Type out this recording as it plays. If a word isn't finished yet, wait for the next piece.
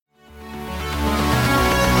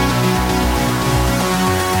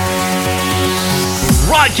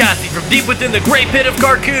Podcasting from deep within the great pit of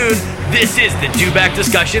Carcoon, this is the Dewback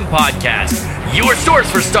Discussion Podcast, your source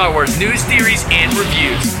for Star Wars news, theories, and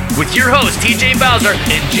reviews, with your hosts TJ Bowser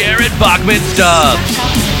and Jared Bachman-Stubbs.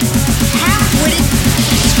 Half-witted,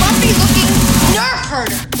 scruffy-looking nerf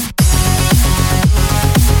herder.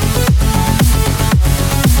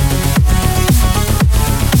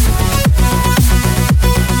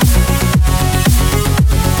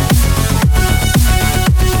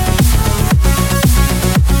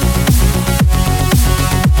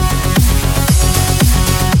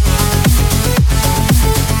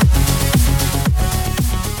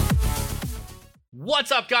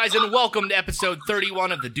 What's up, guys, and welcome to episode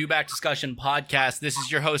 31 of the Dewback Discussion Podcast. This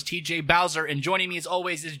is your host, TJ Bowser, and joining me as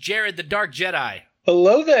always is Jared the Dark Jedi.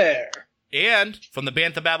 Hello there. And from the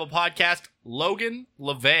Bantha Babble Podcast, Logan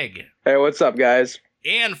LeVeg. Hey, what's up, guys?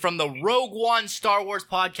 And from the Rogue One Star Wars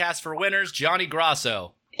Podcast for Winners, Johnny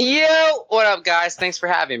Grasso. Yo, what up, guys? Thanks for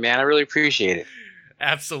having me, man. I really appreciate it.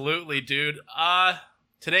 Absolutely, dude.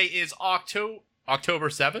 Today is October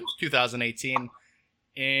 7th, 2018.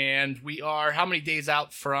 And we are, how many days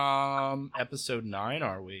out from episode 9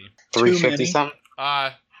 are we? 350 something?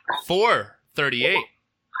 438.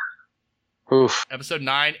 Oof. Episode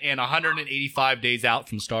 9 and 185 days out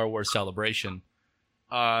from Star Wars Celebration.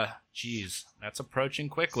 Geez, that's approaching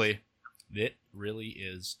quickly. It really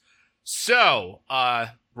is. So,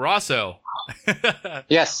 Grasso.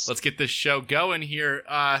 Yes. Let's get this show going here.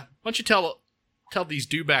 Why don't you tell these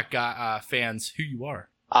Dewback fans who you are?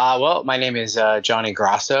 Well, my name is Johnny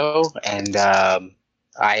Grasso, and I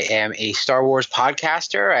am a Star Wars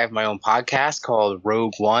podcaster. I have my own podcast called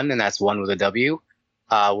Rogue One, and that's one with a W.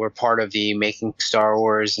 We're part of the Making Star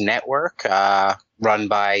Wars network, run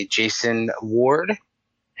by Jason Ward.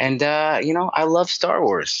 And, I love Star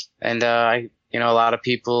Wars. And, a lot of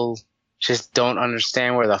people just don't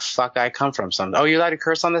understand where the fuck I come from. Oh, you allowed to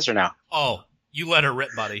curse on this or no? Oh, you let her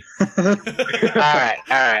rip, buddy. All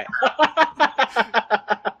right.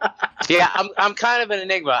 Yeah, I'm kind of an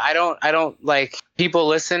enigma. I don't like, people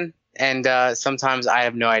listen, and sometimes I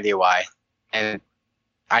have no idea why, and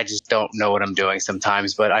I just don't know what I'm doing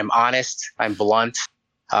sometimes. But I'm honest, I'm blunt,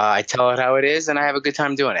 I tell it how it is, and I have a good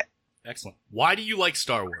time doing it. Excellent. Why do you like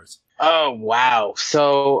Star Wars? Oh wow!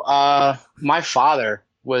 So my father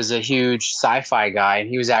was a huge sci-fi guy, and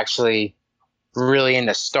he was actually really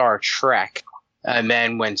into Star Trek. And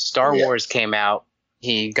then when Star Wars came out,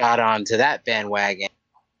 he got onto that bandwagon.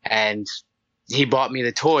 And he bought me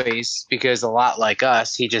the toys because, a lot like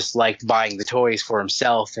us, he just liked buying the toys for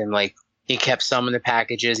himself. And like, he kept some in the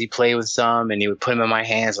packages, he played with some, and he would put them in my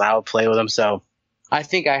hands and I would play with them. So I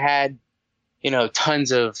think I had,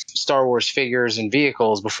 tons of Star Wars figures and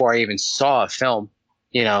vehicles before I even saw a film,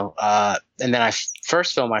 and then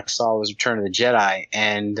first film I saw was Return of the Jedi,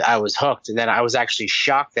 and I was hooked. And then I was actually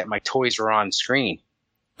shocked that my toys were on screen.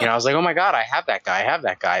 I was like, oh my God, I have that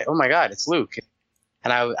guy. Oh my God, it's Luke.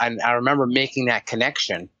 And I remember making that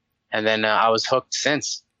connection, and then I was hooked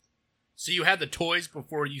since. So you had the toys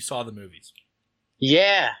before you saw the movies?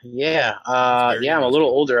 Yeah. I'm a little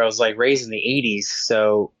older. I was like raised in the 80s,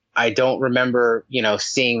 so I don't remember,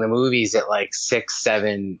 seeing the movies at like 6,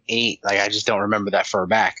 7, 8. Like, I just don't remember that far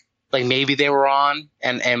back. Like, maybe they were on,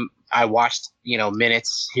 and I watched,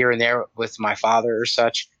 minutes here and there with my father or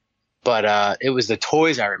such. But it was the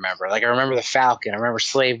toys I remember. Like, I remember the Falcon. I remember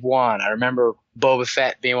Slave One. I remember Boba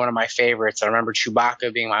Fett being one of my favorites. I remember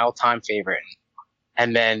Chewbacca being my all-time favorite.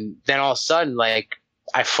 And then all of a sudden, like,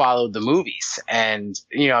 I followed the movies. And,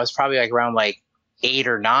 I was probably like around like 8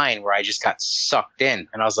 or 9 where I just got sucked in.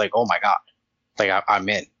 And I was like, oh my God. Like, I'm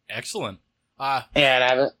in. Excellent. And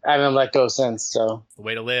I haven't let go since, so. The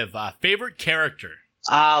way to live. Favorite character?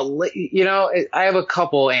 I have a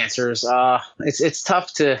couple answers. It's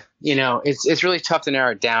tough to, it's really tough to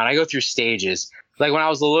narrow it down. I go through stages. Like, when I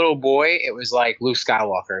was a little boy, it was like Luke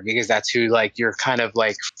Skywalker, because that's who, like, you're kind of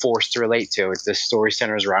like forced to relate to. It's the story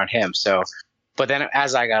centers around him. So, but then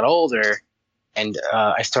as I got older and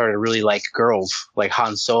I started to really like girls, like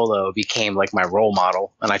Han Solo became like my role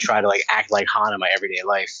model, and I try to like act like Han in my everyday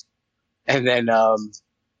life. And then,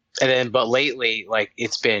 but lately, like,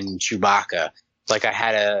 it's been Chewbacca. Like, I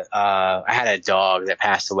had a dog that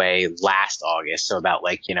passed away last August, so about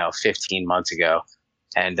 15 months ago,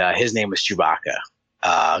 and his name was Chewbacca,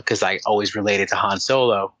 because I always related to Han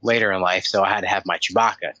Solo later in life, so I had to have my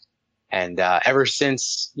Chewbacca. And ever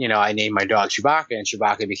since I named my dog Chewbacca, and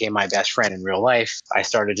Chewbacca became my best friend in real life, I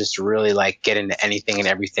started just to really like get into anything and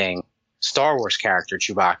everything Star Wars character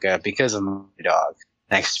Chewbacca because of my dog,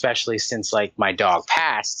 and especially since like my dog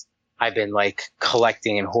passed. I've been like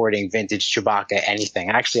collecting and hoarding vintage Chewbacca anything.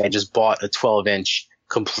 Actually, I just bought a 12-inch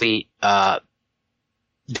complete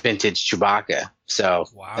vintage Chewbacca. So,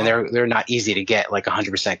 Wow. and they're not easy to get like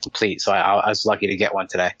 100% complete. So I was lucky to get one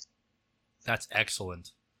today. That's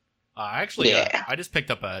excellent. I just picked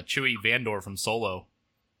up a Chewie Vandor from Solo.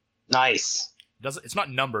 Nice. It's not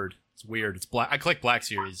numbered. It's weird. It's black. I collect Black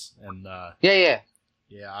Series, and Yeah.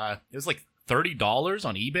 it was like $30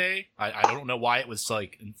 on eBay. I don't know why it was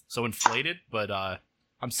like so inflated, but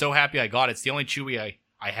I'm so happy I got it. It's the only Chewie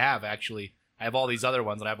I have, actually. I have all these other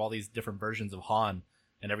ones, and I have all these different versions of Han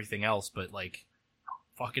and everything else, but like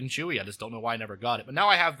fucking Chewie, I just don't know why I never got it. But now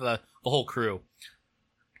I have the whole crew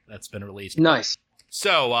that's been released. Nice.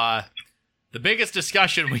 So the biggest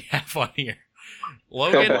discussion we have on here,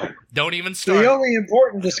 Logan, don't even start. The only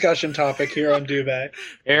important discussion topic here on Dewback.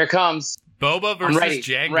 Here it comes. Boba versus ready,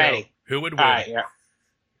 Jango. ready. Who would win? All right, yeah.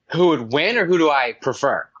 Who would win, or who do I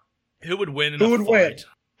prefer? Who would win in Who a would win? fight?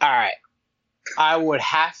 All right. I would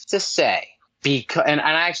have to say, because, and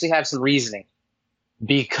I actually have some reasoning,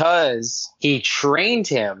 because he trained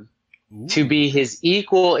him Ooh. to be his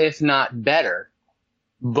equal, if not better,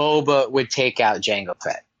 Boba would take out Jango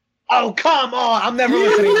Fett. Oh, come on. I'm never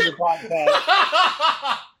listening to the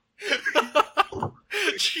podcast.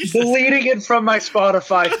 Jesus. Deleting it from my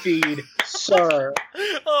Spotify feed, sir.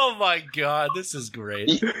 Oh my god, this is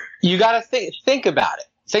great. You got to think about it.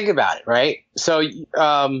 Think about it, right? So,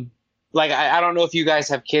 like, I don't know if you guys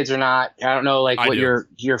have kids or not. I don't know, like, I what do.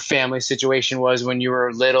 your family situation was when you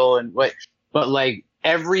were little and what, but like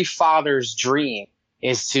every father's dream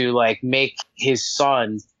is to like make his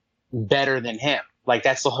son better than him. Like,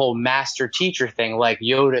 that's the whole master teacher thing. Like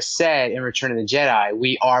Yoda said in Return of the Jedi,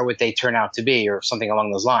 we are what they turn out to be, or something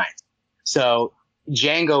along those lines. So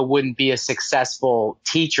Jango wouldn't be a successful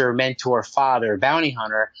teacher, mentor, father, bounty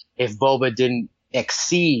hunter if Boba didn't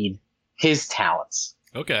exceed his talents.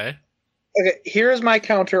 Okay. Okay, here's my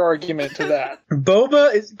counter argument to that.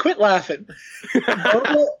 Boba is quit laughing.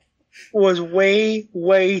 Boba was way,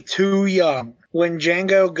 way too young when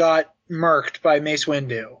Jango got murked by Mace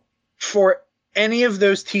Windu for any of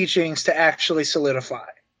those teachings to actually solidify.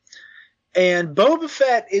 And Boba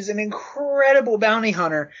Fett is an incredible bounty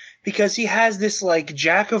hunter because he has this like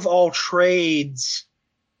jack of all trades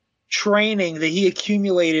training that he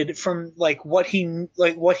accumulated from like what he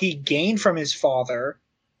gained from his father,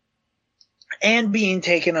 and being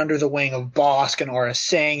taken under the wing of Bosk and Aurra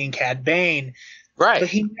Sing and Cad Bane. Right. But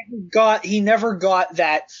he never got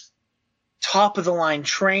that top of the line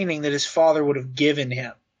training that his father would have given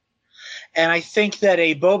him. And I think that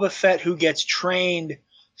a Boba Fett who gets trained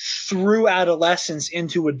through adolescence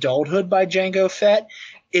into adulthood by Jango Fett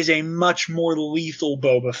is a much more lethal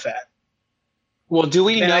Boba Fett. Well, do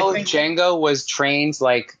we And know I if think- Jango was trained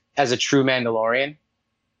like as a true Mandalorian?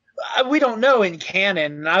 We don't know in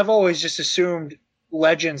canon, and I've always just assumed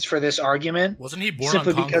Legends for this argument. Wasn't he born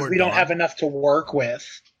Simply on because Concord we don't Dawn? have enough to work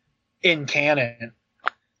with in canon.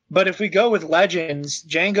 But if we go with Legends,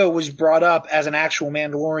 Jango was brought up as an actual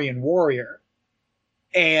Mandalorian warrior.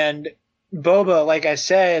 And Boba, like I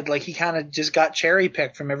said, like he kind of just got cherry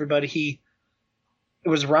picked from everybody he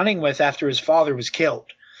was running with after his father was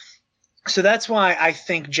killed. So that's why I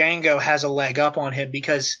think Jango has a leg up on him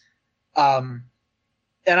because, and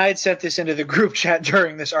I had sent this into the group chat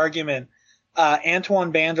during this argument,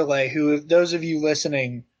 Antoine Bandelay, who, if those of you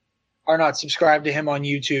listening are not subscribed to him on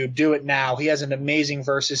YouTube, do it now. He has an amazing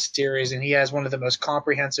Versus series, and he has one of the most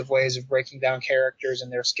comprehensive ways of breaking down characters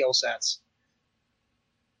and their skill sets.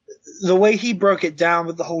 The way he broke it down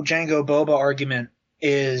with the whole Jango Boba argument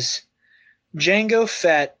is Jango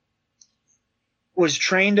Fett was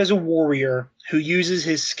trained as a warrior who uses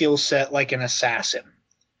his skill set like an assassin.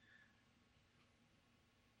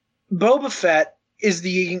 Boba Fett is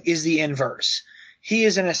the inverse. He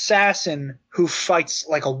is an assassin who fights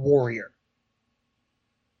like a warrior.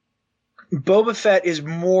 Boba Fett is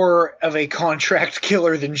more of a contract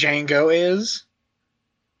killer than Jango is,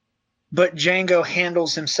 but Jango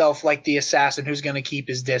handles himself like the assassin who's going to keep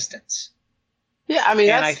his distance. Yeah, I mean,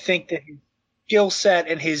 And I think that his skill set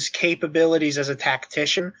and his capabilities as a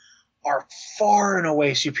tactician are far and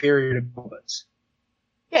away superior to Boba's.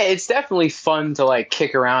 yeah, it's definitely fun to like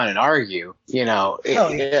kick around and argue, you know.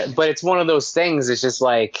 But it's one of those things. It's just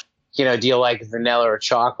like, you know, do you like vanilla or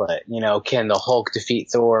chocolate? You know, can the Hulk defeat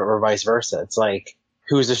Thor or vice versa? It's like,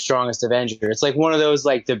 who's the strongest Avenger? It's like one of those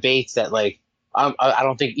like debates that like I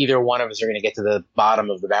don't think either one of us are going to get to the bottom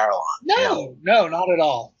of the barrel on. you know? No, not at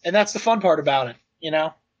all. And that's the fun part about it, you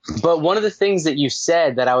know? But one of the things that you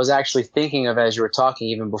said that I was actually thinking of as you were talking,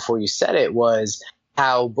 even before you said it, was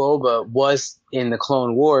how Boba was in the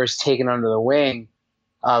Clone Wars taken under the wing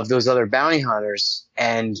of those other bounty hunters.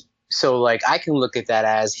 And so, like, I can look at that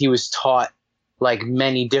as he was taught, like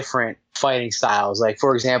many different fighting styles. Like,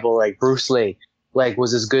 for example, like Bruce Lee, like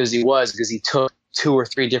was as good as he was because he took 2 or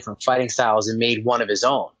 3 different fighting styles and made one of his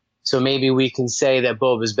own. So maybe we can say that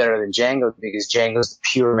Boba is better than Jango because Jango's the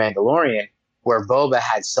pure Mandalorian, where Boba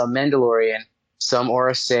had some Mandalorian, some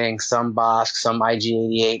Aura Singh, some Bosk, some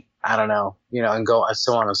IG-88, I don't know, and go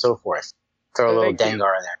so on and so forth. Throw a little Dengar in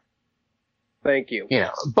there. Thank you.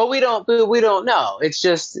 But we don't know. It's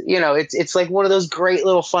just, it's like one of those great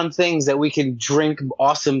little fun things that we can drink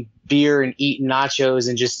awesome beer and eat nachos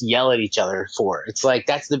and just yell at each other for. It's like,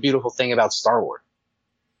 that's the beautiful thing about Star Wars.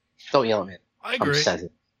 Don't yell at me. I agree.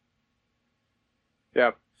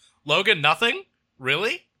 Yeah. Logan, nothing?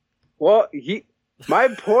 Really? Well, my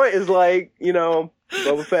point is like, Boba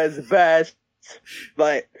Fett is the best.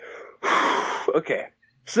 But, okay.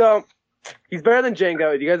 So, he's better than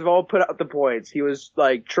Jango. You guys have all put out the points. He was,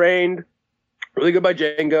 like, trained really good by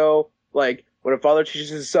Jango. Like, when a father teaches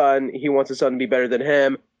his son, he wants his son to be better than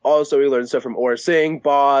him. Also, he learned stuff from Aura Singh,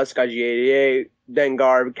 Bosk, IG-88,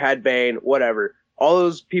 Dengar, Cad Bane, whatever. All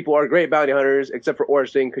those people are great bounty hunters, except for Aura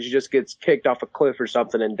Singh, because she just gets kicked off a cliff or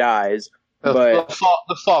something and dies. The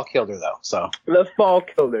fall killed her, though. So the fall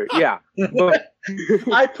killed her, yeah. But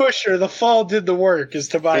I push her. The fall did the work, as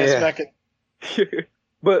Tobias Beckett.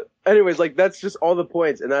 But anyways, like that's just all the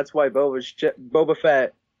points, and that's why Boba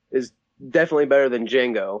Fett is definitely better than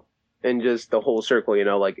Jango, and just the whole circle.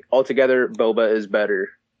 Like altogether, Boba is better.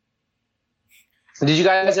 Did you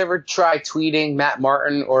guys ever try tweeting Matt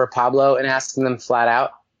Martin or Pablo and asking them flat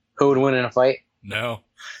out who would win in a fight? No.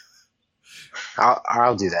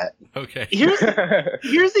 I'll do that. Okay. Here's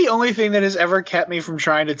the only thing that has ever kept me from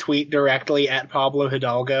trying to tweet directly at Pablo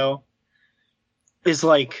Hidalgo is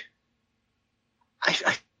like,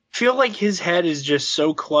 I feel like his head is just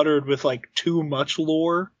so cluttered with like too much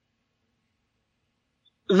lore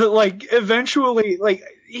that like eventually like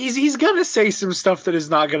he's gonna say some stuff that is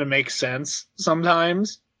not gonna make sense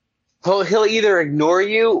sometimes. He'll either ignore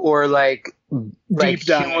you or like Deep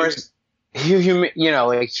dive.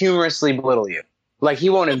 Humorously belittle you. Like he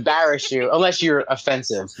won't embarrass you unless you're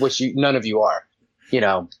offensive, which none of you are.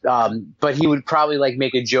 But he would probably like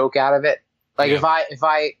make a joke out of it. Like if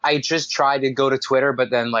I just tried to go to Twitter, but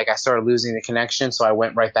then like I started losing the connection, so I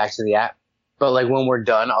went right back to the app. But like when we're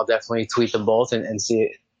done, I'll definitely tweet them both and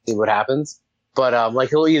see what happens. But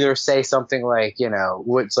like he'll either say something like,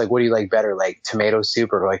 what do you like better, like tomato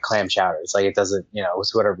soup or like clam chowder? It's like it doesn't,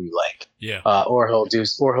 it's whatever you like. Yeah. Or he'll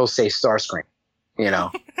say Starscream,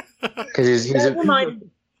 because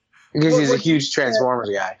he's a huge Transformers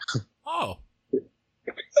guy. Oh.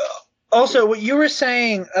 Also, what you were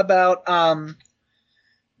saying about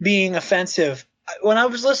being offensive, when I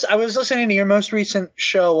was listening to your most recent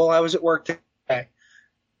show while I was at work today.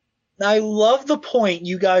 I love the point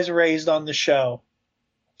you guys raised on the show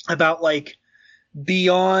about like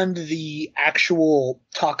beyond the actual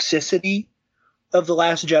toxicity of The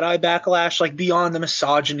Last Jedi Backlash, like beyond the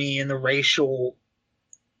misogyny and the racial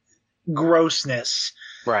grossness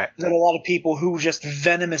right. that a lot of people who just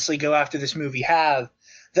venomously go after this movie have,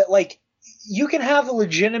 that like you can have a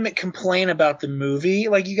legitimate complaint about the movie,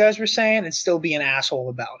 like you guys were saying, and still be an asshole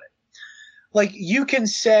about it. Like you can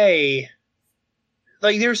say,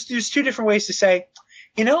 like there's 2 different ways to say,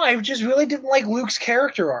 I just really didn't like Luke's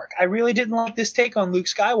character arc. I really didn't like this take on Luke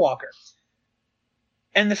Skywalker.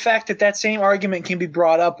 And the fact that same argument can be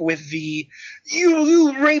brought up with the,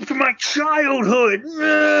 you raped my childhood.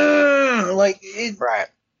 Like, right.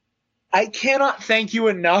 I cannot thank you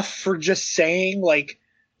enough for just saying, like,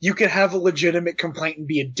 you could have a legitimate complaint and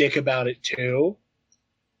be a dick about it too.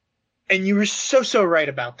 And you were so right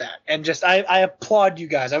about that. And just, I applaud you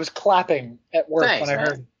guys. I was clapping at work when I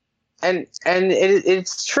heard it. And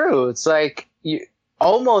it's true. It's like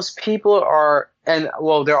almost people are, and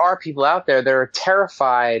well, there are people out there that are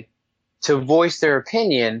terrified to voice their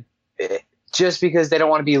opinion just because they don't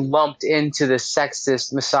want to be lumped into the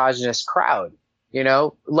sexist, misogynist crowd.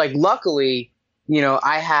 Like luckily,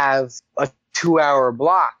 I have a 2-hour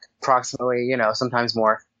block approximately, sometimes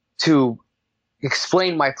more, to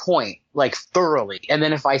explain my point like thoroughly. And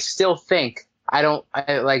then if I still think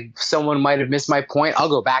like someone might have missed my point, I'll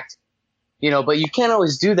go back to but you can't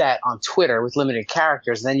always do that on Twitter with limited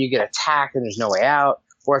characters. And then you get attacked and there's no way out.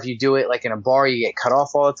 Or if you do it like in a bar, you get cut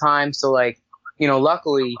off all the time. So like,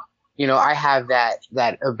 luckily, I have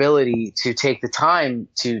that ability to take the time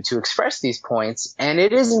to express these points. And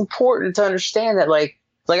it is important to understand that like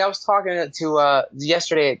I was talking to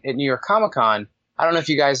yesterday at New York Comic Con. I don't know if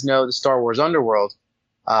you guys know the Star Wars Underworld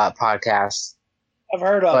podcast. I've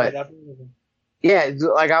heard of it. Yeah,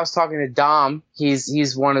 like I was talking to Dom.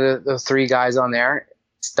 He's one of the 3 guys on there.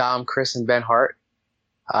 It's Dom, Chris, and Ben Hart.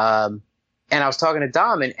 And I was talking to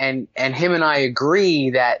Dom, and him and I agree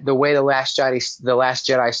that the way the Last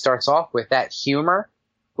Jedi starts off with that humor,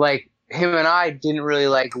 like him and I didn't really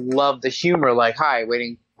like love the humor, like hi,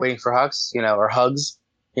 waiting for Hux, or Hugs,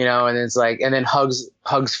 and it's like, and then Hugs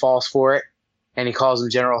falls for it, and he calls him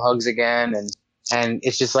General Hugs again, and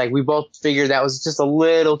it's just like we both figured that was just a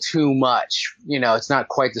little too much. It's not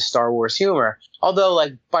quite the Star Wars humor. Although,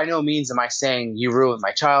 like, by no means am I saying you ruined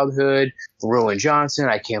my childhood, Ruin Johnson,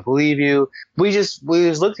 I can't believe you. We just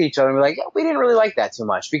looked at each other and we're like, yeah, we didn't really like that too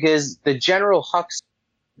much, because the General Hux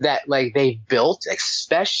that like they built,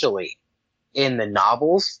 especially in the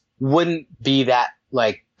novels, wouldn't be that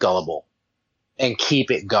like gullible and keep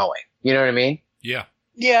it going. You know what I mean? Yeah.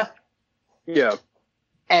 Yeah. Yeah.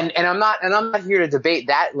 And I'm not here to debate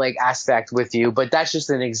that like aspect with you, but that's just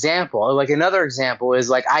an example. Like another example is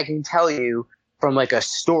like I can tell you from like a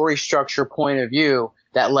story structure point of view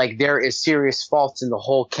that like there is serious faults in the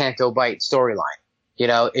whole Canto Bight storyline.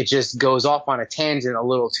 It just goes off on a tangent a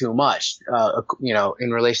little too much,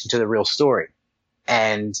 in relation to the real story.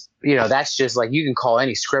 And, that's just like, you can call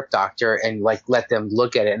any script doctor and like let them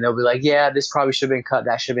look at it and they'll be like, yeah, this probably should have been cut.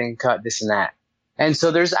 That should have been cut, this and that. And so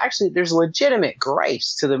there's legitimate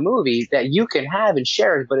gripes to the movie that you can have and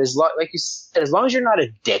share. But like you said, as long as you're not a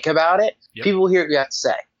dick about it, Yep. People hear what you have to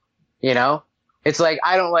say, It's like,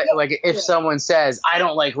 I don't like if someone says, I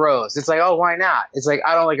don't like Rose, it's like, oh, why not? It's like,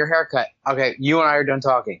 I don't like her haircut. Okay, you and I are done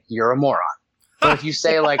talking. You're a moron. But if you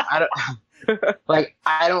say like, I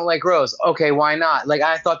don't like Rose. Okay, why not? Like,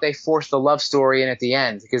 I thought they forced the love story in at the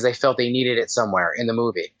end because they felt they needed it somewhere in the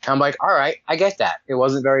movie. I'm like, all right, I get that. It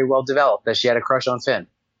wasn't very well developed that she had a crush on Finn.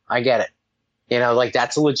 I get it. Like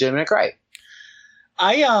that's a legitimate gripe.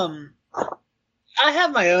 I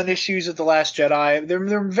have my own issues with The Last Jedi.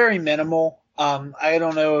 They're very minimal. I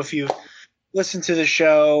don't know if you've listened to the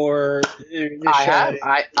show or I have.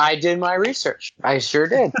 I did my research. I sure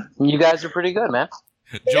did. You guys are pretty good, man.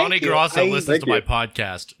 Johnny Grosso listens thank to my you.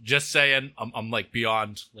 podcast. Just saying, I'm like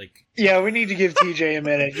beyond like. Yeah, we need to give TJ a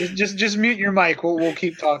minute. Just mute your mic. We'll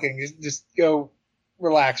keep talking. Just go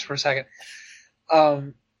relax for a second.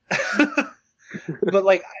 But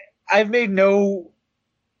like, I've made no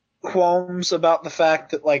qualms about the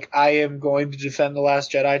fact that like I am going to defend The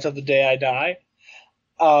Last Jedi till the day I die.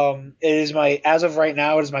 It is as of right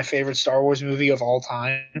now, it is my favorite Star Wars movie of all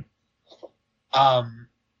time.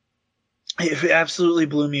 It absolutely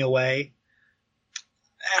blew me away.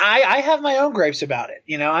 I have my own gripes about it.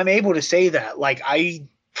 I'm able to say that. Like, I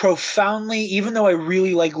profoundly, even though I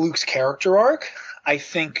really like Luke's character arc, I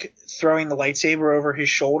think throwing the lightsaber over his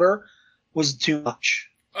shoulder was too much.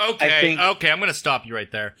 Okay, I'm gonna stop you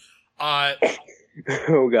right there.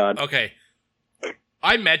 Oh God. Okay.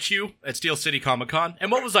 I met you at Steel City Comic Con,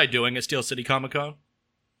 and what was I doing at Steel City Comic Con?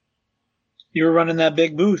 You were running that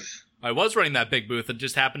big booth. I was running that big booth. It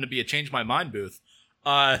just happened to be a Change My Mind booth.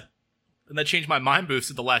 And that Change My Mind booth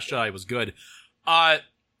said The Last Jedi was good. I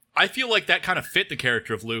feel like that kind of fit the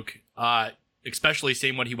character of Luke, especially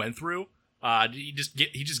seeing what he went through. He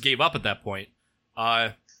just gave up at that point.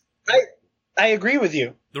 I agree with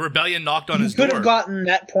you. The rebellion knocked on He his could door. have gotten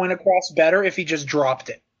that point across better if he just dropped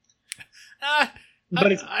it.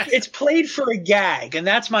 But it's played for a gag, and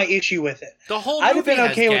that's my issue with it. The whole I'd have movie been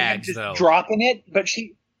has okay with him gags, just though. dropping it,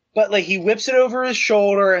 but like he whips it over his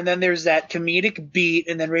shoulder, and then there's that comedic beat,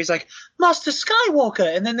 and then Rey's like, Master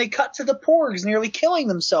Skywalker, and then they cut to the Porgs nearly killing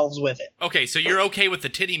themselves with it. Okay, so you're okay with the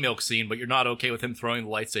titty milk scene, but you're not okay with him throwing the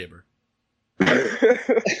lightsaber.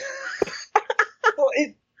 Well,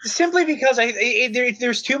 simply because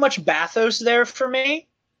there's too much bathos there for me.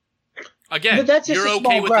 Again, But that's just you're a okay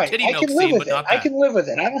small with gripe. the titty I milk can live scene, with but it. not I that. can live with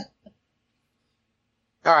it.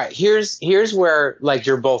 All right, here's where like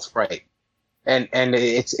you're both right, and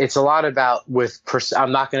it's a lot about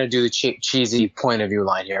I'm not going to do the cheesy point of view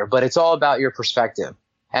line here, but it's all about your perspective.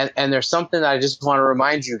 And there's something that I just want to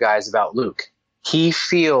remind you guys about Luke. He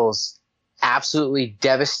feels absolutely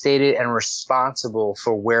devastated and responsible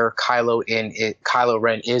for where Kylo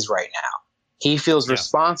Ren is right now. He feels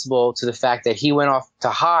responsible to the fact that he went off to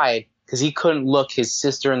hide because he couldn't look his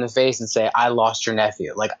sister in the face and say, I lost your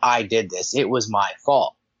nephew. Like, I did this. It was my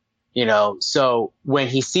fault. So when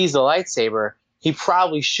he sees the lightsaber, he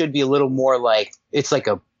probably should be a little more like, it's like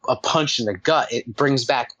a punch in the gut. It brings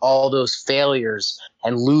back all those failures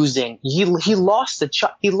and losing. He lost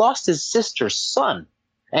he lost his sister's son.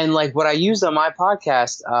 And like what I used on my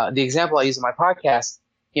podcast, the example I used on my podcast,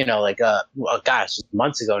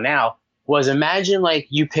 months ago now, was imagine like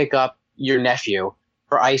you pick up your nephew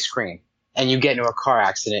for ice cream and you get into a car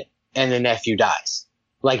accident and the nephew dies.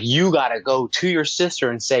 Like, you got to go to your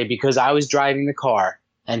sister and say, because I was driving the car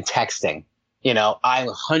and texting, you know, I'm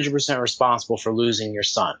 100% responsible for losing your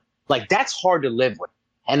son. Like, that's hard to live with.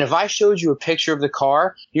 And if I showed you a picture of the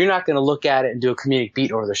car, you're not going to look at it and do a comedic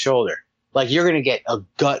beat over the shoulder. Like, you're going to get a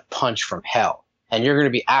gut punch from hell, and you're going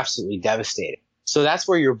to be absolutely devastated. So that's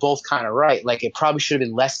where you're both kind of right. Like, it probably should have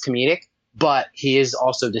been less comedic, but he is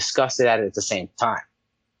also disgusted at it at the same time.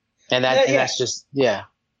 And that's just, yeah.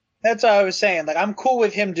 That's what I was saying. Like, I'm cool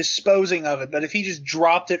with him disposing of it, but if he just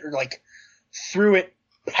dropped it or like threw it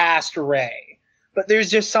past Ray, but there's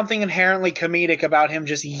just something inherently comedic about him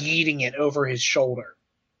just yeeting it over his shoulder.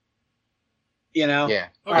 You know? Yeah.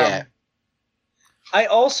 Yeah.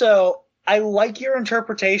 I like your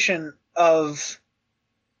interpretation of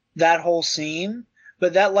that whole scene,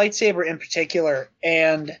 but that lightsaber in particular.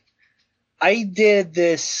 And I did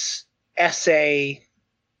this essay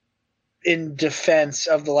in defense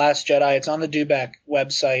of The Last Jedi. It's on the Dewback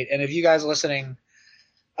website. And if you guys listening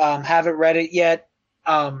haven't read it yet,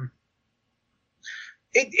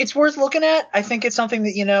 it's worth looking at. I think it's something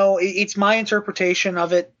that, you know, it's my interpretation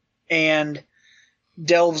of it, and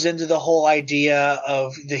delves into the whole idea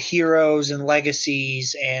of the heroes and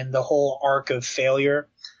legacies and the whole arc of failure.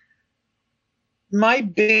 My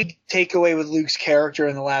big takeaway with Luke's character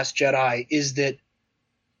in The Last Jedi is that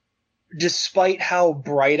despite how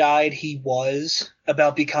bright-eyed he was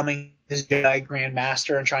about becoming this Jedi Grand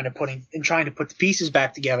Master and trying to put the pieces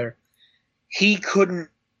back together, he couldn't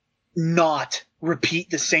not repeat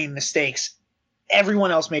the same mistakes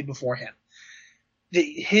everyone else made before him.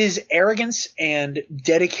 His arrogance and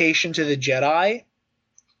dedication to the Jedi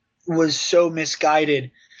was so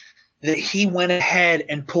misguided that he went ahead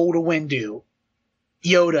and pulled a Windu,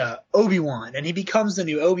 Yoda, Obi-Wan, and he becomes the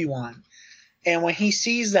new Obi-Wan. And when he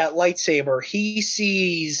sees that lightsaber, he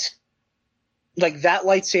sees, like, that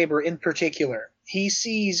lightsaber in particular, he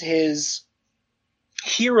sees his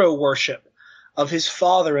hero worship of his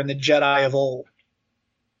father and the Jedi of old.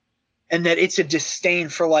 And that it's a disdain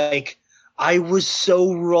for, like, I was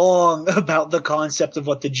so wrong about the concept of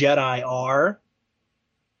what the Jedi are.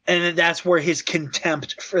 And that's where his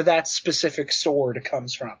contempt for that specific sword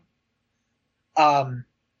comes from.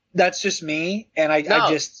 That's just me. And I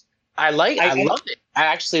love it. I don't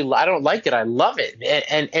like it. I love it.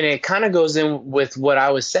 And it kind of goes in with what I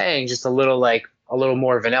was saying, just a little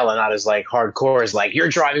more vanilla, not as like hardcore as like, you're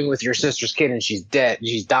driving with your sister's kid and she's dead,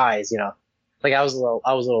 she dies, you know. Like, I was a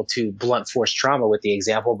little too blunt force trauma with the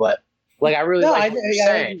example, but like, I really like what you're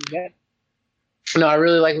saying. No, I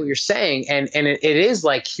really like what you're saying. And it is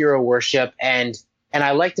like hero worship. And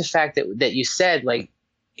I like the fact that you said, like,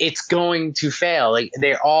 it's going to fail. Like,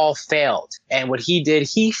 they all failed. And what he did,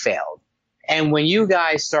 he failed. And when you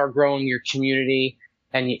guys start growing your community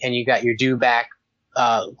and you got your Dewback,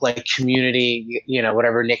 like, community, you know,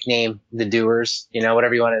 whatever nickname, the doers, you know,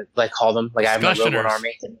 whatever you want to like call them. Like, I have my Rogue One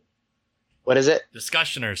army. What is it?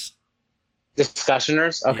 Discussioners.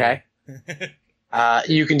 Okay. Yeah.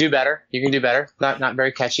 You can do better. Not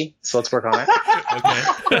very catchy. So let's work on it. Okay.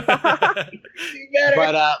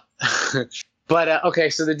 But okay.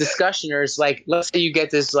 So the discussioners, like, let's say you get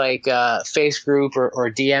this like face group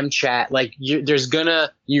or DM chat. Like, you're gonna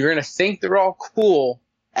think they're all cool,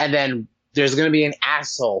 and then there's gonna be an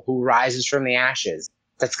asshole who rises from the ashes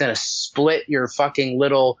that's gonna split your fucking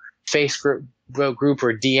little face group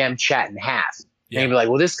or DM chat in half. Yeah. And you'll be like,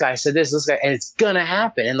 well, this guy said this guy, and it's gonna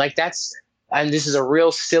happen. And like, and this is a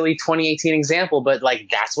real silly 2018 example, but like,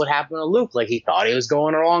 that's what happened to Luke. Like, he thought he was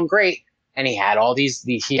going along great, and he had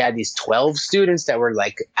these 12 students that were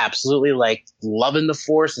like absolutely like loving the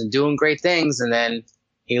Force and doing great things, and then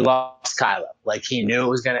he lost Kylo. Like, he knew it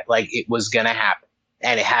was gonna happen,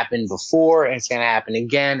 and it happened before, and it's gonna happen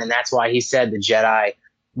again, and that's why he said the Jedi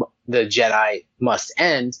must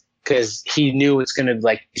end. Because he knew it's going to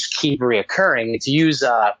like just keep reoccurring. To use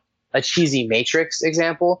a cheesy Matrix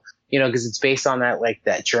example, you know, because it's based on that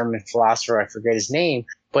German philosopher, I forget his name,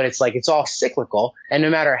 but it's like, it's all cyclical, and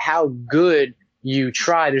no matter how good you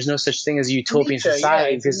try, there's no such thing as a utopian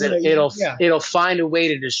society, because it'll find a way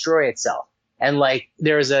to destroy itself. And like,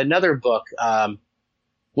 there's another book.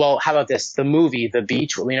 Well, how about this? The movie The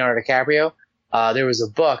Beach with Leonardo DiCaprio. There was a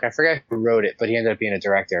book, I forget who wrote it, but he ended up being a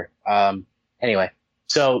director. Anyway.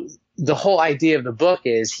 So the whole idea of the book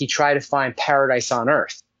is he tried to find paradise on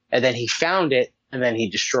Earth, and then he found it, and then he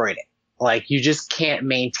destroyed it. Like, you just can't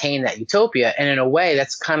maintain that utopia. And in a way,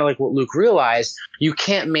 that's kind of like what Luke realized. You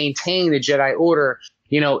can't maintain the Jedi Order,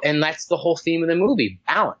 you know, and that's the whole theme of the movie,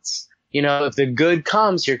 balance. You know, if the good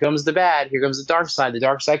comes, here comes the bad, here comes the dark side. The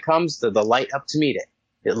dark side comes, the light up to meet it.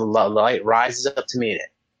 The light rises up to meet it.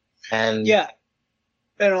 And yeah,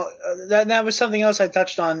 you know, that was something else I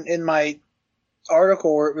touched on in my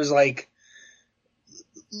article, where it was like,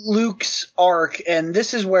 Luke's arc, and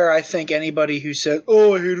this is where I think anybody who said,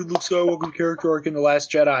 "Oh, I hated Luke Skywalker's character arc in The Last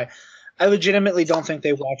Jedi," I legitimately don't think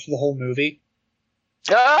they watched the whole movie.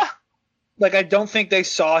 Like, I don't think they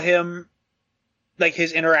saw him, like,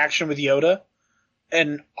 his interaction with Yoda,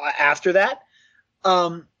 and after that,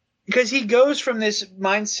 because he goes from this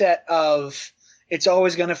mindset of it's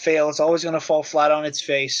always going to fail, it's always going to fall flat on its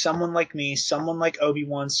face. Someone like me, someone like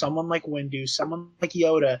Obi-Wan, someone like Windu, someone like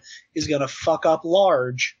Yoda is going to fuck up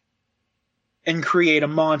large and create a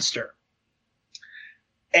monster.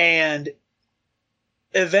 And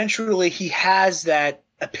eventually he has that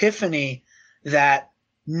epiphany that,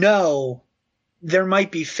 no, there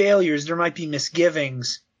might be failures, there might be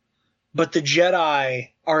misgivings, but the Jedi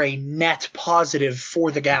are a net positive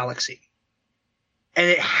for the galaxy. And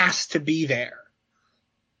it has to be there.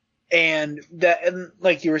 And that, and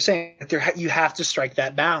like you were saying, you have to strike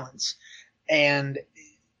that balance. And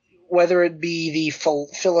whether it be the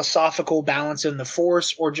philosophical balance in the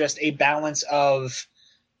Force or just a balance of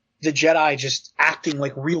the Jedi just acting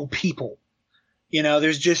like real people,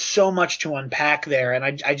 there's just so much to unpack there.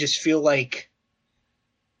 And I just feel like,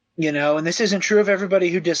 and this isn't true of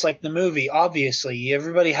everybody who disliked the movie. Obviously,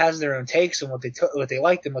 everybody has their own takes on what they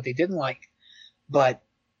liked and what they didn't like. But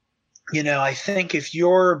I think if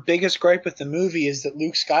your biggest gripe with the movie is that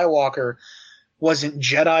Luke Skywalker wasn't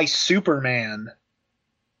Jedi Superman,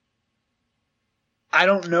 I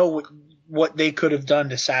don't know what they could have done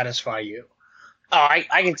to satisfy you. Oh,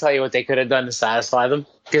 I can tell you what they could have done to satisfy them.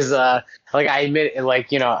 Because, I admit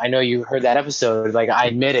it, I know you heard that episode. Like, I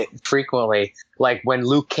admit it frequently. Like, when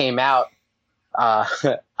Luke came out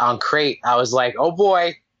on Crate, I was like, oh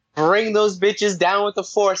boy, bring those bitches down with the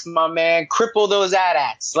Force, my man. Cripple those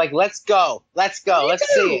AT-ATs. Like, let's go. Let's see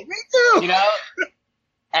it. Me too.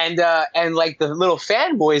 And like the little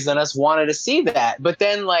fanboys in us wanted to see that. But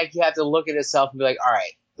then, like, you have to look at yourself and be like, all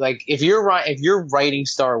right, like, if you're writing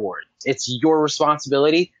Star Wars, it's your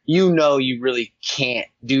responsibility. You really can't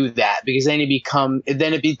do that, because then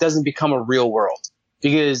it doesn't become a real world.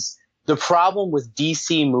 Because the problem with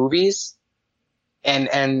DC movies,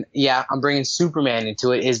 and yeah, I'm bringing Superman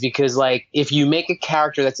into it, is because, like, if you make a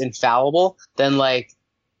character that's infallible, then, like,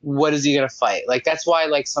 what is he gonna fight? Like, that's why,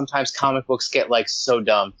 like, sometimes comic books get, like, so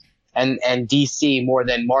dumb, and DC more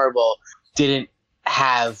than Marvel didn't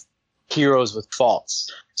have heroes with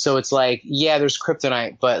faults. So it's like, yeah, there's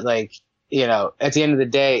kryptonite, but, like, at the end of the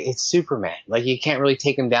day, it's Superman. Like, you can't really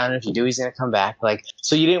take him down, and if you do, he's gonna come back. Like,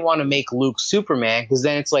 so you didn't want to make Luke Superman, because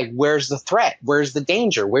then it's like, where's the threat? Where's the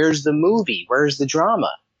danger? Where's the movie? Where's the drama?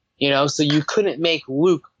 So you couldn't make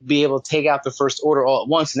Luke be able to take out the First Order all at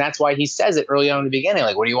once, and that's why he says it early on in the beginning.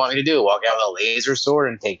 Like, what do you want me to do? Walk out with a laser sword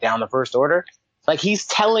and take down the First Order? Like, he's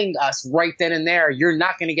telling us right then and there, you're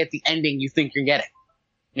not going to get the ending you think you're getting.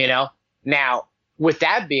 Now, with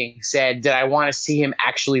that being said, did I want to see him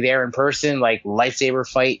actually there in person, like lightsaber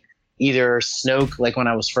fight either Snoke, like when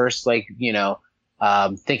I was first, like,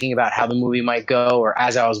 thinking about how the movie might go, or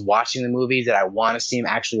as I was watching the movie, did I want to see him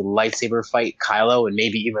actually lightsaber fight Kylo and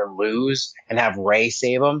maybe even lose and have Rey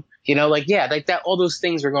save him? Yeah, like that, all those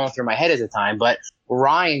things were going through my head at the time, but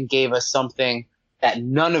Ryan gave us something that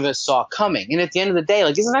none of us saw coming. And at the end of the day,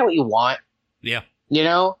 like, isn't that what you want? Yeah.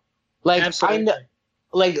 Like, Absolutely.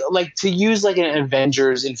 Like to use like an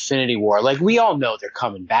Avengers Infinity War, like, we all know they're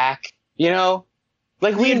coming back,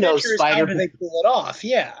 like, we know Spider-Man. They pull it off.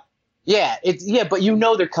 Yeah. Yeah, but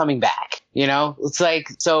they're coming back. It's like,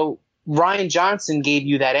 so Ryan Johnson gave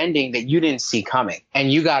you that ending that you didn't see coming,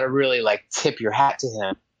 and you got to really, like, tip your hat to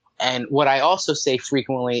him. And what I also say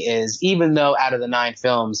frequently is, even though out of the 9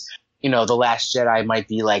 films, The Last Jedi might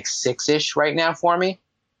be like 6-ish right now for me,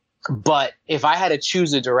 but if I had to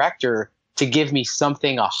choose a director to give me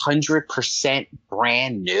something 100%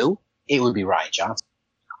 brand new, it would be Ryan Johnson.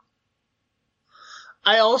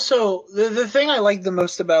 I also, the thing I like the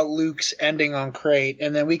most about Luke's ending on Crate,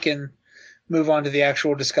 and then we can move on to the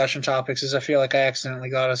actual discussion topics, is I feel like I accidentally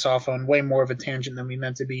got us off on way more of a tangent than we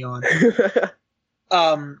meant to be on.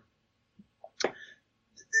 And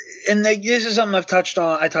this is something I touched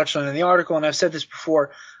on in the article, and I've said this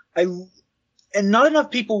before. And not enough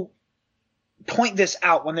people point this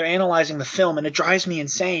out when they're analyzing the film, and it drives me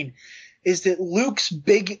insane, is that Luke's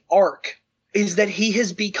big arc is that he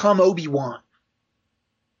has become Obi-Wan.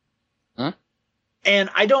 Huh? And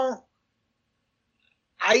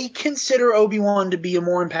I consider Obi-Wan to be a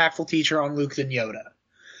more impactful teacher on Luke than Yoda.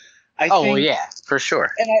 Well, yeah, for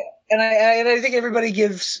sure. And I think everybody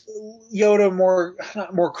gives Yoda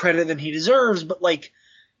not more credit than he deserves, but, like,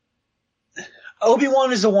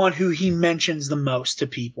 Obi-Wan is the one who he mentions the most to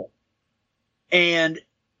people. And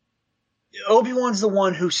Obi-Wan's the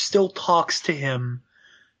one who still talks to him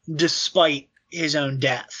despite his own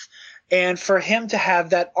death. And for him to have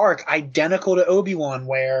that arc identical to Obi-Wan,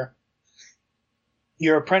 where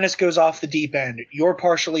your apprentice goes off the deep end, you're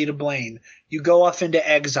partially to blame, you go off into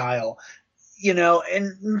exile,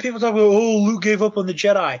 and people talk about, Luke gave up on the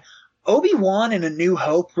Jedi. Obi-Wan in A New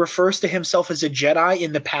Hope refers to himself as a Jedi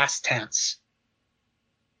in the past tense.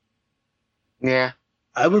 Yeah.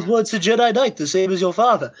 I was once a Jedi Knight, the same as your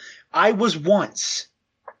father. I was once.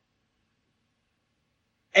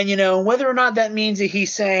 And, whether or not that means that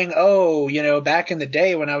he's saying, back in the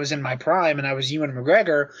day when I was in my prime and I was Ewan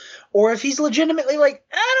McGregor, or if he's legitimately like,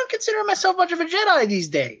 I don't consider myself much of a Jedi these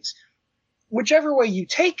days. Whichever way you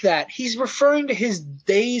take that, he's referring to his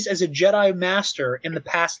days as a Jedi Master in the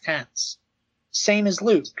past tense. Same as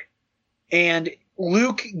Luke. And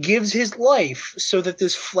Luke gives his life so that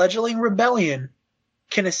this fledgling rebellion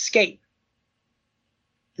can escape.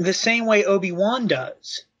 The same way Obi-Wan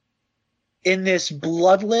does. In this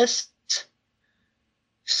bloodless,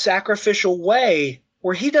 sacrificial way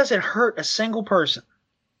where he doesn't hurt a single person.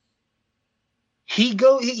 He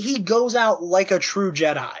goes out like a true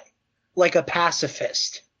Jedi, like a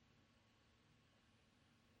pacifist.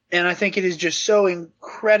 And I think it is just so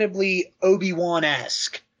incredibly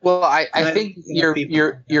Obi-Wan-esque. Well, I think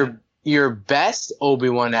your best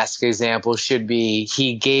Obi-Wan-esque example should be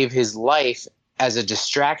he gave his life as a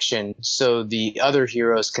distraction so the other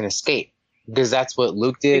heroes can escape. Because that's what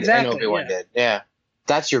Luke did and Obi-Wan did. Yeah.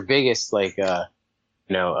 That's your biggest, called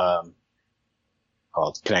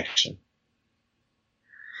connection.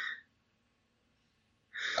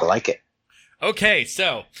 I like it. Okay,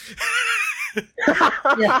 so. 30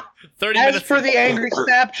 minutes. As for the angry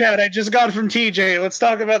Snapchat I just got from TJ, let's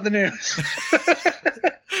talk about the news.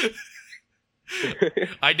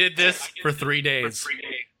 I did this for 3 days.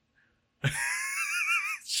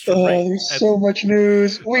 There's so much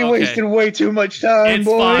news. We wasted way too much time, it's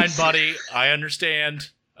boys. Fine, buddy. I understand.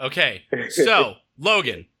 Okay, so,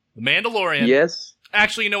 Logan, The Mandalorian. Yes.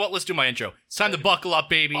 Actually, you know what? Let's do my intro. It's time to buckle up,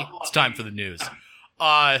 baby. It's time for the news.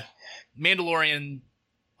 Mandalorian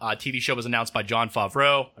TV show was announced by Jon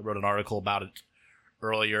Favreau. I wrote an article about it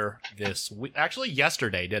earlier this week. Actually,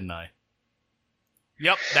 yesterday, didn't I?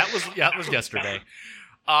 Yep, that was yesterday.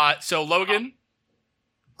 So, Logan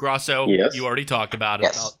Grosso, yes. You already talked about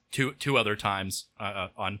it two other times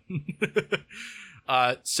on.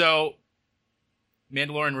 So,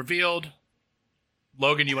 Mandalorian revealed.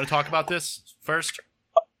 Logan, you want to talk about this first?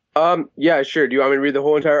 Yeah, sure. Do you want me to read the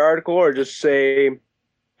whole entire article or just say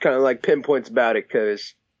kind of like pinpoints about it?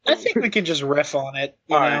 Because I think we can just riff on it.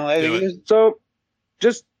 So,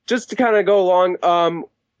 just to kind of go along,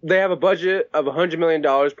 they have a budget of $100 million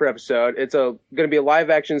per episode. It's going to be a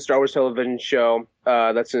live-action Star Wars television show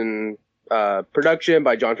that's in production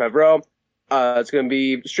by Jon Favreau. It's going to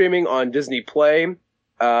be streaming on Disney Play.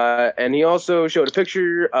 And he also showed a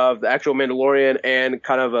picture of the actual Mandalorian and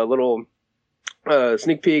kind of a little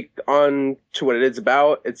sneak peek on to what it is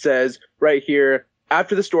about. It says right here,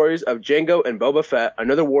 after the stories of Jango and Boba Fett,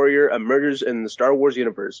 another warrior emerges in the Star Wars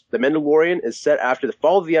universe. The Mandalorian is set after the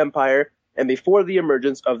fall of the Empire and before the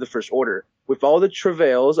emergence of the First Order. We follow the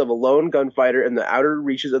travails of a lone gunfighter in the outer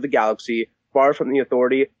reaches of the galaxy, far from the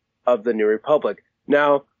authority of the New Republic.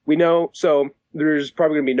 Now, we know, so there's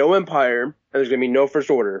probably going to be no Empire, and there's going to be no First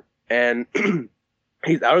Order. And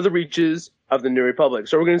he's out of the reaches of the New Republic.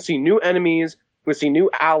 So we're going to see new enemies, we're going to see new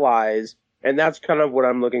allies, and that's kind of what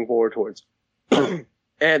I'm looking forward towards.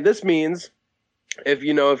 And this means, if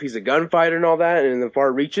he's a gunfighter and all that, and in the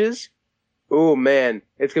far reaches, oh man,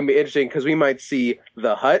 it's going to be interesting because we might see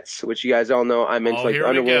the Hutts, which you guys all know I'm into the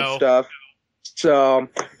underworld stuff. So,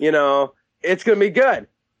 it's going to be good.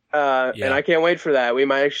 And I can't wait for that. We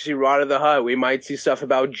might actually see Rod of the Hutt. We might see stuff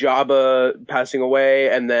about Jabba passing away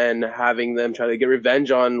and then having them try to get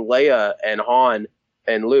revenge on Leia and Han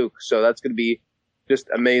and Luke. So that's going to be just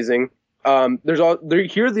amazing. Here's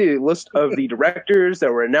the list of the directors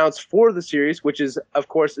that were announced for the series, which is, of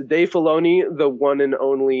course, Dave Filoni, the one and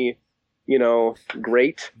only,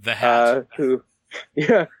 great. The hat. Who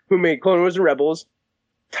made Clone Wars and Rebels.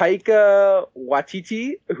 Taika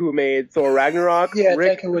Waititi, who made Thor Ragnarok. Yeah,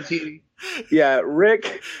 Taika Waititi. Yeah,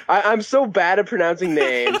 Rick. I'm so bad at pronouncing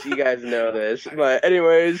names. You guys know this. But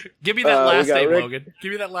anyways. Give me that last name, Logan.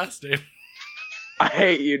 Give me that last name. I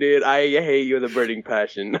hate you, dude. I hate you with a burning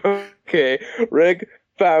passion. Okay. Rick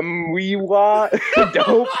Famuyiwa,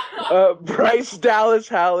 dope. Bryce Dallas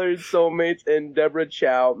Howard, Soulmates, and Deborah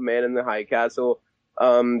Chow, Man in the High Castle.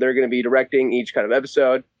 They're going to be directing each kind of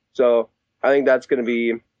episode. So I think that's going to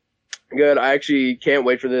be good. I actually can't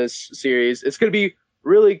wait for this series. It's going to be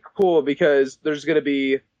really cool because there's going to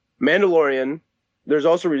be Mandalorian, there's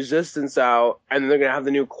also Resistance out, and they're gonna have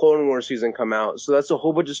the new Clone Wars season come out. So that's a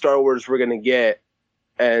whole bunch of Star Wars we're gonna get,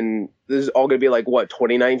 and this is all gonna be like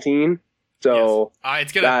 2019. So yes.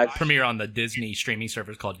 It's gonna premiere on the Disney streaming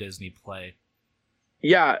service called Disney Play.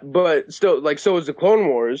 Yeah, but still, like, so is the Clone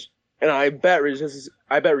Wars, and I bet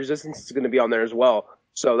Resistance is gonna be on there as well.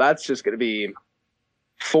 So that's just gonna be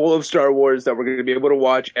full of Star Wars that we're gonna be able to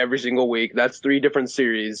watch every single week. That's 3 different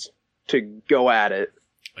series to go at it.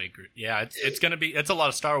 I agree. Yeah, it's a lot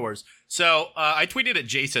of Star Wars. So I tweeted at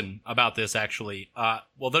Jason about this actually.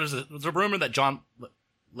 Well, there's a rumor that John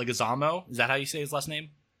Leguizamo, is that how you say his last name?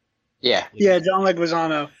 Yeah. Yeah, John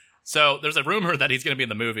Leguizamo. So there's a rumor that he's going to be in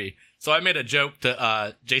the movie. So I made a joke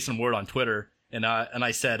to Jason Ward on Twitter, and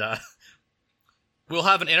I said, we'll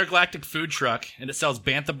have an intergalactic food truck, and it sells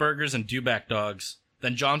Bantha burgers and Dewback dogs.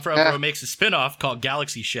 Then Jon Favreau makes a spinoff called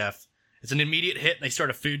Galaxy Chef. It's an immediate hit, and they start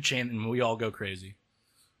a food chain, and we all go crazy.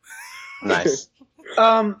 Nice.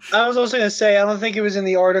 I was also going to say, I don't think it was in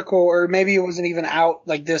the article, or maybe it wasn't even out,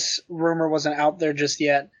 like this rumor wasn't out there just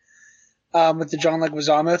yet, with the John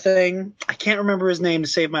Leguizamo thing. I can't remember his name to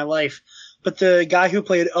save my life, but the guy who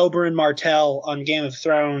played Oberyn Martell on Game of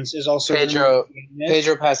Thrones is also Pedro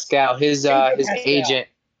Pascal. His agent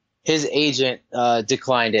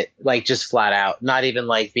declined it, like, just flat out. Not even,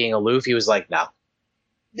 like, being aloof. He was like, no.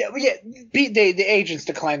 Yeah, the agents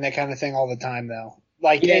decline that kind of thing all the time, though.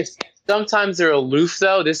 Like, yeah, sometimes they're aloof,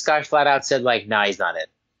 though. This guy flat out said, like, nah, he's not it.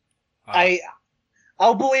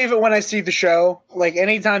 I'll believe it when I see the show. Like,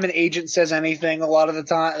 anytime an agent says anything, a lot of the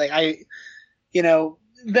time, like,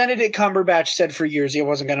 Benedict Cumberbatch said for years he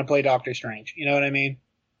wasn't going to play Doctor Strange. You know what I mean?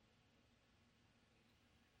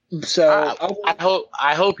 So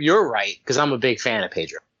I hope you're right, because I'm a big fan of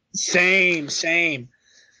Pedro. Same.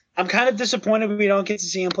 I'm kind of disappointed we don't get to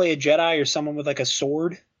see him play a Jedi or someone with like a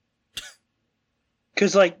sword.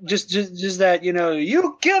 Because, like, just that,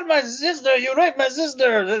 you killed my sister, you raped my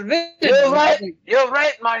sister. You're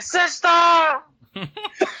right, my sister.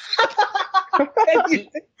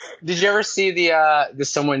 Did you ever see the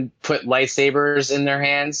someone put lightsabers in their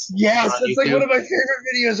hands? Yes, it's like one of my favorite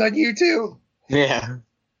videos on YouTube. Yeah.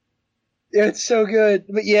 It's so good.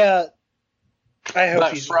 But yeah, I hope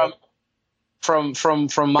but he's from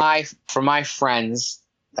my friends,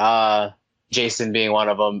 Jason being one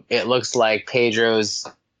of them, it looks like Pedro's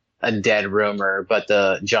a dead rumor, but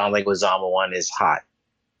the John Leguizamo one is hot,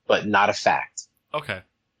 but not a fact. Okay.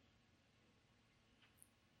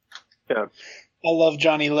 Yeah. I love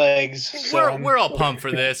Johnny Legs. So. We're all pumped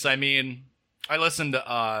for this. I mean, I listened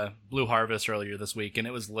to Blue Harvest earlier this week, and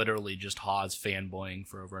it was literally just Hawes fanboying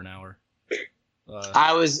for over an hour.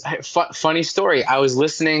 Funny story. I was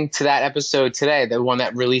listening to that episode today, the one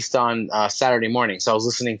that released on Saturday morning. So I was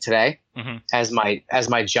listening today as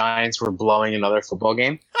my Giants were blowing another football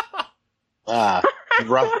game.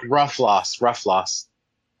 Rough loss.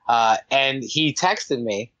 And he texted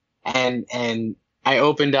me, and I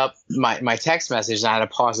opened up my text message, and I had to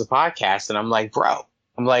pause the podcast, and I'm like, bro,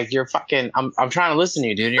 you're fucking, I'm trying to listen to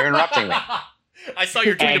you, dude. You're interrupting me. I saw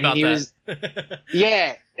your tweet about that.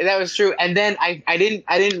 Yeah, that was true. And then I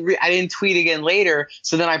didn't tweet again later.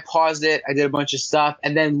 So then I paused it. I did a bunch of stuff,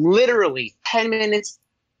 and then literally 10 minutes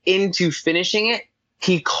into finishing it,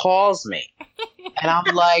 he calls me, and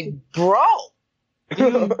I'm like, bro, do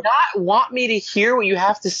you not want me to hear what you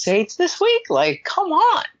have to say this week? Like, come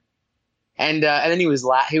on. And then he was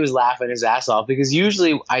laughing his ass off, because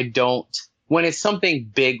usually I don't, when it's something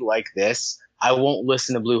big like this, I won't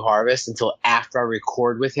listen to Blue Harvest until after I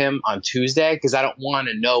record with him on Tuesday, because I don't want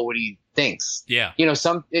to know what he thinks. Yeah.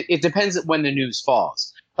 It depends when the news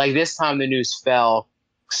falls. Like this time the news fell,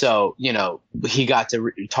 so, he got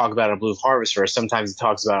to talk about it on Blue Harvest first. Sometimes he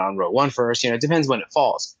talks about it on Row One first. It depends when it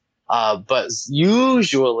falls. But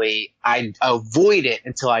usually I avoid it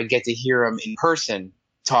until I get to hear him in person.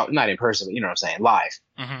 Not in person, but you know what I'm saying, live.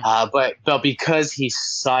 Mm-hmm. But because he's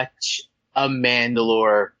such a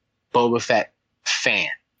Mandalore Boba Fett fan,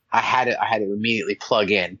 I had to immediately plug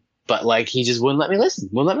in, but like he just wouldn't let me listen.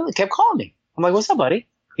 Kept calling me. I'm like, "What's up, buddy?"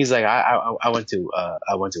 He's like, "I went to a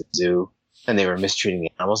zoo and they were mistreating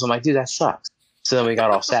the animals." I'm like, "Dude, that sucks." So then we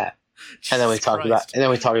got all sad, and then we talked about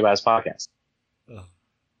his podcast.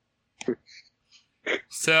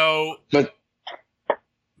 So, but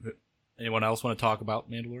anyone else want to talk about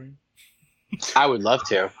Mandalorian? I would love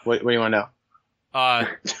to. What do you want to know?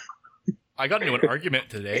 I got into an argument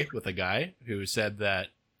today with a guy who said that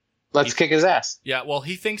let's kick his ass. Yeah, well,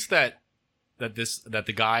 he thinks that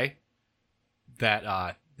the guy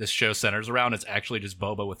that this show centers around is actually just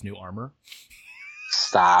Boba with new armor.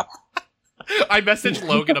 Stop. I messaged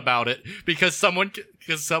Logan about it because someone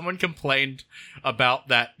complained about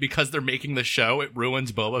that because they're making the show, it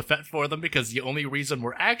ruins Boba Fett for them because the only reason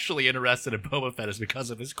we're actually interested in Boba Fett is because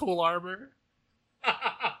of his cool armor.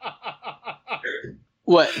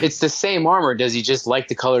 What? It's the same armor. Does he just like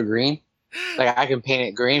the color green? Like, I can paint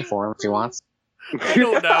it green for him if he wants. I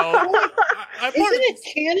don't know. Isn't it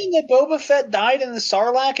canon that Boba Fett died in the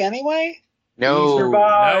Sarlacc anyway? No.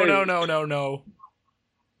 No.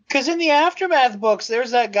 Because in the Aftermath books,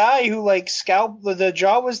 there's that guy who, like, the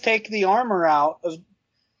Jawas take the armor out of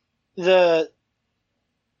the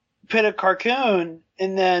Pit of Carcoon,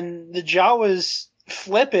 and then the Jawas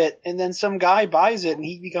flip it, and then some guy buys it, and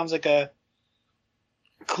he becomes like a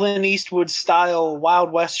Clint Eastwood-style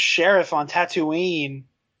Wild West sheriff on Tatooine,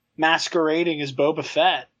 masquerading as Boba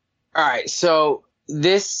Fett. All right, so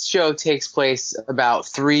this show takes place about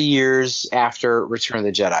 3 years after Return of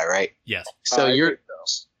the Jedi, right? Yes. So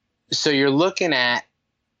you're looking at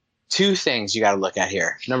two things you got to look at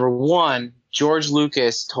here. Number one, George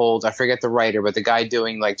Lucas told, I forget the writer, but the guy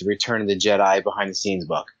doing like the Return of the Jedi behind the scenes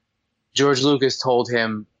book. George Lucas told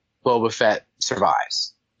him Boba Fett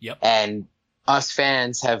survives. Yep. And us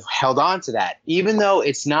fans have held on to that, even though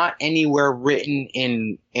it's not anywhere written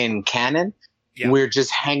in canon. Yeah. We're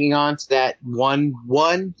just hanging on to that one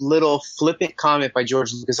little flippant comment by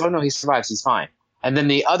George Lucas. Oh no, he survives. He's fine. And then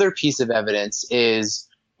the other piece of evidence is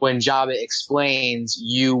when Jabba explains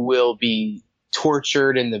you will be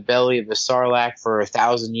tortured in the belly of the Sarlacc for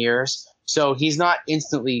 1,000 years. So he's not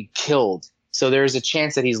instantly killed. So there's a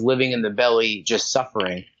chance that he's living in the belly, just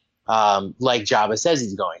suffering, like Jabba says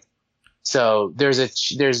he's going. So there's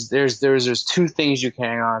two things you can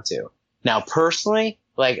hang on to. Now, personally,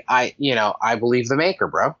 like I believe the maker,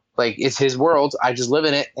 bro. Like, it's his world. I just live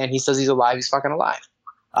in it, and he says he's alive. He's fucking alive.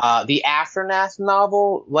 The Aftermath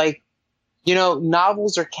novel, like,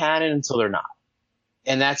 novels are canon until they're not.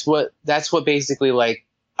 And that's what basically, like,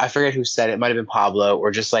 I forget who said it. It might have been Pablo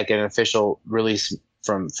or just like an official release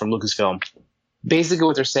from Lucasfilm. Basically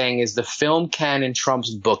what they're saying is the film canon trumps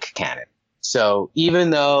book canon. So even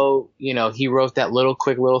though, he wrote that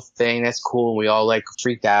quick little thing that's cool and we all like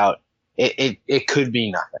freaked out, it could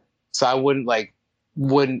be nothing. So I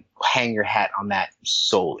wouldn't hang your hat on that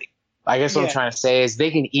solely. I guess what I'm trying to say is they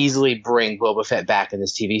can easily bring Boba Fett back in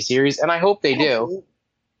this TV series, and I hope they do.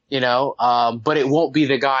 But it won't be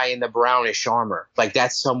the guy in the brownish armor. Like,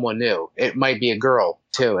 that's someone new. It might be a girl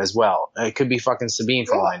too, as well. It could be fucking Sabine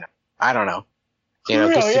for all I know. I don't know. You're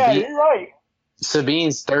right.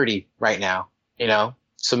 Sabine's 30 right now.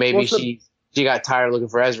 So maybe she got tired looking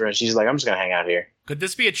for Ezra, and she's like, I'm just gonna hang out here. Could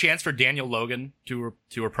this be a chance for Daniel Logan to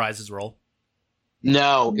reprise his role?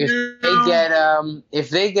 No, if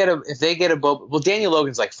they get a Boba, well, Daniel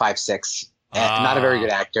Logan's like 5'6", not a very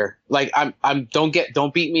good actor. Like,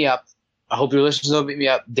 don't beat me up. I hope your listeners don't beat me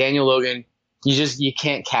up. Daniel Logan, you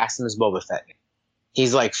can't cast him as Boba Fett.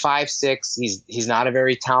 He's like 5'6". He's not a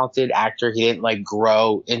very talented actor. He didn't like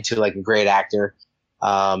grow into like a great actor.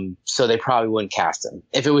 So they probably wouldn't cast him.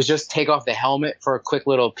 If it was just take off the helmet for a quick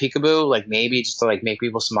little peekaboo, like maybe just to like make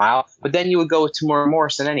people smile, but then you would go with Tamora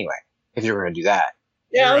Morrison anyway. If you were going to do that.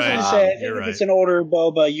 Yeah, I was going to say, I think if it's an older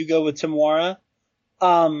Boba, you go with Tamora.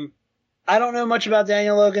 I don't know much about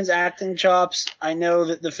Daniel Logan's acting chops. I know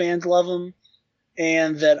that the fans love him,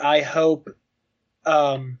 and that I hope.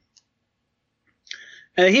 And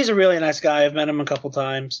he's a really nice guy. I've met him a couple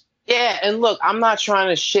times. Yeah, and look, I'm not trying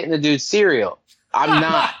to shit in the dude's cereal. I'm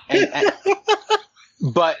not.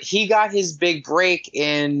 But he got his big break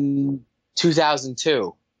in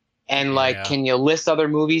 2002. And, can you list other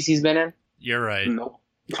movies he's been in? You're right. Nope.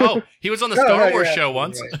 Oh, he was on the Star Wars show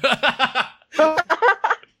once. Right.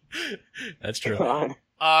 That's true.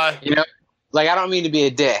 I don't mean to be a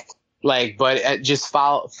dick, but just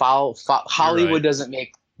follow. Hollywood right. Doesn't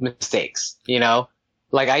make mistakes,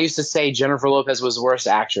 Like, I used to say Jennifer Lopez was the worst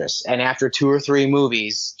actress, and after 2 or 3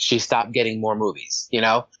 movies, she stopped getting more movies,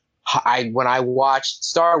 When I watched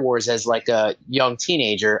Star Wars as like a young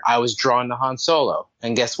teenager, I was drawn to Han Solo.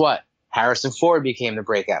 And guess what? Harrison Ford became the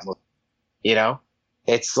breakout movie.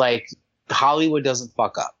 It's like Hollywood doesn't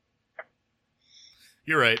fuck up.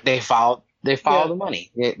 You're right. They follow the money.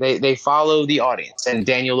 They follow the audience. And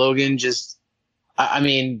Daniel Logan just,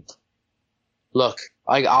 look,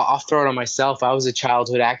 I'll throw it on myself. I was a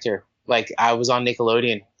childhood actor. Like, I was on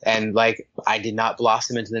Nickelodeon, and I did not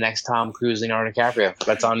blossom into the next Tom Cruise, Leonardo DiCaprio.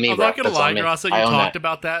 That's on me, I'm bro. not gonna lie, Grassa, you talked that.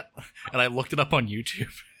 about that, and I looked it up on YouTube.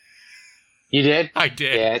 You did? I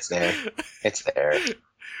did. Yeah, it's there. It's there.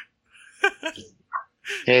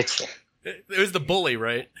 It was the bully,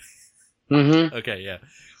 right? Mm-hmm. Okay, yeah.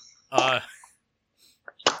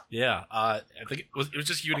 Yeah, I think it was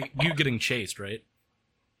just you getting chased, right?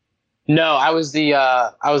 No, I was the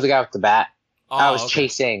guy with the bat. Oh, I was okay.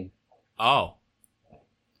 chasing. Oh,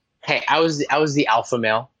 Hey, I was the alpha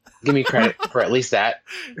male. Give me credit for at least that.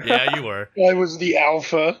 yeah, you were. I was the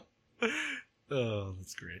alpha. Oh,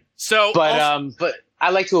 that's great. So, But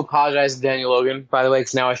I'd like to apologize to Daniel Logan, by the way,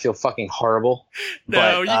 because now I feel fucking horrible.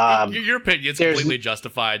 no, But, your opinion's there's- completely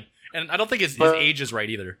justified, and I don't think his But- age is right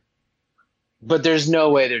either. But there's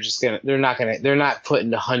no way they're not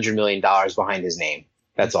putting $100 million behind his name.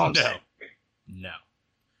 That's all I'm saying. No.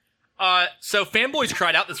 So fanboys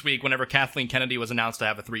cried out this week whenever Kathleen Kennedy was announced to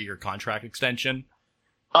have a 3-year contract extension.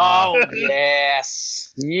 Oh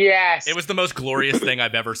yes. It was the most glorious thing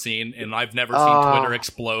I've ever seen, and I've never seen Twitter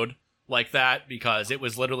explode like that, because it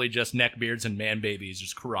was literally just neckbeards and man babies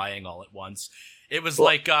just crying all at once. It was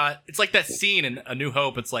it's like that scene in A New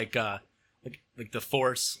Hope. It's like the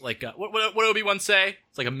Force, what Obi-Wan say?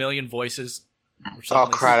 It's like a million voices. Or something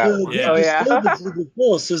like cried that. out. Yeah. Oh, yeah. The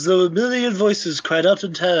force, as though a million voices cried out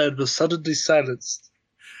in terror and were suddenly silenced.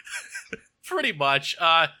 Pretty much.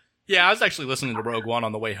 Yeah, I was actually listening to Rogue One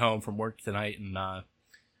on the way home from work tonight, and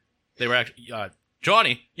they were actually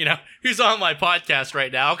Johnny, he's on my podcast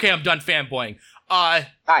right now. Okay, I'm done fanboying. Hi.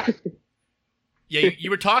 Yeah, you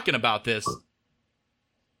were talking about this,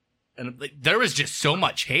 and there was just so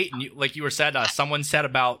much hate, and you were said, someone said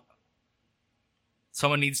about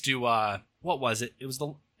someone needs to what was it? It was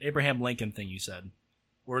the Abraham Lincoln thing you said.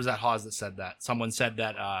 Or was that Hawes that said that? Someone said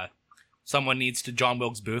that someone needs to John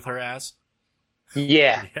Wilkes Booth her ass.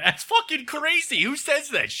 Yeah. That's fucking crazy. Who says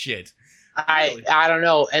that shit? I don't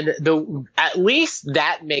know, and at least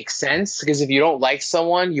that makes sense, because if you don't like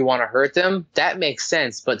someone, you want to hurt them. That makes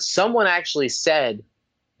sense. But someone actually said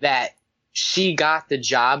that she got the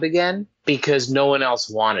job again because no one else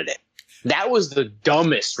wanted it. That was the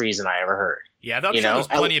dumbest reason I ever heard. Yeah, I'm sure there's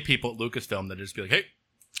plenty of people at Lucasfilm that just be like, "Hey,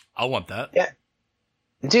 I want that." Yeah.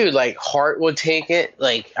 Dude, Hart would take it.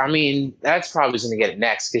 I mean, that's probably going to get it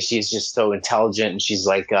next because she's just so intelligent and she's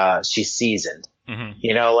she's seasoned.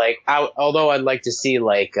 Mm-hmm. Although I'd like to see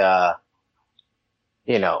Matt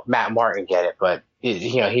Martin get it, but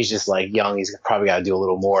he's just young. He's probably got to do a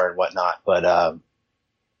little more and whatnot. But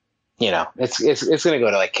it's going to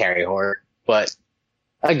go to Carrie Hart. But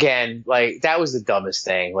again, that was the dumbest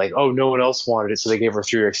thing. Oh, no one else wanted it, so they gave her a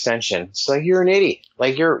 3-year extension. It's you're an idiot.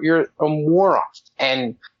 You're a moron.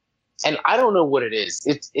 And I don't know what it is.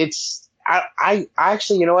 I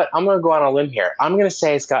actually, you know what? I'm going to go on a limb here. I'm going to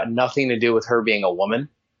say it's got nothing to do with her being a woman.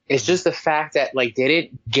 It's just the fact that they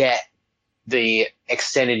didn't get the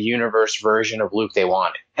extended universe version of Luke they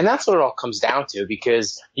wanted. And that's what it all comes down to,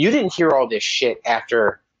 because you didn't hear all this shit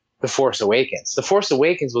after The Force Awakens. The Force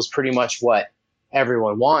Awakens was pretty much what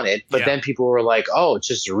everyone wanted, but then people were like, oh, it's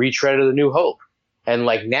just a retread of The New Hope. And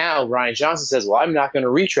now Rian Johnson says, well, I'm not going to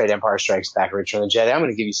retread Empire Strikes Back or Return of the Jedi. I'm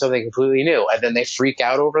going to give you something completely new. And then they freak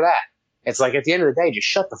out over that. It's at the end of the day, just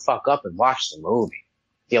shut the fuck up and watch the movie.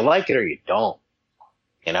 Do you like it or you don't?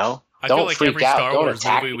 I don't feel like freak every out. Star Don't Wars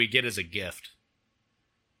attack movie me. we get is a gift.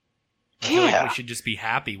 I feel Yeah. we should just be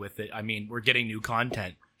happy with it. I mean, we're getting new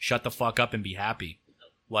content. Shut the fuck up and be happy.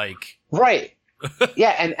 Right.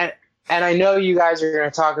 Yeah, and I know you guys are going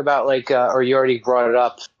to talk about or you already brought it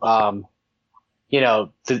up.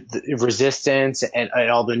 The Resistance and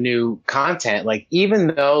all the new content. Even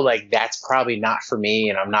though that's probably not for me,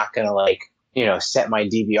 and I'm not going to set my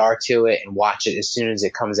DVR to it and watch it as soon as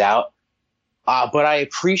it comes out. But I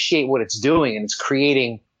appreciate what it's doing, and it's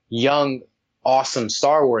creating young, awesome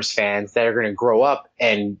Star Wars fans that are going to grow up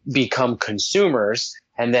and become consumers.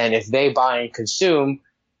 And then if they buy and consume,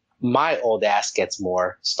 my old ass gets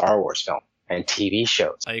more Star Wars film and TV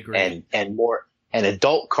shows. I agree. And more and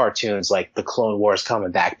adult cartoons like the Clone Wars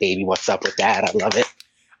coming back, baby. What's up with that? I love it.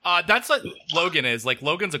 That's what Logan is.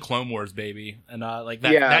 Logan's a Clone Wars baby, and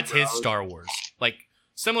that's his Star Wars.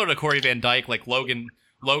 Similar to Corey Van Dyke,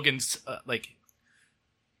 Logan's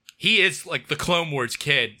he is the Clone Wars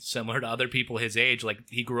kid, similar to other people his age.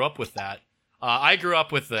 He grew up with that. I grew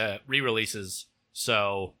up with the re-releases,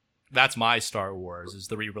 so that's my Star Wars, is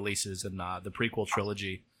the re-releases and the prequel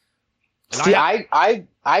trilogy. And See,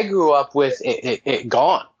 I grew up with it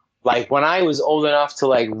gone. When I was old enough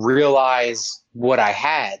to realize what I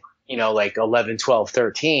had, 11, 12,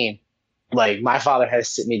 13, my father had to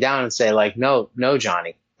sit me down and say no,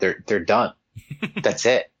 Johnny, they're done. That's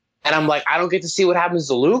it. And I'm I don't get to see what happens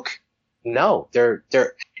to Luke. No,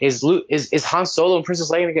 is Han Solo and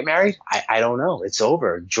Princess Leia going to get married? I don't know. It's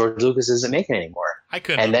over. George Lucas isn't making it anymore. I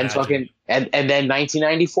couldn't. And then imagine. and then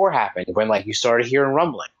 1994 happened when you started hearing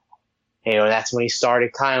rumbling. That's when he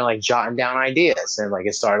started kind of jotting down ideas and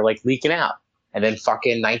it started leaking out. And then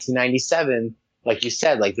fucking 1997, like you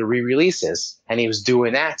said, like the re-releases, and he was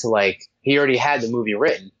doing that to like, he already had the movie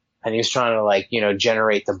written, and he was trying to like,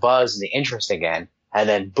 generate the buzz and the interest again. And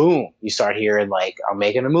then boom, you start hearing like, I'm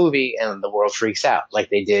making a movie, and the world freaks out like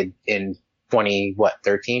they did in 13?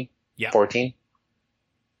 Yeah. 14?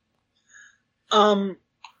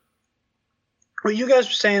 What you guys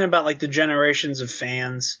were saying about like the generations of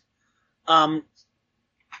fans,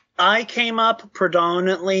 I came up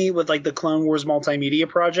predominantly with like the Clone Wars multimedia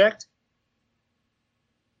project.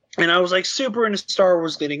 And I was like super into Star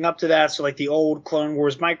Wars leading up to that. So like the old Clone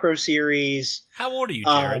Wars micro series. How old are you,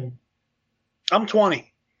 Jared? I'm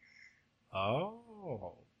 20.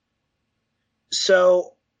 Oh.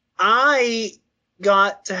 So I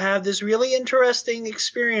got to have this really interesting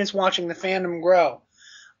experience watching the fandom grow.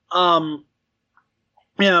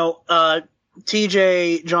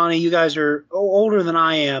 TJ, Johnny, you guys are older than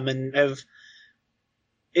I am and have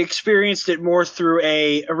experienced it more through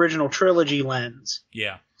a original trilogy lens.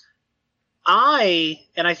 Yeah. I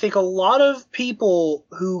think a lot of people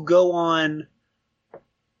who go on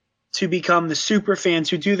to become the super fans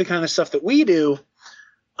who do the kind of stuff that we do,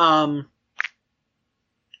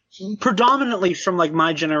 predominantly from like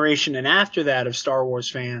my generation and after that of Star Wars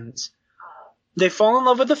fans, they fall in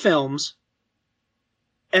love with the films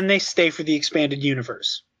and they stay for the expanded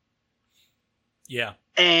universe. Yeah.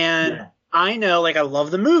 And I know, like, I love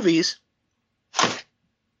the movies,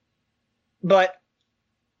 but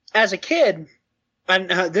as a kid, and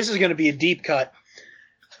this is going to be a deep cut.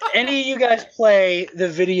 Any of you guys play the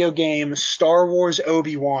video game Star Wars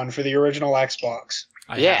Obi-Wan for the original Xbox?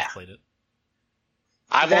 I have played it.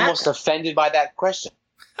 I'm almost offended by that question.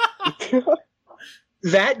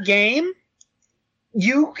 That game,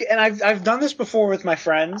 I've done this before with my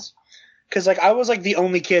friends, because like I was like the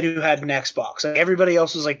only kid who had an Xbox. Like everybody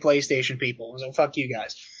else was like PlayStation people. I was like, fuck you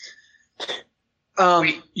guys.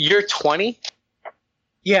 Wait, you're 20?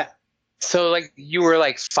 Yeah. So like you were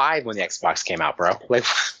like 5 when the Xbox came out, bro. Like,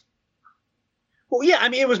 well, yeah. I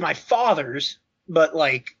mean, it was my father's, but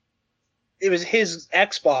like it was his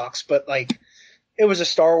Xbox. But like it was a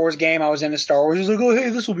Star Wars game. I was into Star Wars. He was like, oh,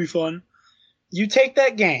 hey, this will be fun. You take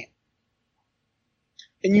that game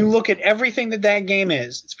and you look at everything that game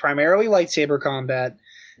is. It's primarily lightsaber combat.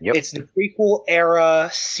 Yep. It's the prequel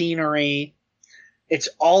era scenery. It's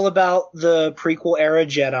all about the prequel era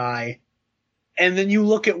Jedi. And then you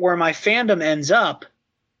look at where my fandom ends up.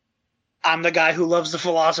 I'm the guy who loves the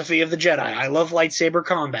philosophy of the Jedi. I love lightsaber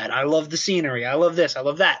combat. I love the scenery. I love this. I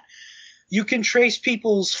love that. You can trace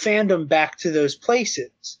people's fandom back to those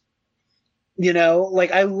places. You know,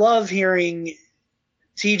 like I love hearing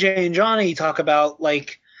TJ and Johnny talk about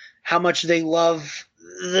like how much they love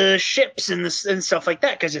the ships and stuff like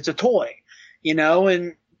that because it's a toy, you know.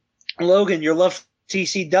 And Logan, your love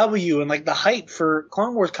TCW and like the hype for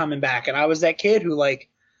Clone Wars coming back, and I was that kid who like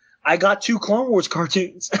I got 2 Clone Wars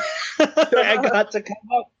cartoons. I got to come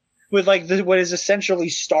up with like what is essentially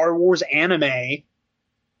Star Wars anime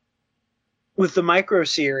with the micro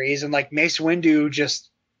series and like Mace Windu just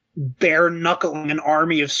bare knuckling an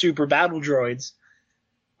army of super battle droids.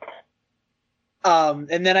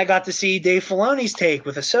 And then I got to see Dave Filoni's take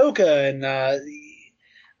with Ahsoka and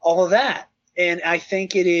all of that. And I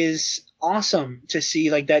think it is awesome to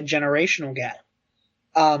see like that generational gap.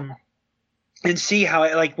 And see how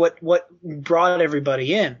it, like what brought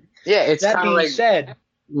everybody in. Yeah, it's that being like said,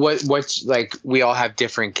 what's like we all have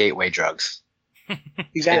different gateway drugs.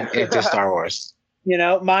 Exactly. into Star Wars. You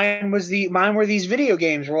know, mine were these video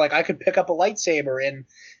games where like I could pick up a lightsaber, and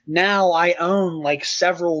now I own like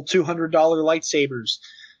several $200 lightsabers.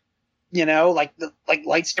 You know, like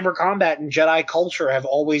lightsaber combat and Jedi culture have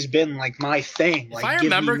always been like my thing. If like, I give me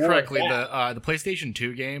remember more of correctly, that. the PlayStation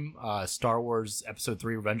 2 game, Star Wars Episode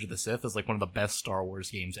 3: Revenge of the Sith, is like one of the best Star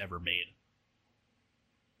Wars games ever made.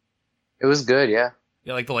 It was good, yeah.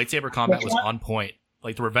 Yeah, like the lightsaber combat Which was one? on point.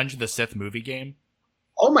 Like the Revenge of the Sith movie game.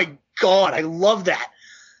 Oh my god, I love that.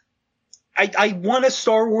 I want a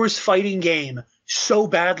Star Wars fighting game so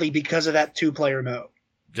badly because of that 2-player mode.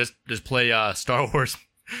 Just play Star Wars.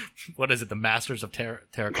 What is it? The Masters of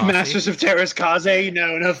Terracotta? Masters of Terras Kaze?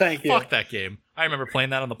 No, thank you. Fuck that game. I remember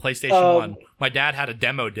playing that on the PlayStation 1. My dad had a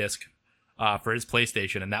demo disc for his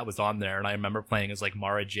PlayStation, and that was on there. And I remember playing as like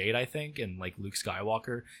Mara Jade, I think, and like Luke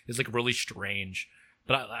Skywalker. It's like really strange.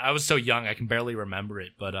 But I was so young, I can barely remember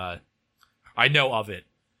it. But I know of it.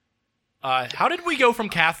 How did we go from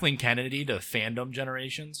Kathleen Kennedy to fandom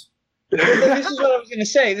generations? This is what I was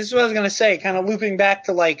going to say. Kind of looping back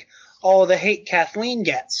to like all the hate Kathleen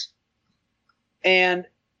gets. And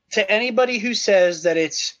to anybody who says that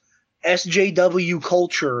it's SJW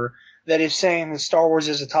culture that is saying that Star Wars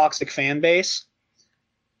is a toxic fan base,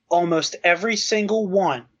 almost every single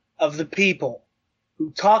one of the people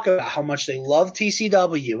who talk about how much they love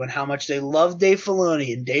TCW and how much they love Dave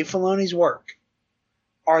Filoni and Dave Filoni's work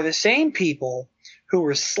are the same people who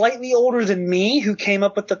were slightly older than me, who came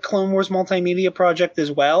up with the Clone Wars Multimedia Project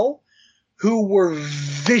as well, who were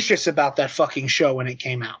vicious about that fucking show when it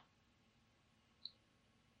came out.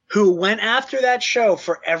 Who went after that show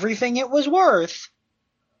for everything it was worth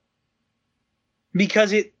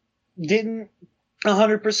because it didn't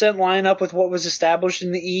 100% line up with what was established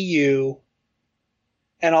in the EU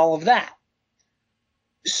and all of that.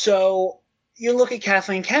 So you look at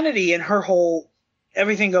Kathleen Kennedy and her whole,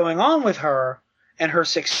 everything going on with her and her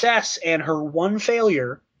success and her one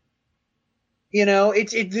failure. You know,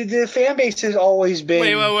 the fan base has always been.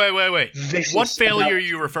 Wait. What failure are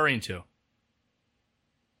you referring to?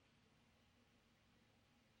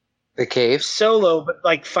 The Cave. Solo, but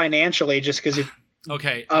like financially, just because it.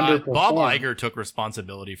 Okay, Bob Iger took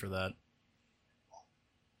responsibility for that.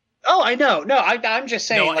 Oh, I know. No, I'm just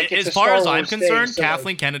saying. No, like, as far as I'm concerned,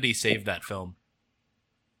 Kathleen Kennedy saved that film.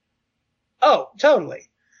 Oh, totally.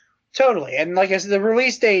 And like I said, the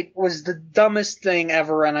release date was the dumbest thing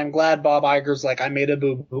ever, and I'm glad Bob Iger's like, I made a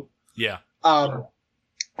boo-boo. Yeah. I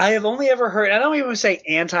have only ever heard, I don't even say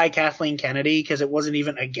anti-Kathleen Kennedy, because it wasn't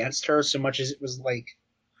even against her so much as it was like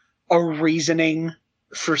a reasoning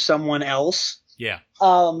for someone else. Yeah.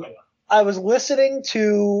 I was listening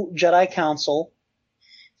to Jedi Council,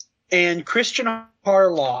 and Christian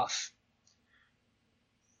Harloff,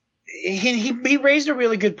 he raised a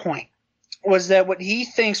really good point. Was that what he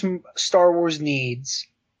thinks Star Wars needs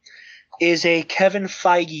is a Kevin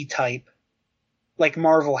Feige type like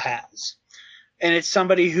Marvel has. And it's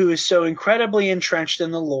somebody who is so incredibly entrenched in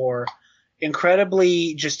the lore,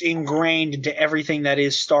 incredibly just ingrained into everything that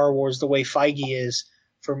is Star Wars the way Feige is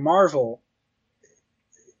for Marvel,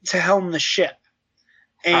 to helm the ship.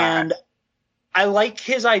 And I like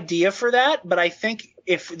his idea for that, but I think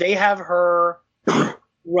if they have her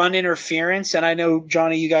run interference, and I know,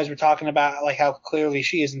 Johnny, you guys were talking about like how clearly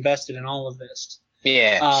she is invested in all of this.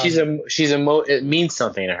 Yeah, it means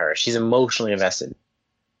something to her. She's emotionally invested.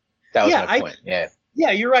 That was my point.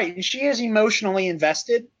 Yeah, you're right. And she is emotionally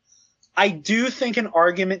invested. I do think an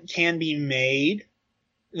argument can be made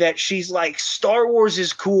that she's like, Star Wars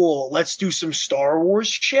is cool. Let's do some Star Wars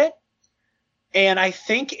shit. And I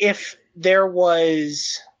think if there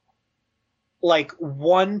was like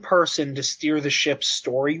one person to steer the ship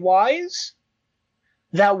story-wise,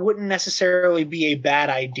 that wouldn't necessarily be a bad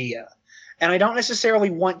idea. And I don't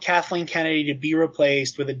necessarily want Kathleen Kennedy to be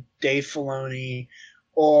replaced with a Dave Filoni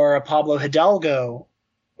or a Pablo Hidalgo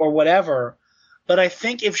or whatever. But I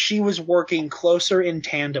think if she was working closer in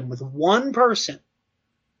tandem with one person,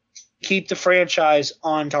 keep the franchise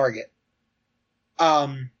on target.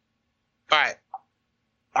 All right.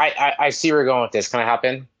 I see where you're going with this. Can I hop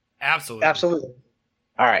in? Absolutely.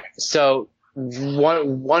 All right. So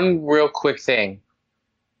one real quick thing.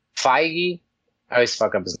 Feige, I always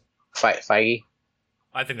fuck up his Feige.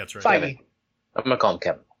 I think that's right. Feige. I'm gonna call him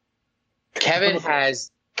Kevin.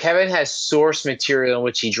 Kevin has source material in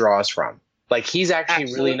which he draws from. Like he's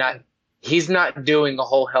actually really not. He's not doing a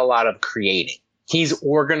whole hell lot of creating. He's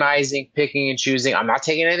organizing, picking and choosing. I'm not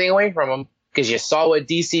taking anything away from him because you saw what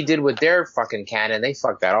DC did with their fucking canon. They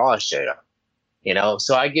fucked that all shit up. You know,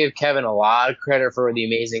 so I give Kevin a lot of credit for the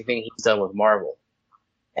amazing thing he's done with Marvel.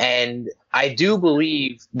 And I do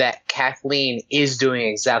believe that Kathleen is doing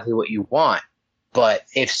exactly what you want. But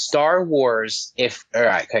if Star Wars, all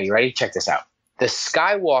right, okay, you ready? Check this out. The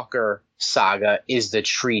Skywalker saga is the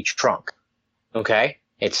tree trunk. Okay?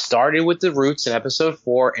 It started with the roots in episode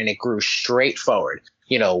 4 and it grew straight forward.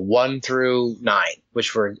 1 through 9,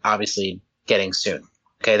 which we're obviously getting soon.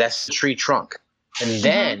 Okay, that's the tree trunk. And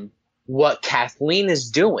then what Kathleen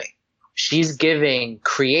is doing, she's giving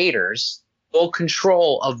creators full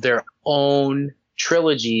control of their own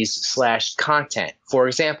trilogies / content. For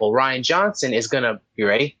example, Rian Johnson is going to, you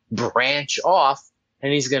ready? Branch off,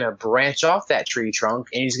 and he's going to branch off that tree trunk,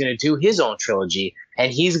 and he's going to do his own trilogy,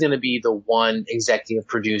 and he's going to be the one executive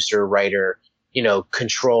producer, writer,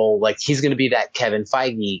 control. Like he's going to be that Kevin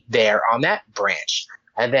Feige there on that branch.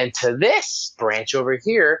 And then to this branch over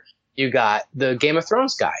here, you got the Game of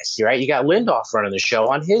Thrones guys, right? You got Lindoff running the show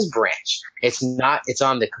on his branch. It's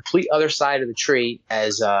on the complete other side of the tree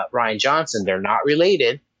as Rian Johnson. They're not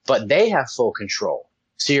related, but they have full control.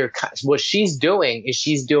 So what she's doing is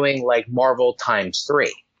she's doing like Marvel ×3,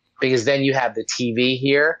 because then you have the TV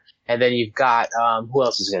here, and then you've got who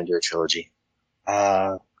else is going to do a trilogy?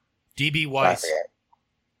 DB Weiss.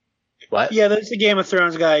 What? Yeah, that's the Game of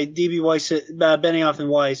Thrones guy, D.B. Weiss, Benioff and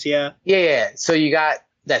Weiss. Yeah. Yeah. So you got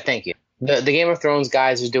that. Thank you. The Game of Thrones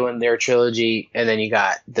guys are doing their trilogy, and then you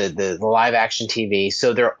got the live action TV.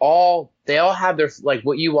 So they all have their, like,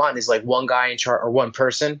 what you want is like one guy in charge or one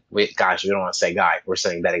person. We don't want to say guy. We're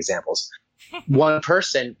saying bad examples. one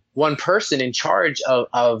person in charge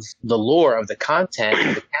of the lore, of the content,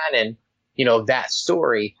 of the canon, of that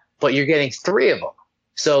story. But you're getting 3 of them.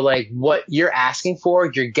 So like what you're asking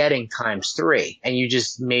for, you're getting times 3, and you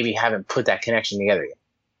just maybe haven't put that connection together yet.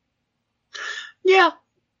 Yeah.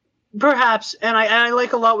 Perhaps, and I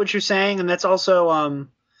like a lot what you're saying, and that's also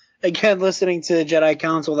again listening to Jedi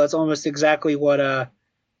Council. That's almost exactly what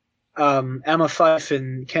Emma Fife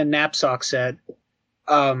and Ken Knapsack said,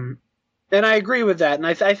 and I agree with that. And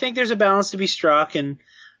I think there's a balance to be struck. And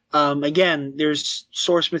again, there's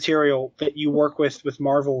source material that you work with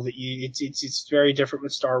Marvel that it's very different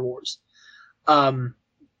with Star Wars.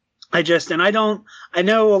 I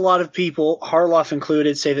know a lot of people, Harloff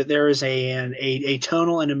included, say that there is a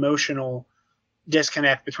tonal and emotional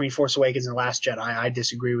disconnect between Force Awakens and Last Jedi. I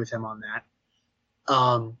disagree with him on that.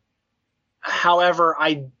 However,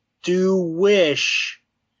 I do wish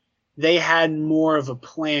they had more of a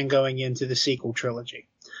plan going into the sequel trilogy.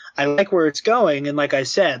 I like where it's going, and like I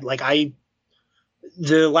said,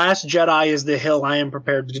 the Last Jedi is the hill I am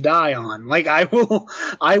prepared to die on. Like I will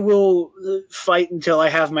fight until I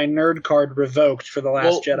have my nerd card revoked for the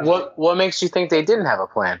Last Jedi. What makes you think they didn't have a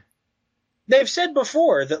plan? They've said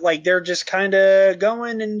before that like they're just kind of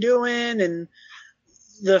going and doing, and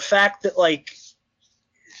the fact that like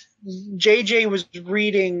JJ was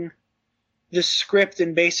reading the script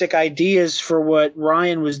and basic ideas for what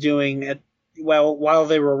Ryan was doing while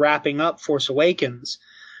they were wrapping up Force Awakens.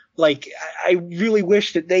 Like, I really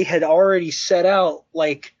wish that they had already set out,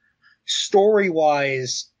 like,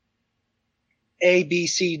 story-wise, A, B,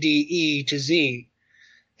 C, D, E to Z.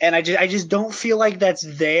 And I just don't feel like that's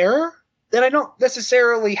there. That I don't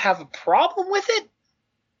necessarily have a problem with it.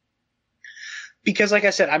 Because, like I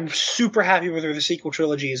said, I'm super happy with where the sequel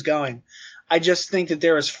trilogy is going. I just think that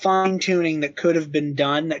there is fine-tuning that could have been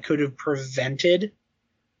done that could have prevented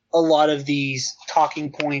a lot of these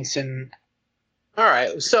talking points and... All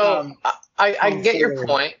right, so I get your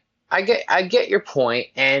point. I get your point,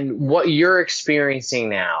 and what you're experiencing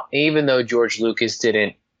now. Even though George Lucas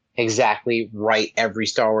didn't exactly write every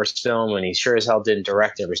Star Wars film, and he sure as hell didn't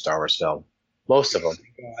direct every Star Wars film, most of them.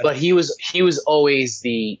 But he was always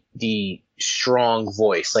the strong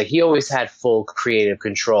voice. Like he always had full creative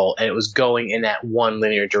control, and it was going in that one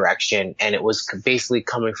linear direction, and it was basically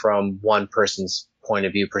coming from one person's point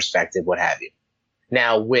of view, perspective, what have you.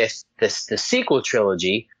 Now, with the sequel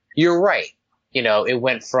trilogy, you're right. It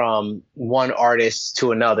went from one artist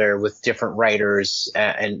to another with different writers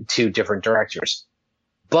and 2 different directors.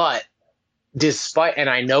 But and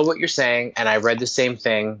I know what you're saying, and I read the same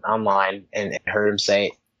thing online and heard him say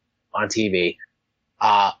it on TV.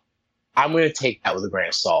 I'm going to take that with a grain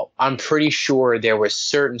of salt. I'm pretty sure there were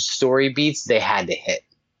certain story beats they had to hit.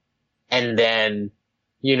 And then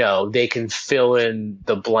they can fill in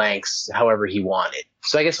the blanks however he wanted.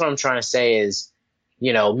 So I guess what I'm trying to say is,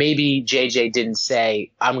 maybe JJ didn't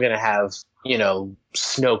say, I'm going to have,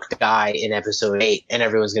 Snoke die in episode 8 and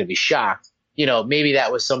everyone's going to be shocked. Maybe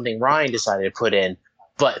that was something Ryan decided to put in.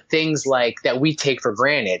 But things like that we take for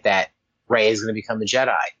granted, that Rey is going to become a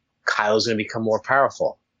Jedi. Kylo's going to become more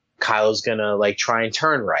powerful. Kylo's going to try and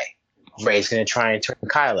turn Rey. Rey's going to try and turn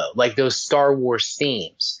Kylo. Like those Star Wars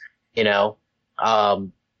themes,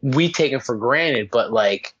 we take them for granted, but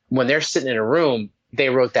when they're sitting in a room, they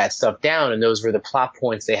wrote that stuff down, and those were the plot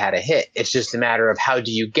points they had to hit. It's just a matter of how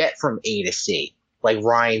do you get from A to C. Like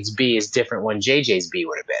Ryan's B is different when JJ's B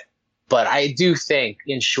would have been. But I do think,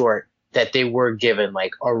 in short, that they were given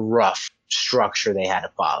a rough structure they had to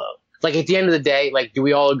follow. At the end of the day, do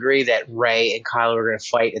we all agree that Rey and Kylo are going to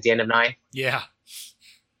fight at the end of 9? Yeah.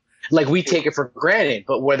 We take it for granted,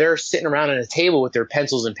 but where they're sitting around at a table with their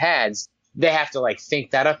pencils and pads, they have to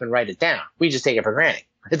think that up and write it down. We just take it for granted.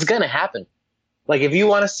 It's gonna happen. If you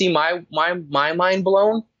want to see my mind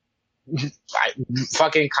blown,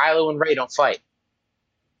 fucking Kylo and Rey don't fight.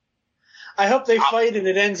 I hope they fight and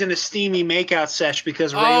it ends in a steamy makeout sesh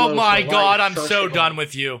because oh my god, I'm so done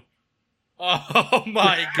with you. Oh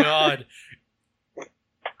my god.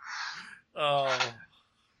 Oh.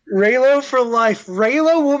 Reylo for life.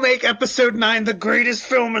 Reylo will make episode 9 the greatest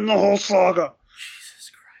film in the whole saga.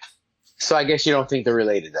 So I guess you don't think they're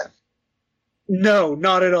related then? No,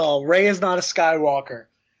 not at all. Rey is not a Skywalker.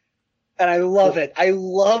 And I love it. I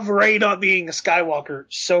love Rey not being a Skywalker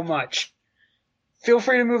so much. Feel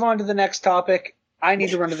free to move on to the next topic. I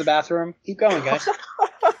need to run to the bathroom. Keep going, guys.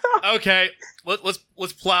 Okay,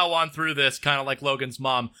 let's plow on through this, kind of like Logan's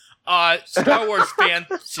mom. Star Wars fan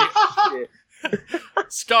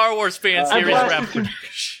series wrap.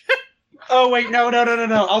 Oh wait, no.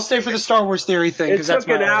 I'll stay for the Star Wars theory thing It because that's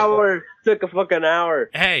took an hour. Took a fucking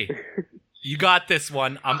hour. Hey, you got this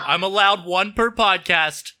one. I'm allowed one per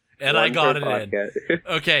podcast, and I got it in.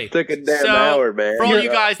 Okay, Took a damn hour, man. For all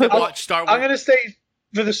you guys that watch Star Wars, I'm gonna stay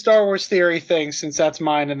for the Star Wars theory thing since that's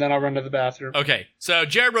mine, and then I'll run to the bathroom. Okay, so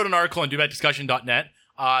Jared wrote an article on DoBackDiscussion.net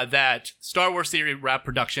that Star Wars theory wrapped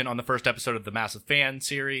production on the first episode of the Massive Fan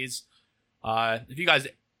series. If you guys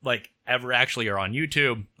ever actually are on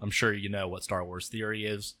YouTube, I'm sure you know what Star Wars theory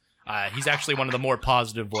is. He's actually one of the more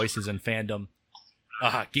positive voices in fandom.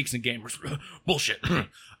 Geeks and gamers, bullshit.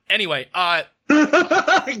 Anyway,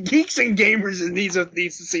 Geeks and gamers needs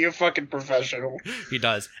to see a fucking professional. He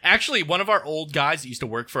does. Actually, one of our old guys that used to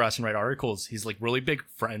work for us and write articles, he's like really big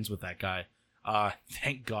friends with that guy.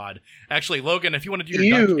 Thank God. Actually, Logan, if you want to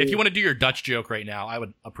do your Dutch joke right now, I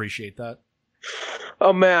would appreciate that.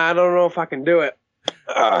 Oh man, I don't know if I can do it.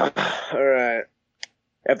 All right.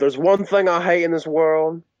 If there's one thing I hate in this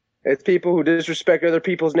world, it's people who disrespect other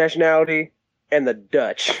people's nationality and the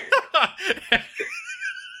Dutch.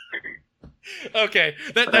 Okay,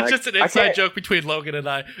 that's just an inside joke between Logan and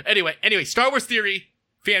I. Anyway, Star Wars theory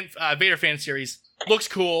Vader fan series looks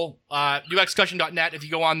cool. UXDiscussion.net. If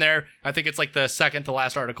you go on there, I think it's like the second to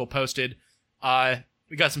last article posted.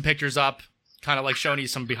 We got some pictures up, kind of like showing you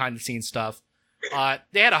some behind the scenes stuff.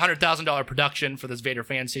 They had $100,000 production for this Vader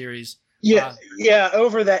fan series. Yeah,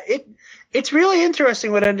 over that. It's really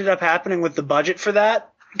interesting what ended up happening with the budget for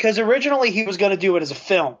that, because originally he was going to do it as a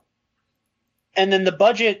film. And then the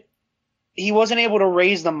budget, he wasn't able to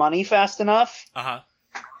raise the money fast enough. Uh-huh.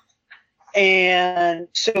 And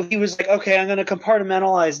so he was like, okay, I'm going to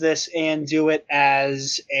compartmentalize this and do it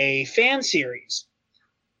as a fan series.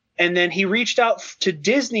 And then he reached out to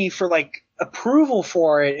Disney for approval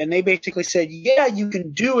for it, and they basically said, yeah, you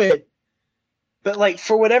can do it, but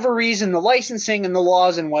for whatever reason, the licensing and the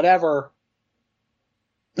laws and whatever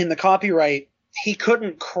in the copyright, he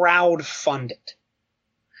couldn't crowd fund it.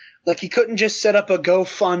 He couldn't just set up a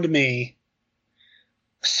GoFundMe.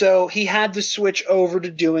 So he had to switch over to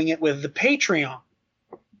doing it with the Patreon.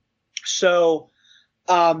 So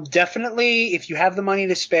definitely, if you have the money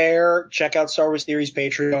to spare, check out Star Wars Theory's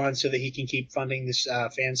Patreon so that he can keep funding this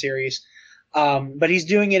fan series. But he's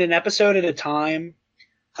doing it an episode at a time.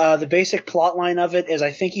 The basic plot line of it is,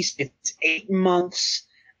 I think it's 8 months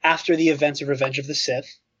after the events of Revenge of the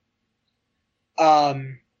Sith.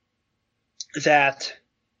 That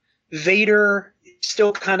Vader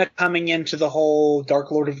still kind of coming into the whole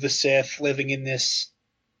Dark Lord of the Sith, living in this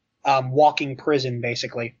walking prison,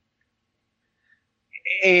 basically.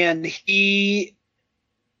 And he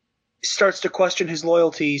starts to question his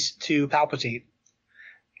loyalties to Palpatine.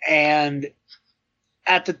 And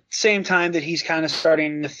at the same time that he's kind of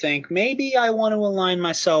starting to think, maybe I want to align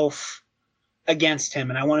myself against him,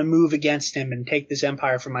 and I want to move against him and take this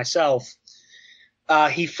empire for myself.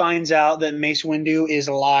 He finds out that Mace Windu is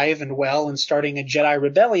alive and well and starting a Jedi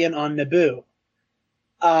rebellion on Naboo.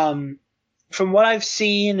 From what I've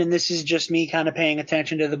seen, and this is just me kind of paying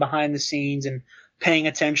attention to the behind the scenes and paying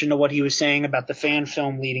attention to what he was saying about the fan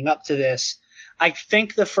film leading up to this, I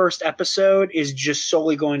think the first episode is just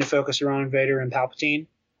solely going to focus around Vader and Palpatine.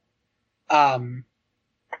 I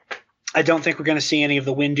don't think we're going to see any of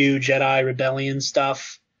the Windu Jedi rebellion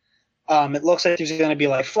stuff. It looks like there's going to be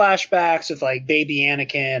flashbacks with baby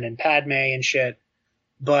Anakin and Padme and shit.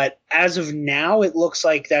 But as of now, it looks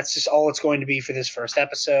like that's just all it's going to be for this first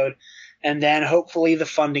episode. And then hopefully the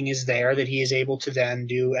funding is there that he is able to then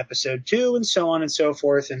do episode 2 and so on and so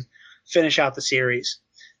forth and finish out the series.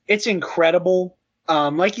 It's incredible.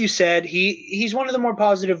 Like you said, he's one of the more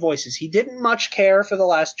positive voices. He didn't much care for The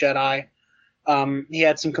Last Jedi. He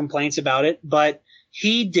had some complaints about it, but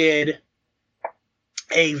he did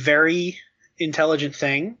a very intelligent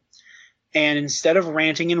thing. And instead of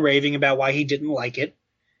ranting and raving about why he didn't like it,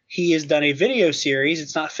 he has done a video series.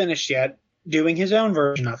 It's not finished yet, doing his own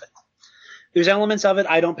version of it. There's elements of it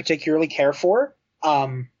I don't particularly care for.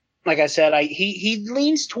 Like I said, he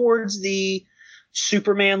leans towards the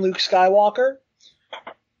Superman Luke Skywalker,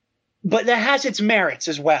 but that has its merits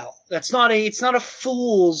as well. It's not a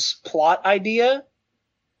fool's plot idea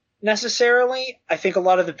necessarily. I think a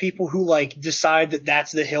lot of the people who decide that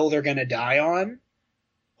that's the hill they're going to die on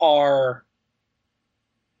are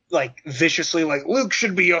viciously Luke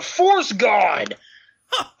should be a Force god.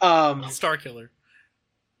 Starkiller.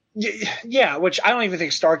 Yeah, which I don't even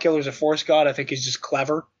think Starkiller is a Force god. I think he's just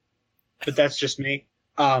clever, but that's just me.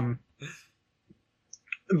 But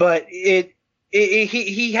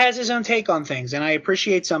he has his own take on things, and I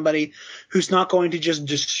appreciate somebody who's not going to just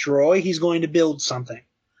destroy. He's going to build something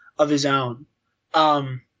of his own.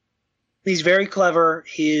 He's very clever.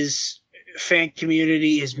 His fan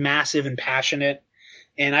community is massive and passionate,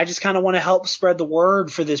 and I just kind of want to help spread the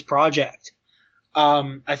word for this project.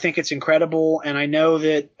 I think it's incredible, and I know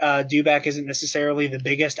that Dewback isn't necessarily the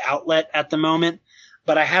biggest outlet at the moment,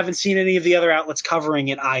 but I haven't seen any of the other outlets covering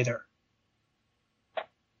it either.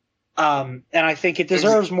 And I think it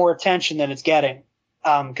deserves more attention than it's getting.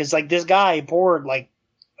 Because like this guy poured like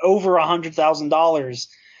over $100,000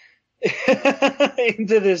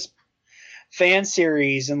 into this fan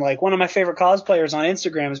series, and like one of my favorite cosplayers on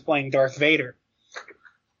Instagram is playing Darth Vader.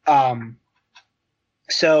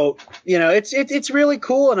 So you know it's really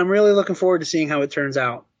cool, and I'm really looking forward to seeing how it turns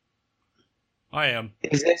out. I am.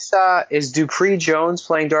 Is Dupree Jones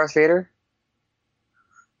playing Darth Vader?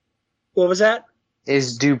 What was that?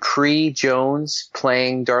 Is Dupree Jones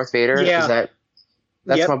playing Darth Vader? Yeah.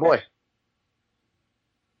 That's Yep. my boy.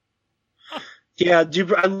 Yeah,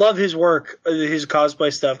 I love his work, his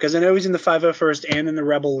cosplay stuff, because I know he's in the 501st and in the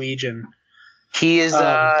Rebel Legion. He is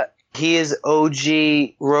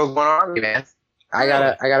OG Rogue One Army, man. I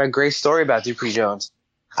got a great story about Dupree Jones.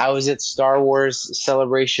 I was at Star Wars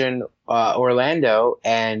Celebration Orlando,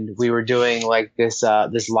 and we were doing like this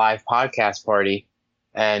live podcast party,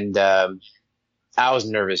 and I was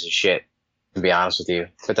nervous as shit, to be honest with you.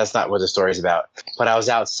 But that's not what the story's about. But I was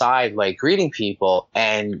outside, like, greeting people,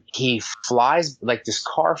 and he flies, like, this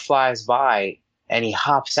car flies by, and he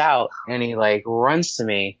hops out, and he, like, runs to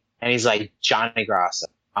me, and he's like, Johnny Grasso.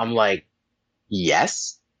 I'm like,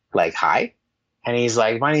 yes? Like, hi? And he's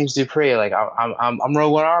like, my name's Dupree. Like, I'm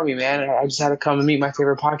Rogue One Army, man. I just had to come and meet my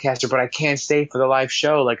favorite podcaster, but I can't stay for the live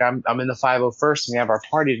show. Like, I'm in the 501st, and we have our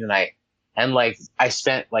party tonight. And like I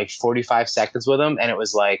spent like 45 seconds with him, and it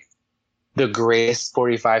was like the greatest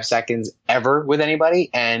 45 seconds ever with anybody.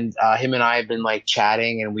 And him and I have been like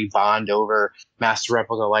chatting, and we bond over Master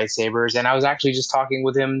Replica lightsabers. And I was actually just talking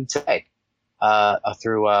with him today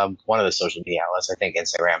through one of the social media outlets, I think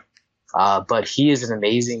Instagram. But he is an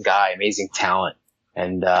amazing guy, amazing talent,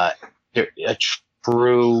 and a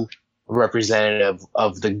true representative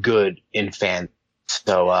of the good in fandom.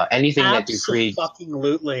 So anything that Dupree,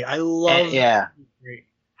 absolutely, I love. Dupree.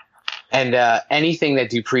 And anything that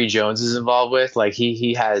Dupree Jones is involved with, like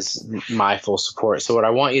he has my full support. So what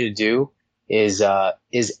I want you to do is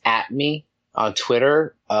at me on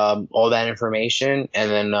Twitter, all that information, and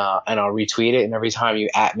then and I'll retweet it. And every time you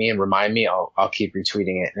at me and remind me, I'll keep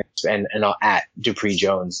retweeting it, and I'll at Dupree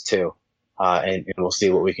Jones too, and we'll see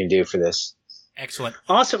what we can do for this. Excellent.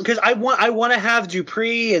 Awesome, because I want to have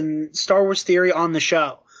Dupree and Star Wars Theory on the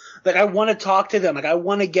show. Like, I want to talk to them. Like, I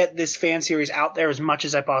want to get this fan series out there as much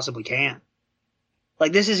as I possibly can.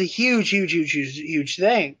 Like, this is a huge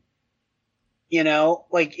thing. You know,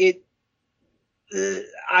 like it.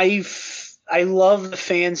 I love the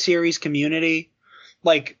fan series community.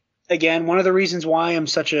 Like, again, one of the reasons why I'm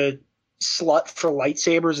such a slut for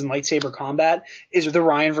lightsabers and lightsaber combat is the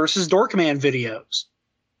Ryan versus Dorkman videos.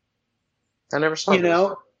 I never saw.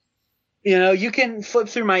 You know, you can flip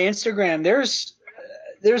through my Instagram. There's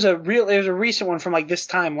a recent one from like this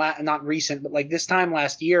time, not recent, but like this time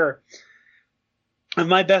last year, of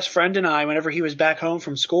my best friend and I, whenever he was back home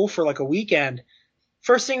from school for like a weekend.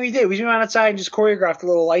 First thing we did, we went outside and just choreographed a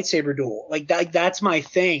little lightsaber duel. Like that's my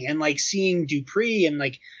thing. And like seeing Dupree and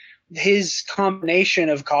like his combination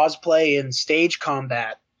of cosplay and stage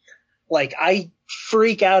combat, like I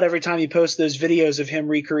freak out every time he posts those videos of him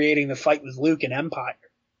recreating the fight with Luke in Empire.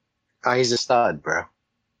 Oh, he's a stud, bro.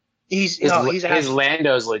 His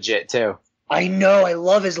Lando's legit too. I know. I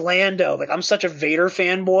love his Lando. Like, I'm such a Vader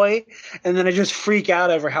fanboy, and then I just freak out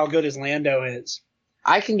over how good his Lando is.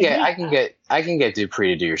 I can get Dupree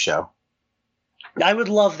to do your show. I would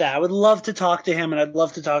love that. I would love to talk to him, and I'd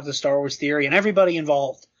love to talk to Star Wars Theory and everybody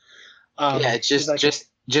involved. Yeah, just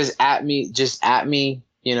at me,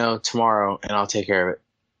 tomorrow, and I'll take care of it.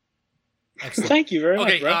 Excellent. Thank you very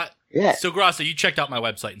much, bro. Yeah. So Grasso, you checked out my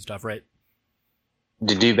website and stuff, right?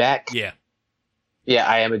 To do back? Yeah. Yeah,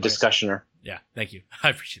 I am a discussioner. Yeah, thank you. I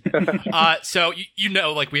appreciate that. So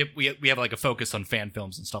like we have like a focus on fan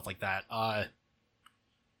films and stuff like that.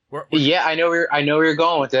 Yeah, I know where you're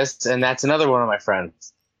going with this, and that's another one of my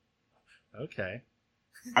friends. Okay.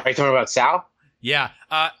 Are you talking about Sal? Yeah.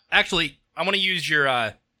 Actually, I want to use your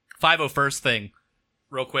 501st thing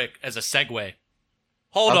real quick as a segue.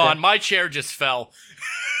 Hold on, my chair just fell.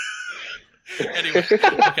 Anyway,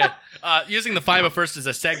 okay. Using the 501st as a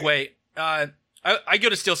segue, I go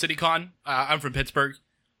to Steel City Con. I'm from Pittsburgh.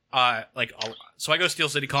 So I go to Steel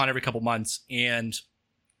City Con every couple months, and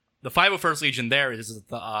the 501st Legion there is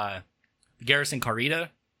the Garrison Carita.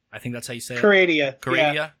 I think that's how you say it. Coradia.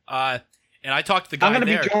 Coradia. Yeah. And I talked to the guy I'm going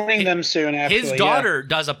to there. be joining them soon, actually. His daughter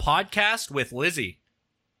does a podcast with Lizzie.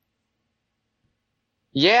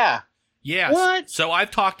 Yeah. Yeah. What? So I've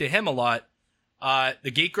talked to him a lot.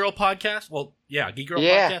 The Geek Girl podcast. Well, yeah, Geek Girl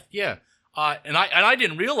Yeah. podcast. Yeah. And I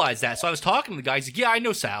didn't realize that. So I was talking to the guy. He's like, yeah, I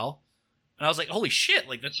know Sal. And I was like, holy shit.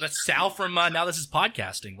 Like that's Sal from Now This Is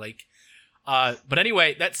Podcasting. Like, but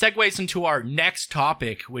anyway, that segues into our next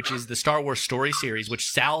topic, which is the Star Wars story series, which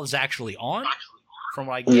Sal is actually on. From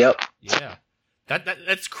what I get. Yep. Yeah.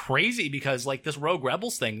 That's crazy because like this Rogue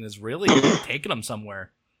Rebels thing is really taking them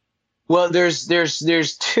somewhere. Well, there's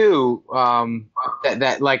two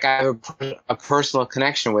that like I have a personal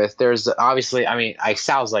connection with. There's obviously, I mean,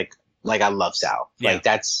 Sal's like I love Sal. Yeah. Like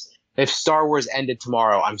that's, if Star Wars ended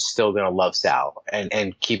tomorrow, I'm still gonna love Sal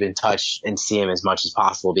and keep in touch and see him as much as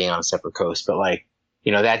possible, being on a separate coast. But like,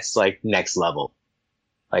 you know, that's like next level.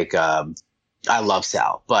 Like I love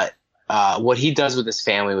Sal, but what he does with his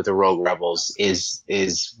family with the Rogue Rebels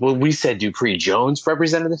is what we said Dupree Jones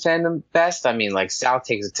represented the fandom best. I mean, like Sal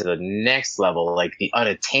takes it to the next level, like the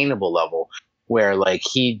unattainable level, where like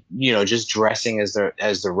he, you know, just dressing as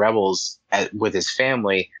the rebels with his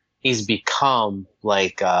family, he's become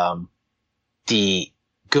like the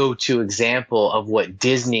go-to example of what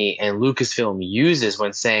Disney and Lucasfilm uses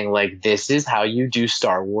when saying like, this is how you do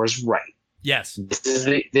Star Wars right. Yes. This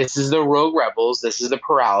is the Rogue Rebels. This is the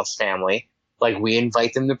Perales family. Like we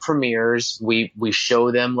invite them to premieres. We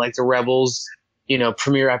show them like the Rebels, you know,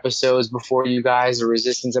 premiere episodes before you guys, the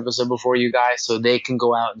Resistance episode before you guys, so they can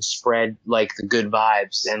go out and spread like the good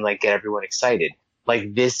vibes and like get everyone excited.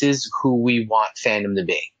 Like this is who we want fandom to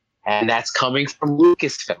be, and that's coming from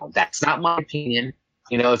Lucasfilm. That's not my opinion.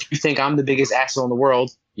 You know, if you think I'm the biggest asshole in the world,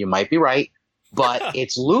 you might be right, but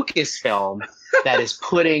it's Lucasfilm that is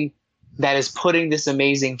putting this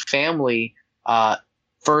amazing family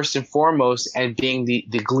first and foremost, and being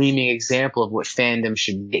the gleaming example of what fandom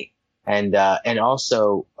should be. And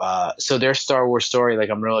also, so their Star Wars story, like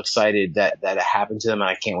I'm real excited that it happened to them, and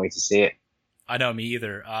I can't wait to see it. I know, me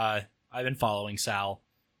either. I've been following Sal,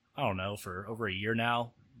 I don't know, for over a year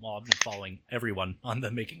now. Well, I've been following everyone on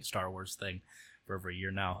the Making Star Wars thing for over a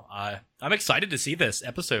year now. I'm excited to see this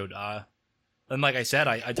episode. And like I said,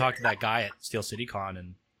 I talked to that guy at Steel City Con,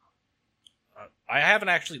 and I haven't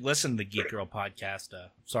actually listened to the Geek Girl podcast.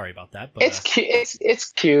 Sorry about that, but it's cute.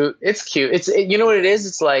 It's cute. It's cute. You know what it is?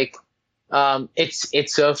 It's like,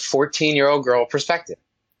 it's a 14-year-old girl perspective.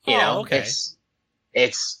 You know, okay.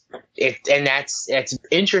 It's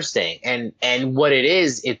interesting. And what it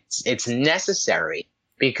is, it's necessary,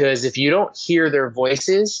 because if you don't hear their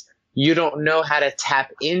voices, you don't know how to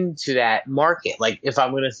tap into that market. Like if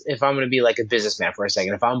I'm gonna be like a businessman for a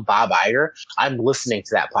second, if I'm Bob Iger, I'm listening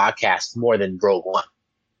to that podcast more than Rogue One.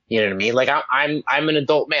 You know what I mean? Like I'm an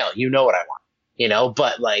adult male. You know what I want. You know,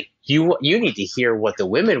 but like you need to hear what the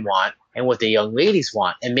women want and what the young ladies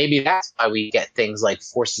want, and maybe that's why we get things like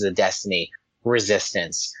Forces of Destiny,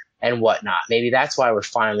 Resistance, and whatnot. Maybe that's why we're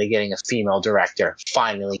finally getting a female director.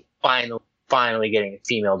 Finally getting a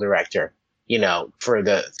female director. You know, for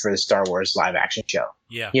the Star Wars live action show.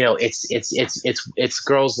 Yeah. You know, it's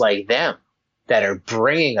girls like them that are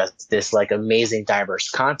bringing us this like amazing diverse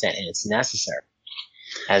content, and it's necessary.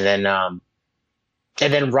 And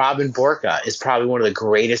then Robin Borka is probably one of the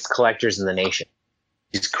greatest collectors in the nation.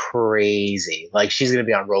 She's crazy. Like she's gonna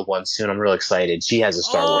be on Rogue One soon. I'm real excited. She has a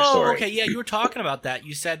Star Wars story. Okay, yeah, you were talking about that.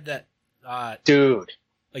 You said that, dude.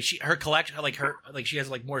 Like her collection, like she has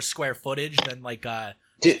like more square footage than like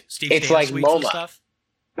Dude, Steve it's Stan like Suites and MoMA. stuff.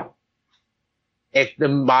 It's the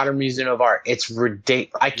Modern Museum of Art. It's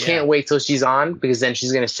ridiculous. I can't wait till she's on, because then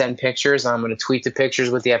she's going to send pictures, and I'm going to tweet the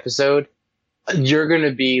pictures with the episode. You're going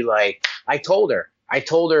to be like, I told her,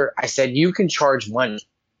 I said, you can charge money.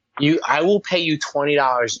 I will pay you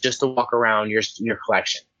 $20 just to walk around your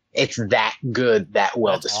collection. It's that good, that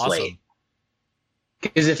well That's displayed. awesome.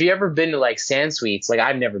 Because if you ever been to like Sand Suites, like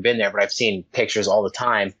I've never been there, but I've seen pictures all the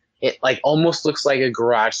time. It like almost looks like a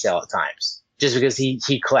garage sale at times, just because he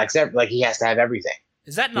collects like he has to have everything.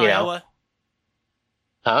 Is that in You know? Iowa?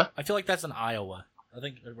 Huh? I feel like that's in Iowa. I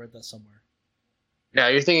think I read that somewhere. No,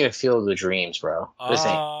 you're thinking of Field of the Dreams, bro. This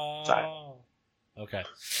ain't. Sorry. Okay.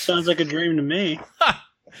 Sounds like a dream to me.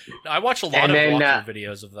 I watch a lot And of then, walkthrough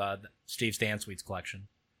videos of the Steve Stan Suites collection.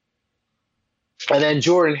 And then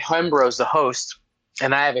Jordan Hembrow's the host,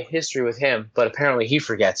 and I have a history with him, but apparently he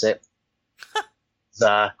forgets it.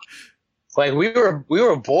 Like we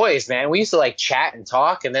were boys, man. We used to like chat and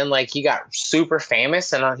talk, and then like he got super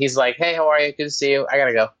famous, and he's like, "Hey, how are you? Good to see you. I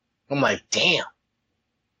gotta go." I'm like, "Damn."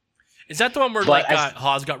 Is that the one where But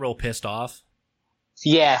Hawes got real pissed off?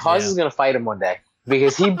 Yeah, Hawes Yeah. is gonna fight him one day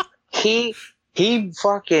because he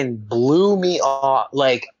fucking blew me off.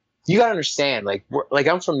 Like, you gotta understand, like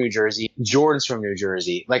I'm from New Jersey. Jordan's from New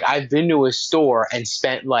Jersey. Like, I've been to a store and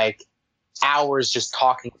spent like hours just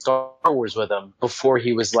talking Star Wars with him before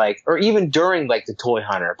he was like, or even during like the Toy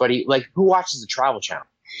Hunter. But he, like, who watches the Travel Channel?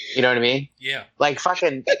 You know what I mean? Yeah. Like,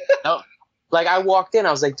 fucking. No. Like, I walked in,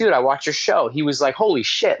 I was like, dude, I watched your show. He was like, holy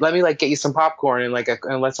shit, let me like get you some popcorn and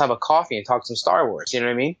and let's have a coffee and talk some Star Wars. You know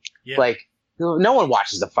what I mean? Yeah. Like, no one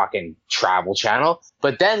watches the fucking Travel Channel.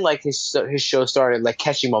 But then, like, his show started like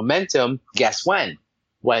catching momentum. Guess when?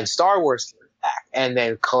 When Star Wars came back, and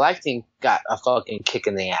then collecting got a fucking kick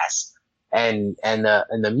in the ass, and the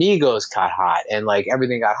Migos got hot, and like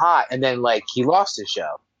everything got hot, and then like he lost his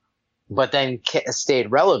show, but then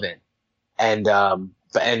stayed relevant, and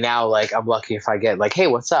now like I'm lucky if I get like, hey,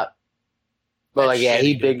 what's up? But like, yeah,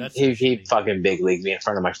 he fucking big leagued me in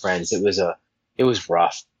front of my friends. It was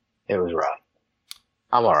rough. It was rough.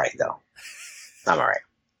 I'm all right though. I'm all right.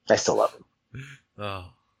 I still love him. Oh.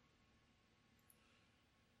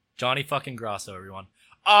 Johnny fucking Grasso, everyone.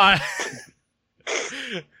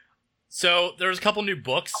 So there's a couple new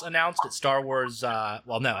books announced at Star Wars. At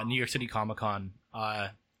New York City Comic Con.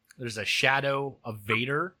 There's a Shadow of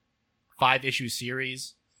Vader 5-issue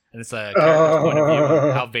series, and it's a character's point of view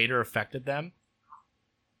of how Vader affected them.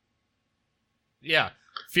 Yeah,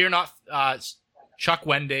 fear not. Chuck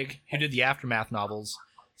Wendig, who did the Aftermath novels,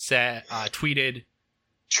 tweeted,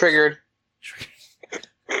 Triggered.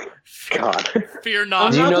 God. Fear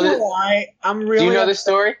not. Do you know really. Do you know this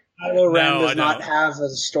story? Kylo Ren No, I does not don't. have a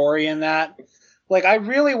story in that. Like, I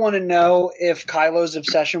really want to know if Kylo's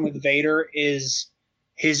obsession with Vader is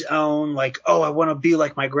his own, like, oh, I want to be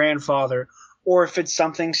like my grandfather, or if it's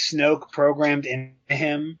something Snoke programmed into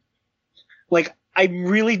him. Like, I'm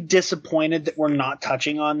really disappointed that we're not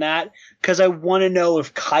touching on that, because I want to know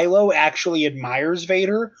if Kylo actually admires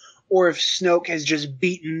Vader, or if Snoke has just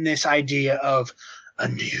beaten this idea of a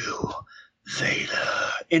new Vader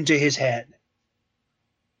into his head.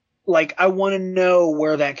 Like, I want to know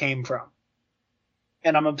where that came from.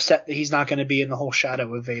 And I'm upset that he's not going to be in the whole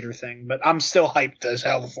Shadow of Vader thing, but I'm still hyped as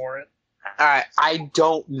hell for it. All right, I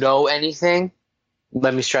don't know anything.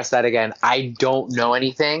 Let me stress that again. I don't know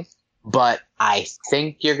anything, but I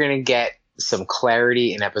think you're going to get some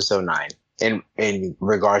clarity in episode 9 in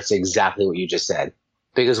regards to exactly what you just said.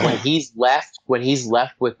 Because when he's left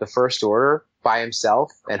with the First Order by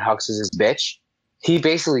himself and Hux is his bitch, he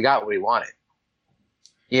basically got what he wanted.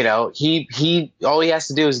 You know, he all he has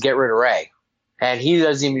to do is get rid of Rey. And he's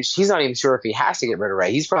not even sure if he has to get rid of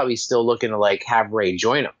Rey. He's probably still looking to like have Rey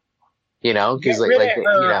join him. You know, because like you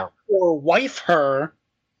know, or wife her.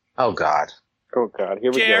 Oh God, Oh God,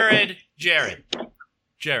 here we Jared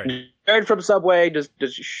from Subway. Just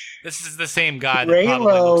shh. This is the same guy that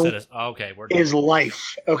probably looks at us. Oh, okay, we're done. Is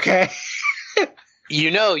life, okay? you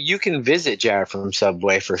know you can visit Jared from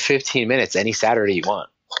Subway for 15 minutes any Saturday you want.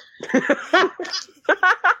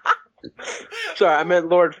 Sorry, I meant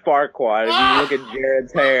Lord Farquaad. If you look at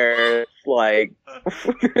Jared's hair, it's like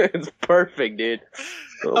it's perfect, dude.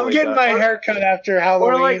 Oh I'm getting God. my hair cut after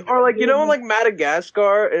Halloween. Or like you know, in like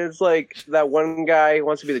Madagascar, it's like that one guy who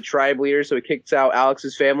wants to be the tribe leader, so he kicks out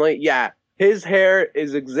Alex's family. Yeah, his hair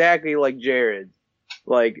is exactly like Jared's,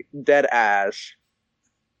 like dead ass.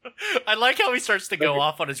 I like how he starts to go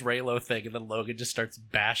off on his Raylo thing, and then Logan just starts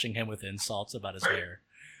bashing him with insults about his hair.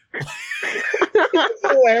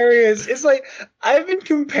 Hilarious. It's like I've been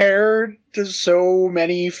compared to so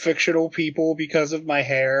many fictional people because of my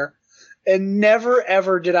hair, and never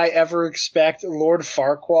ever did I ever expect Lord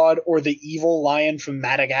Farquaad or the evil lion from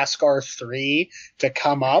Madagascar 3 to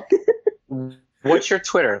come up. What's your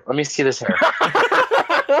Twitter? Let me see this hair.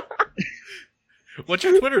 What's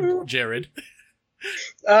your Twitter, Jared?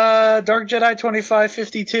 Dark Jedi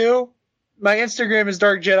 2552. My Instagram is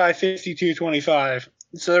Dark Jedi 5225.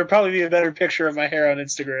 So there'll probably be a better picture of my hair on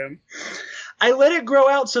Instagram. I let it grow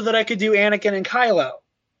out so that I could do Anakin and Kylo.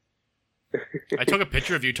 I took a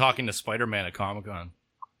picture of you talking to Spider-Man at Comic-Con.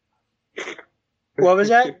 What was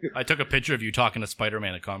that? I took a picture of you talking to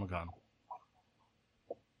Spider-Man at Comic-Con.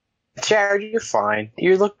 Jared, you're fine.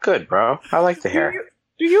 You look good, bro. I like the hair.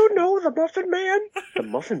 Do you know the Muffin Man? The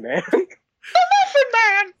Muffin Man.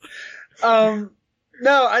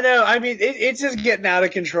 No, I know. I mean, it's just getting out of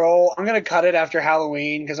control. I'm going to cut it after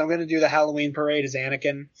Halloween because I'm going to do the Halloween parade as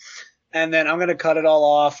Anakin. And then I'm going to cut it all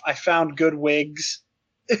off. I found good wigs.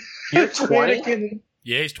 You're 20? Anakin.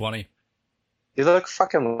 Yeah, he's 20. You look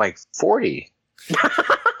fucking like 40.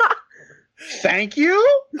 Thank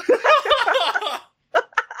you?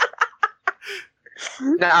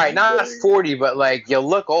 Now, all right, not 40, but like you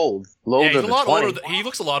look old. Yeah, he's a Than lot 20. older. He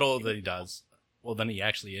looks a lot older than he does. Well, than he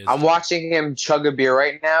actually is. I'm watching him chug a beer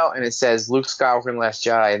right now, and it says Luke Skywalker and Last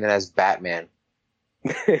Jedi, and then it has Batman.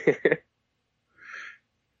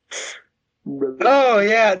 Oh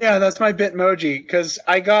yeah, that's my Bitmoji because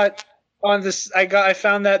I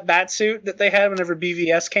found that bat suit that they had whenever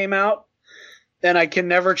BVS came out, and I can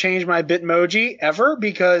never change my Bitmoji ever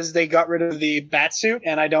because they got rid of the bat suit,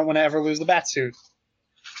 and I don't want to ever lose the bat suit.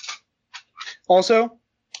 Also,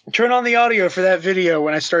 turn on the audio for that video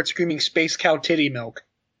when I start screaming "Space Cow Titty Milk."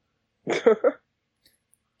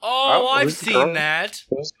 Oh, I've who's the seen girl? that.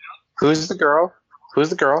 Who's the girl? Who's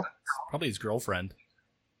the girl? Probably his girlfriend.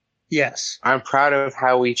 Yes. I'm proud of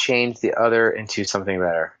how we changed the other into something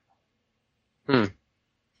better.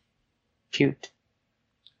 Cute.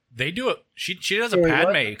 They do it. She does a Wait,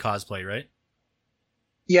 Padme what? cosplay, right?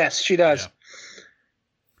 Yes, she does. Yeah.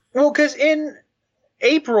 Well, because in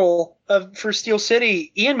April for Steel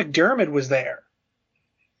City, Ian McDiarmid was there.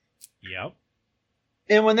 Yep.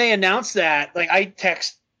 And when they announced that, like I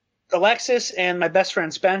text Alexis and my best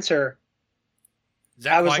friend Spencer. Is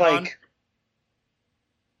that I was Qui-Gon? like,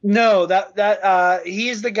 no, that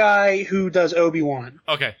he's the guy who does Obi-Wan.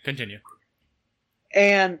 Okay, continue.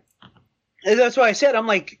 And that's why I said, I'm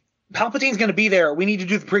like, Palpatine's going to be there. We need to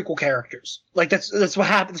do the prequel characters. Like that's what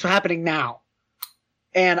happened. That's what's happening now.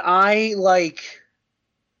 And I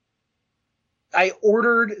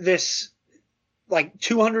ordered this like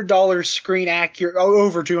 $200 screen accurate,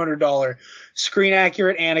 over $200 screen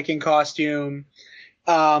accurate Anakin costume.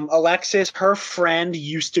 Alexis, her friend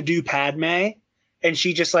used to do Padme, and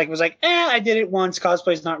she just like was like, I did it once.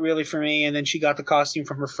 Cosplay's not really for me. And then she got the costume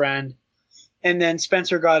from her friend. And then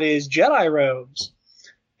Spencer got his Jedi robes,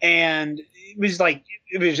 and it was like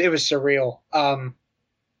it was surreal. I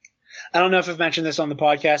don't know if I've mentioned this on the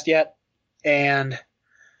podcast yet, and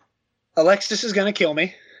Alexis is gonna kill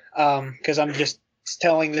me because I'm just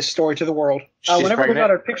telling this story to the world. She's Whenever we pregnant?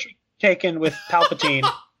 got our picture taken with Palpatine,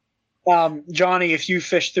 Johnny, if you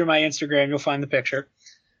fish through my Instagram, you'll find the picture.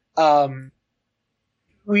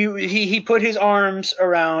 He put his arms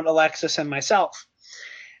around Alexis and myself.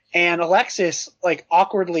 And Alexis, like,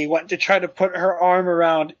 awkwardly went to try to put her arm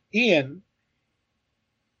around Ian.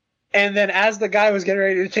 And then as the guy was getting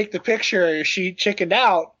ready to take the picture, she chickened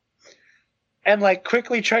out and, like,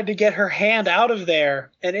 quickly tried to get her hand out of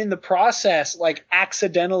there. And in the process, like,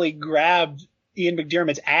 accidentally grabbed Ian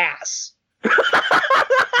McDiarmid's ass.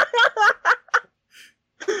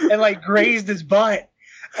 And, like, grazed his butt.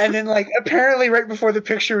 And then, like, apparently right before the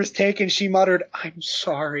picture was taken, she muttered, "I'm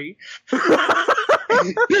sorry." He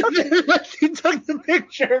took the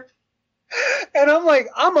picture, and I'm like,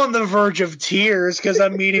 I'm on the verge of tears because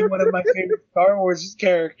I'm meeting one of my favorite Star Wars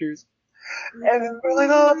characters. And then we're like,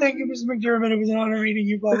 "Oh, thank you, Mr. McDiarmid. It was an honor meeting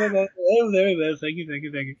you." Blah blah blah. Oh, there. Thank you.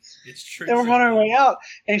 It's true. And we're on our way out,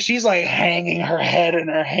 and she's like hanging her head in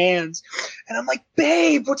her hands, and I'm like,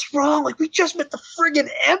 "Babe, what's wrong? Like, we just met the friggin'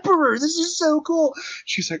 Emperor. This is so cool."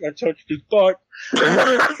 She's like, "I touched his butt."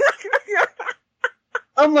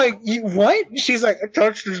 I'm like, "You what?" She's like, "I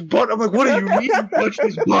touched his butt." I'm like, "What do you mean you touched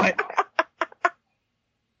his butt?"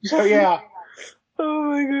 So yeah, Oh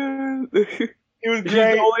my god. it was She's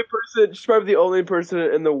great. the only person. She's probably the only person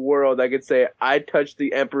in the world that could say, "I touched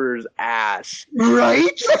the Emperor's ass."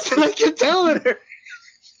 Right? That's what I kept telling her.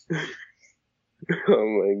 Oh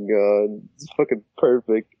my god, it's fucking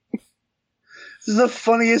perfect. This is the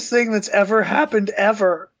funniest thing that's ever happened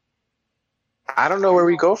ever. I don't know where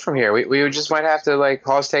we go from here. We just might have to like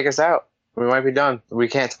pause, take us out. We might be done. We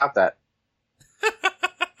can't top that.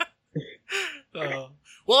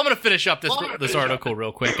 Well, I'm going to finish up this article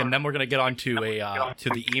real quick, and then we're going to get on to to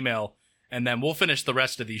the email, and then we'll finish the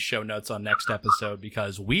rest of these show notes on next episode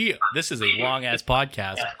because this is a long ass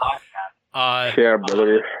podcast. Yeah,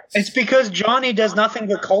 brother. It's because Johnny does nothing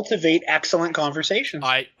but cultivate excellent conversations.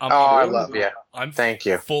 I love you. I'm Thank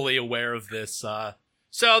you. fully aware of this.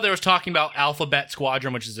 So there was talking about Alphabet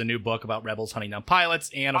Squadron, which is a new book about rebels hunting down pilots,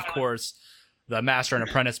 and of course the Master and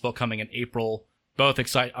Apprentice book coming in April.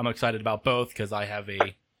 I'm excited about both because I have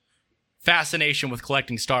a fascination with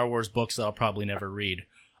collecting Star Wars books that I'll probably never read.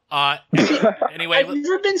 Anyway, I've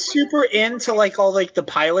never been super into like all like the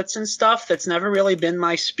pilots and stuff. That's never really been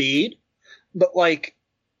my speed. But like,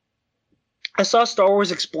 I saw Star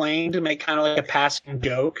Wars Explained to make kind of like a passing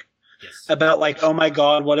joke yes. about like, oh my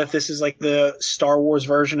god, what if this is like the Star Wars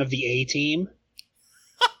version of the A-Team?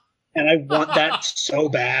 And I want that so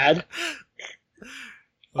bad.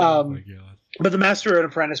 Oh my god. But the Master and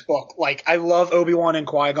Apprentice book, like, I love Obi-Wan and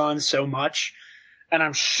Qui-Gon so much, and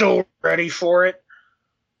I'm so ready for it.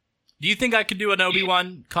 Do you think I could do an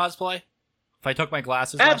Obi-Wan cosplay? If I took my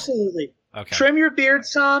glasses off? Absolutely. Okay. Trim your beard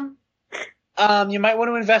some. You might want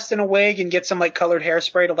to invest in a wig and get some like colored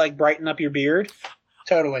hairspray to like brighten up your beard.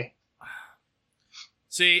 Totally.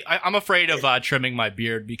 See, I'm afraid of trimming my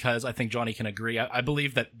beard because I think Johnny can agree. I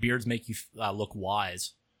believe that beards make you look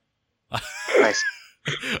wise. Nice.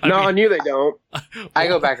 No, on you they don't. I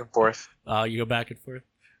go back and forth. You go back and forth.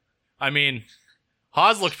 I mean,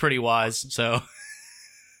 Haas looks pretty wise, so.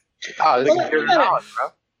 Oh, this Well, is computer yeah. knowledge, bro.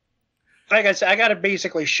 Like I said, I gotta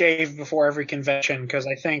basically shave before every convention because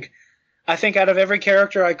I think out of every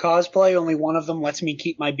character I cosplay, only one of them lets me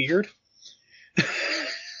keep my beard.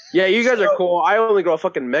 Yeah, you guys are cool. I only grow a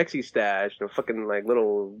fucking Mexi stash and a fucking like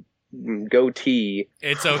little goatee.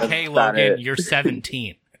 It's okay, That's about Logan. it. You're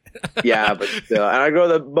 17. Yeah, but still, and I grow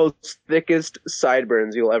the most thickest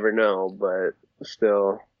sideburns you'll ever know. But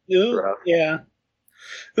still, Ooh, rough. yeah.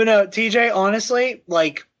 But no, TJ, honestly,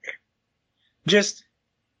 like, just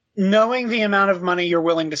knowing the amount of money you're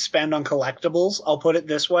willing to spend on collectibles, I'll put it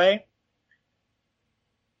this way.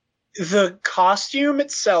 The costume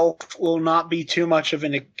itself will not be too much of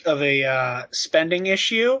a spending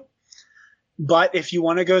issue, but if you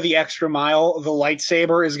want to go the extra mile, the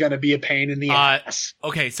lightsaber is going to be a pain in the ass.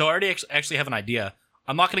 Okay, so I already actually have an idea.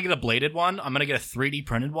 I'm not going to get a bladed one. I'm going to get a 3D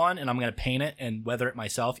printed one, and I'm going to paint it and weather it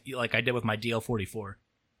myself, like I did with my DL44.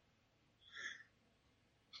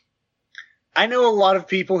 I know a lot of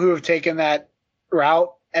people who have taken that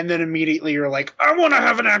route, and then immediately you're like, I want to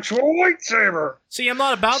have an actual lightsaber. See, I'm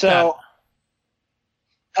not about that.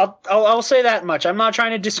 So I'll say that much. I'm not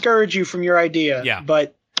trying to discourage you from your idea. Yeah.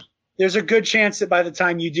 But there's a good chance that by the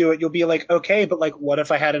time you do it, you'll be like, okay, but like, what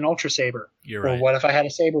if I had an Ultra Saber? You're right. Or what if I had a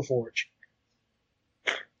Saber Forge?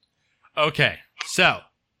 Okay, so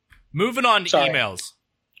moving on to Sorry. emails.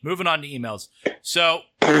 So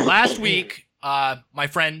last week, my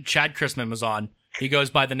friend Chad Chrisman was on. He goes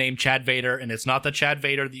by the name Chad Vader, and it's not the Chad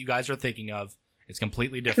Vader that you guys are thinking of. It's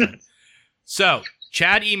completely different. So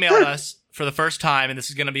Chad emailed us for the first time, and this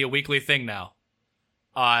is going to be a weekly thing now.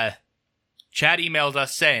 Chad emailed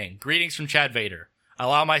us saying, "Greetings from Chad Vader.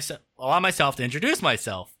 Allow myself to introduce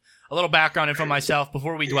myself. A little background info on myself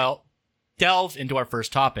before we delve into our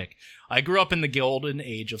first topic. I grew up in the golden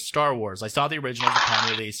age of Star Wars. I saw the originals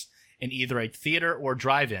upon release in either a theater or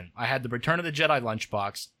drive-in. I had the Return of the Jedi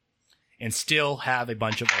lunchbox and still have a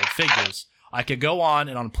bunch of old figures. I could go on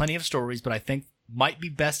and on plenty of stories, but I think might be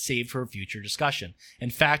best saved for a future discussion. In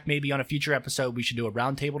fact, maybe on a future episode, we should do a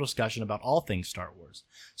roundtable discussion about all things Star Wars.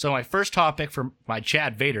 So my first topic for my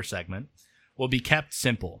Chad Vader segment will be kept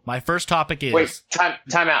simple. My first topic is... Wait,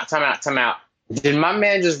 time out. Did my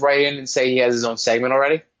man just write in and say he has his own segment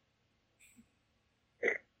already?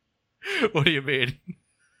 What do you mean?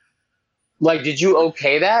 Like, did you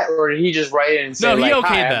okay that, or did he just write in and say, No, he like, okayed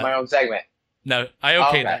hi, I have that. my own segment? No, I Oh, okayed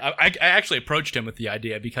okay. that. I actually approached him with the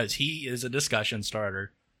idea because he is a discussion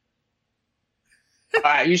starter. All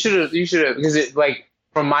right, you should have, because it, like,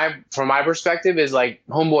 from my perspective, is like,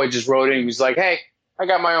 homeboy just wrote in, he was like, hey, I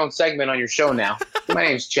got my own segment on your show now. My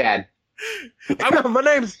name's Chad. My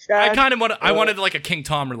name's Chad. I wanted like a King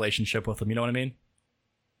Tom relationship with him. You know what I mean?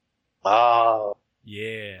 Oh,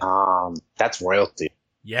 Yeah. that's royalty.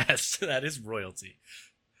 Yes, that is royalty.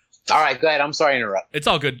 All right, go ahead. I'm sorry to interrupt. It's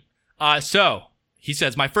all good. So he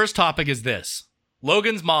says, my first topic is this: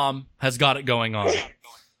 Logan's mom has got it going on.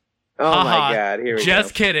 Oh Haha, my god, here we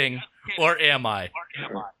Just go. kidding. Or am I?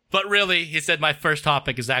 But really, he said my first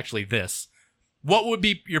topic is actually this. What would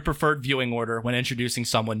be your preferred viewing order when introducing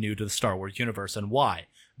someone new to the Star Wars universe, and why?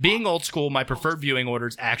 Being old school, my preferred viewing order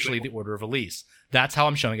is actually the order of release. That's how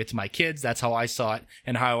I'm showing it to my kids. That's how I saw it,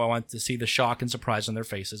 and how I want to see the shock and surprise on their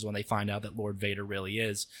faces when they find out that Lord Vader really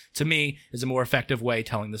is. To me, is a more effective way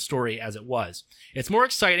telling the story as it was. It's more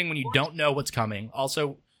exciting when you don't know what's coming.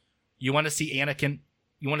 Also, you want to see Anakin.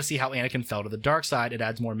 You want to see how Anakin fell to the dark side. It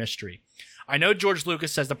adds more mystery. I know George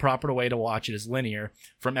Lucas says the proper way to watch it is linear,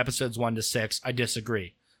 from episodes 1 to 6. I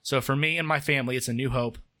disagree. So for me and my family, it's A New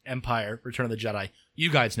Hope, Empire, Return of the Jedi. You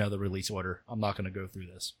guys know the release order. I'm not going to go through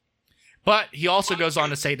this. But he also goes on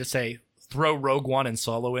to say, throw Rogue One and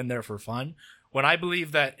Solo in there for fun, when I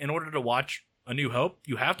believe that in order to watch A New Hope,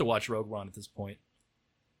 you have to watch Rogue One at this point.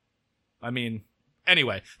 I mean,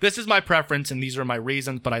 anyway, this is my preference and these are my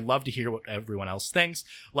reasons, but I'd love to hear what everyone else thinks.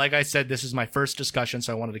 Like I said, this is my first discussion,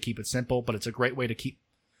 so I wanted to keep it simple, but it's a great way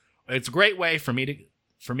for me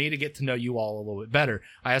to get to know you all a little bit better.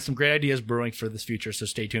 I have some great ideas brewing for this future, so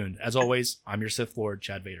stay tuned. As always, I'm your Sith Lord,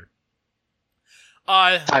 Chad Vader.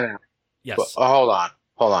 Time out. Yes. Well,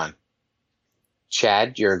 hold on.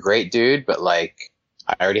 Chad, you're a great dude, but like,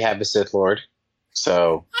 I already have a Sith Lord,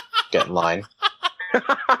 so get in line.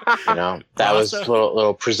 You know, that was a Also-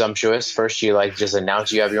 little presumptuous. First, you like just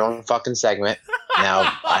announce you have your own fucking segment.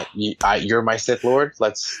 Now, you're my Sith Lord.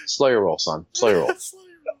 Let's slow your roll, son. Slow your roll.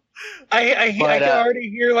 I But, can already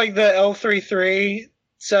hear like the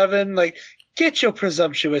L337 like, get your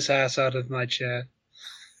presumptuous ass out of my chat.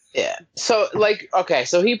 Yeah. So, like, okay,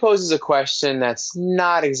 so he poses a question that's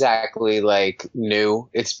not exactly, like, new.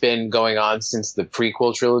 It's been going on since the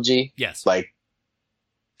prequel trilogy. Yes. Like,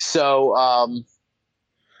 so,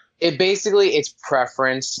 it's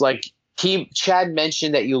preference. Like, Chad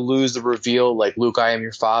mentioned that you lose the reveal, like, Luke, I am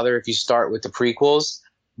your father, if you start with the prequels.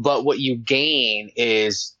 But what you gain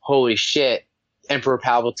is, holy shit, Emperor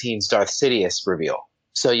Palpatine's Darth Sidious reveal.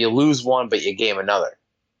 So you lose one, but you gain another.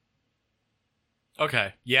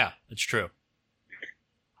 Okay. Yeah, it's true.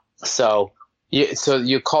 So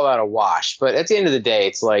you call that a wash, but at the end of the day,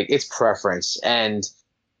 it's like it's preference, and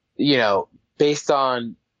you know, based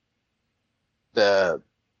on the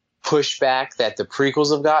pushback that the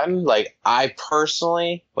prequels have gotten, like I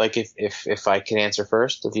personally, like if I can answer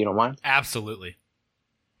first, if you don't mind, Absolutely.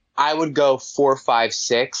 I would go 4, 5,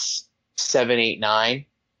 6, 7, 8, 9,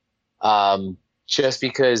 just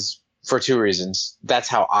because for two reasons. That's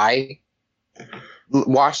how I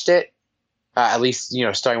watched it. At least, you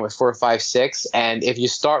know, starting with 4, 5, 6. And if you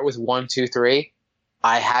start with 1, 2, 3,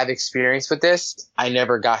 I have experience with this. I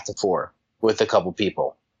never got to 4 with a couple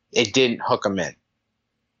people. It didn't hook them in.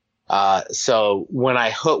 So when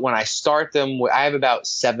I start them, I have about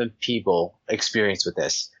 7 people experience with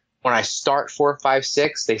this. When I start 4, 5,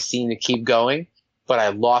 6, they seem to keep going, but I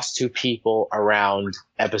lost 2 people around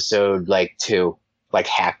episode 2, like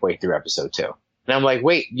halfway through episode 2. And I'm like,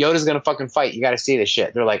 wait, Yoda's gonna fucking fight. You gotta see this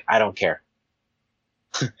shit. They're like, I don't care.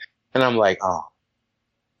 And I'm like, oh,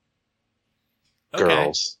 Okay.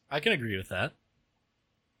 girls. I can agree with that.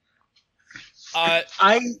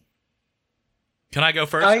 I Can I go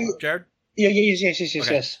first, Jared?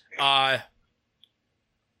 yes. I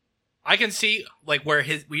can see like where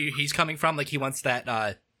he's coming from. Like he wants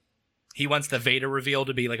that. He wants the Vader reveal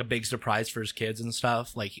to be like a big surprise for his kids and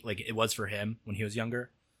stuff, like it was for him when he was younger.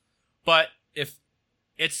 But if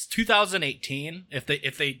it's 2018, if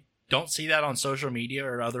they don't see that on social media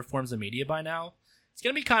or other forms of media by now, it's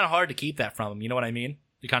gonna be kind of hard to keep that from them. You know what I mean?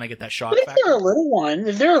 To kind of get that shock But if factor. they're a little one,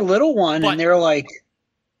 But- and they're like,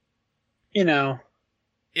 you know,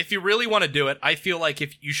 If you really want to do it, I feel like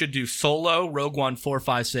if you should do Solo, Rogue One, 4,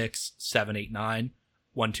 5, 6, 7, 8, 9,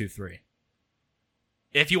 1, 2, 3.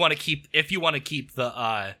 If you want to keep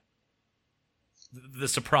the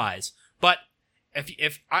surprise. But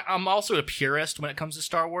I'm also a purist when it comes to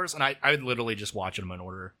Star Wars, and I would literally just watch them in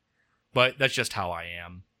order. But that's just how I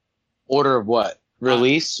am. Order of what?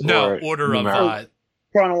 Release? No, or order of numeric?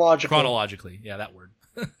 chronologically. Yeah, that word.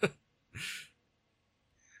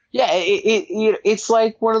 Yeah, it's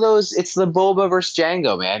like one of those. It's the Boba versus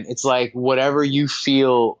Django, man. It's like whatever you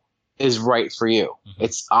feel is right for you. Mm-hmm.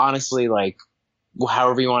 It's honestly like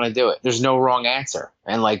however you want to do it. There's no wrong answer,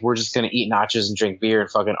 and like we're just gonna eat nachos and drink beer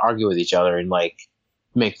and fucking argue with each other and like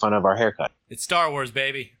make fun of our haircut. It's Star Wars,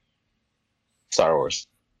 baby. Star Wars.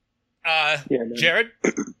 Yeah, man. Jared?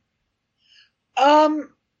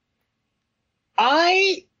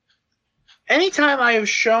 Anytime I have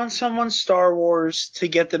shown someone Star Wars to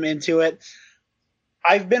get them into it,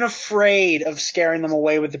 I've been afraid of scaring them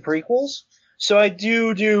away with the prequels. So I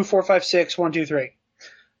do 4, 5, 6, 1, 2, 3.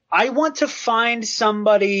 I want to find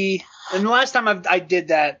somebody, and the last time I did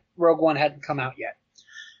that, Rogue One hadn't come out yet.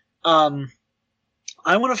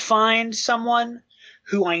 I want to find someone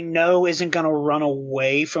who I know isn't going to run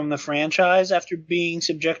away from the franchise after being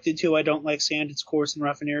subjected to I don't like sand, it's coarse and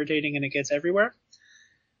rough and irritating and it gets everywhere.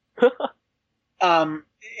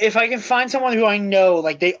 If I can find someone who I know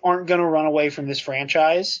like they aren't going to run away from this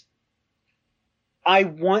franchise, I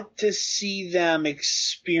want to see them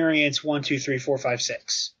experience 1, 2, 3, 4, 5,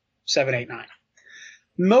 6, 7, 8, 9.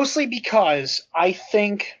 Mostly because I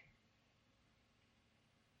think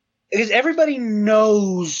because everybody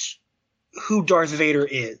knows who Darth Vader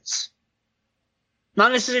is.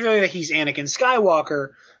 Not necessarily that he's Anakin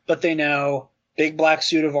Skywalker, but they know big black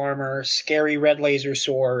suit of armor, scary red laser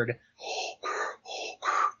sword.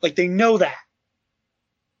 Like they know that.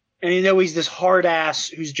 And they know he's this hard ass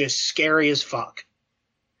who's just scary as fuck.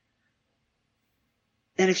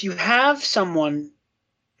 And if you have someone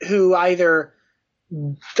who either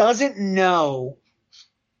doesn't know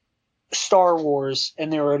Star Wars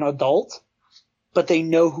and they're an adult, but they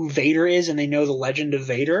know who Vader is and they know the legend of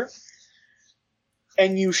Vader,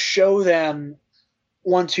 and you show them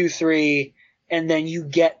 1, 2, 3, and then you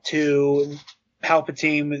get to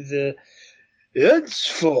Palpatine with the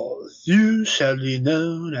 "Henceforth you shall be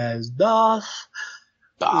known as Darth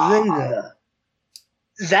Vader.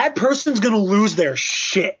 That person's going to lose their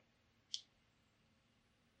shit.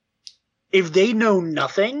 If they know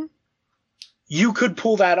nothing, you could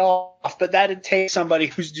pull that off, but that'd take somebody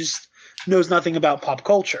who's just knows nothing about pop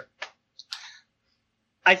culture.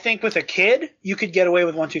 I think with a kid, you could get away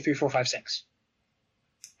with 1, 2, 3, 4, 5, 6.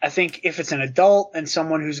 I think if it's an adult and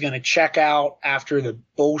someone who's going to check out after the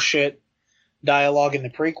bullshit dialogue in the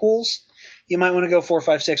prequels, you might want to go 4,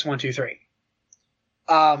 5, 6, 1, 2, 3.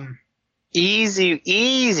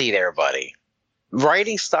 Easy there, buddy.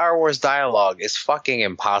 Writing Star Wars dialogue is fucking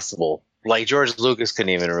impossible. Like, George Lucas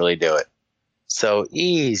couldn't even really do it. So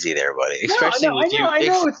easy there, buddy. Especially I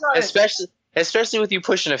know it's not especially with you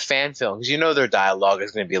pushing a fan film, because you know their dialogue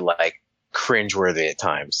is going to be like cringeworthy at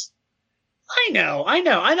times. I know. I'm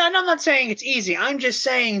not saying it's easy. I'm just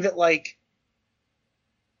saying that, like,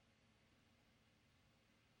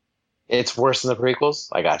 it's worse than the prequels.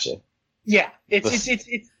 I got you. Yeah, it's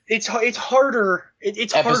harder.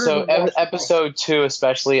 It's harder. Episode 2,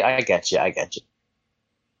 especially. I get you.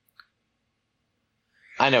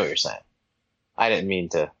 I know what you're saying. I didn't mean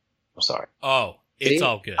to. I'm sorry. Oh, it's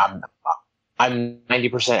all good. I'm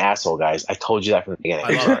 90% asshole, guys. I told you that from the beginning.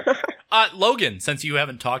 I love it. Logan, since you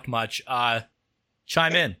haven't talked much,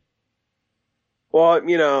 chime in. Well,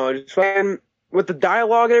 just fucking with the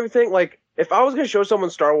dialogue and everything, like, if I was going to show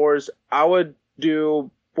someone Star Wars, I would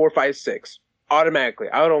do 4, 5, 6. Automatically.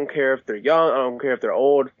 I don't care if they're young. I don't care if they're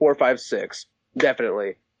old. 4, 5, 6.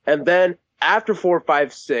 Definitely. And then after 4,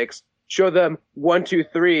 5, 6, show them 1, 2,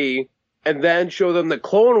 3, and then show them the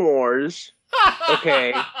Clone Wars.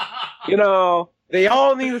 Okay. They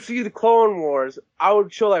all need to see the Clone Wars. I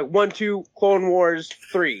would show like 1, 2, Clone Wars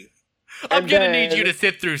 3. I'm going to need you to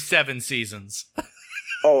sit through 7 seasons.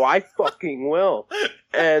 Oh, I fucking will.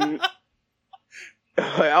 And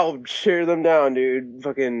I'll share them down, dude.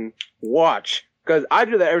 Fucking watch. Because I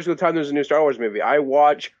do that every single time there's a new Star Wars movie. I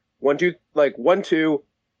watch 1, 2,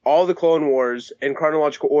 all the Clone Wars in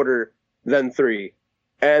chronological order, then 3.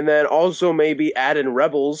 And then also maybe add in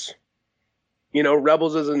Rebels.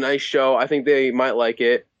 Rebels is a nice show. I think they might like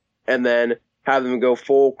it. And then have them go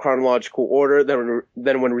full chronological order.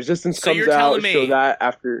 Then when Resistance comes out, show that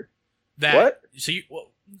after. What? So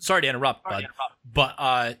sorry to interrupt, bud.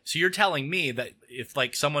 But so you're telling me that if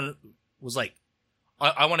like someone was like,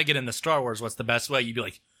 I want to get into Star Wars, what's the best way? You'd be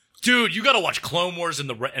like, dude, you got to watch Clone Wars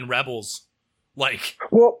and Rebels. Like,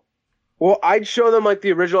 well, I'd show them like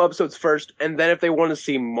the original episodes first, and then if they want to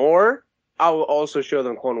see more, I will also show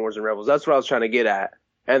them Clone Wars and Rebels. That's what I was trying to get at.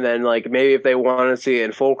 And then like maybe if they want to see it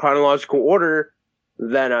in full chronological order,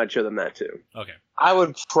 then I'd show them that too. Okay. I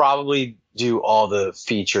would probably do all the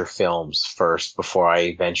feature films first before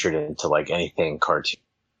I ventured into like anything cartoon.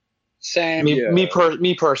 Same. Me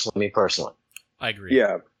personally. I agree.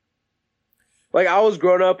 Yeah. Like I was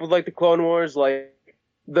growing up with like the Clone Wars. Like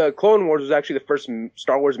the Clone Wars was actually the first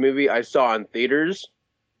Star Wars movie I saw in theaters.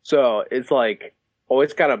 So it's like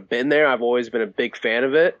always kind of been there. I've always been a big fan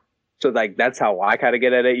of it. So like that's how I kind of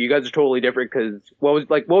get at it. You guys are totally different because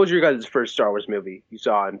what was your guys' first Star Wars movie you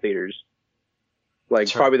saw in theaters?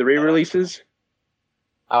 Like probably the re-releases.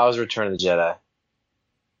 I was Return of the Jedi.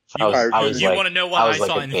 You want to know what I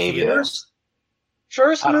saw in theaters?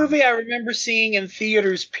 First movie I remember seeing in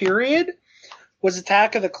theaters, period, was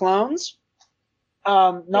Attack of the Clones.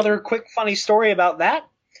 Another quick funny story about that.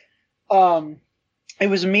 It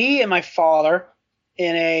was me and my father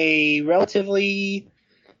in a relatively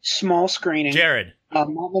small screening. Jared. Not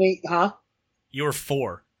many, huh? You were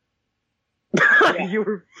 4. Yeah. You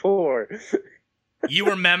were 4. You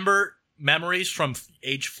remember memories from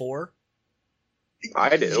age 4?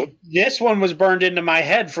 I do. This one was burned into my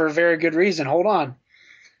head for a very good reason. Hold on.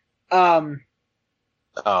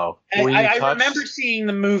 Oh. I remember seeing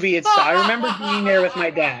the movie itself. I remember being there with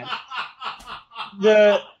my dad.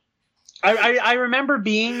 I remember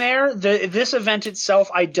being there. This event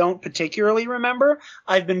itself, I don't particularly remember.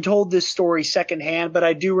 I've been told this story secondhand, but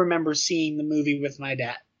I do remember seeing the movie with my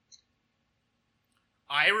dad.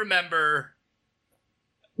 I remember.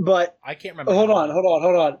 But I can't remember. Hold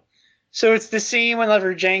on. So it's the scene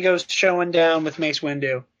whenever Django's showing down with Mace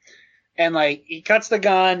Windu. And like he cuts the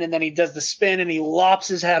gun and then he does the spin and he lops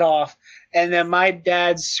his head off. And then my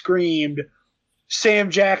dad screamed,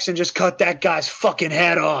 "Sam Jackson just cut that guy's fucking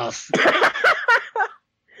head off."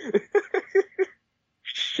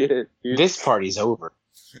 Shit. This party's over.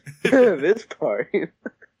 This party.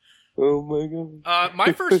 Oh my god.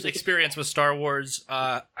 My first experience with Star Wars,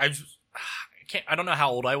 I don't know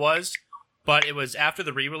how old I was, but it was after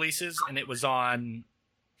the re-releases and it was on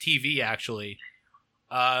TV actually.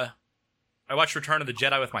 I watched Return of the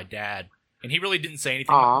Jedi with my dad, and he really didn't say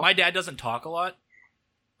anything. Aww. My dad doesn't talk a lot,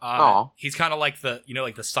 He's kind of like the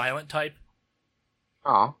silent type.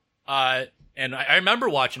 Oh. And I remember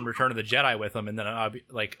watching Return of the Jedi with him, and then I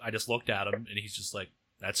just looked at him, and he's just like,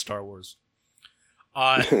 "That's Star Wars."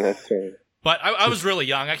 That's right. But I was really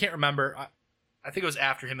young. I can't remember. I think it was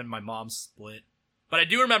after him and my mom split. But I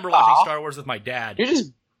do remember watching Star Wars with my dad. You're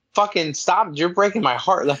just fucking stop. You're breaking my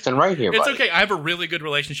heart left and right here, It's buddy. okay. I have a really good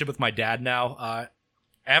relationship with my dad now.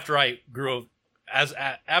 After I grew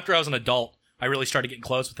after I was an adult, I really started getting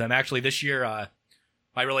close with him. Actually, this year,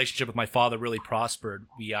 my relationship with my father really prospered.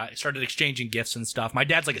 We started exchanging gifts and stuff. My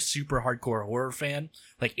dad's like a super hardcore horror fan,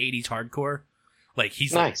 like 80s hardcore. Like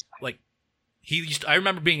he's Nice. like I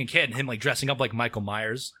remember being a kid and him like dressing up like Michael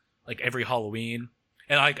Myers, like every Halloween.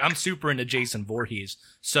 And I'm super into Jason Voorhees.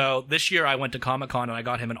 So this year I went to Comic-Con and I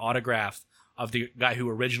got him an autograph of the guy who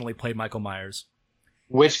originally played Michael Myers.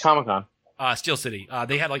 Which Comic-Con? Steel City.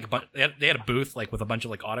 They had like they had a booth like with a bunch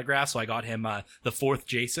of like autographs. So I got him the fourth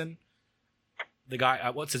Jason. The guy,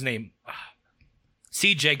 what's his name?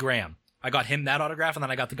 C.J. Graham. I got him that autograph, and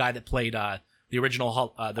then I got the guy that played the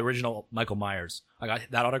original Michael Myers. I got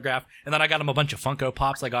that autograph, and then I got him a bunch of Funko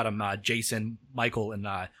Pops. I got him Jason, Michael, and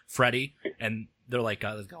Freddy, and they're like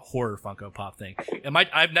a horror Funko Pop thing. And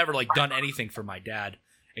I've never like done anything for my dad,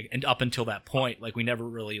 and up until that point, like we never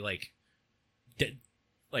really like did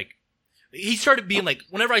like. He started being like,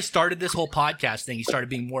 whenever I started this whole podcast thing, he started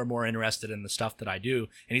being more and more interested in the stuff that I do,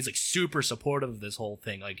 and he's like super supportive of this whole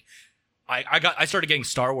thing. Like, I started getting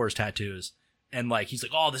Star Wars tattoos, and like he's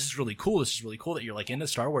like, oh, this is really cool. This is really cool that you're like into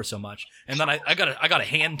Star Wars so much. And then I got a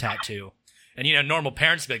hand tattoo, and normal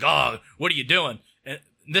parents be like, oh, what are you doing? And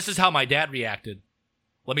this is how my dad reacted.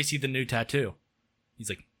 Let me see the new tattoo. He's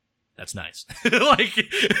like, that's nice. like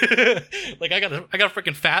I got a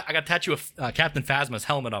freaking I got a tattoo of Captain Phasma's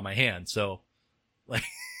helmet on my hand. So, like,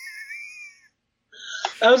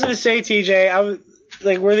 I was gonna say, TJ, I was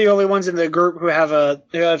like, we're the only ones in the group who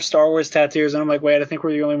have Star Wars tattoos, and I'm like, wait, I think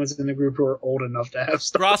we're the only ones in the group who are old enough to have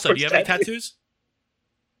Star Grasso, Wars do you have any tattoos?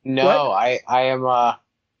 No, What?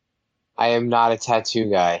 I am not a tattoo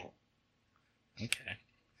guy. Okay.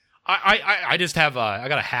 I just have I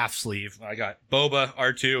got a half sleeve. I got Boba,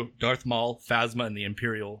 R2, Darth Maul, Phasma, and the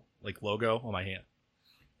Imperial like logo on my hand.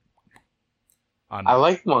 I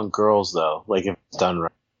like them on girls though, like if it's done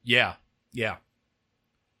right. Yeah.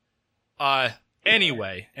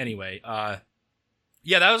 Anyway,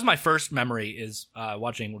 yeah, that was my first memory is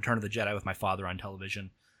watching Return of the Jedi with my father on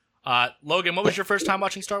television. Logan, what was your first time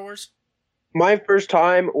watching Star Wars? My first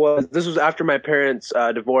time this was after my parents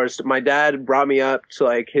divorced. My dad brought me up to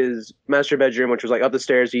like his master bedroom, which was like up the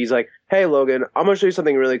stairs. He's like, "Hey, Logan, I'm gonna show you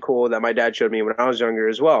something really cool that my dad showed me when I was younger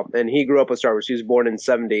as well." And he grew up with Star Wars. He was born in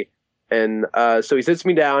 '70, and so he sits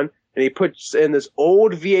me down and he puts in this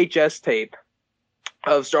old VHS tape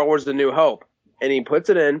of Star Wars: The New Hope, and he puts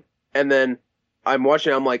it in, and then I'm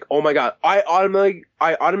watching. I'm like, oh my god! I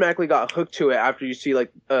automatically got hooked to it after you see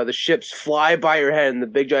like the ships fly by your head and the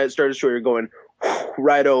big giant Star Destroyer going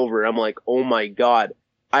right over. I'm like, oh my god!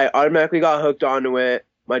 I automatically got hooked onto it.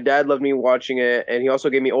 My dad loved me watching it, and he also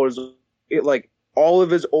gave me all of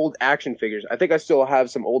his old action figures. I think I still have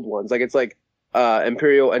some old ones. Like it's like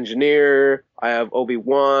Imperial Engineer. I have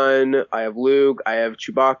Obi-Wan. I have Luke. I have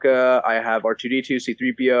Chewbacca. I have R2-D2,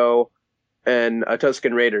 C-3PO. And a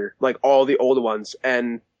Tusken Raider, like all the old ones.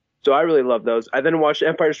 And so I really love those. I then watched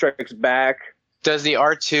Empire Strikes Back. Does the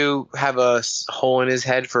R2 have a hole in his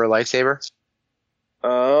head for a lightsaber?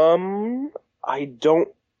 I don't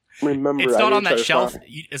remember. It's not on that try to shelf. find-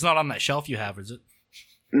 It's not on that shelf you have, is it?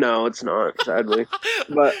 No, it's not, sadly.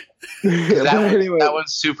 But That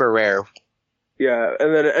one's super rare. yeah,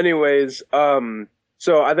 and then anyways,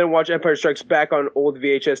 so I then watched Empire Strikes Back on old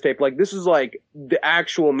VHS tape. Like this is like the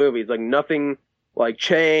actual movie. Like nothing like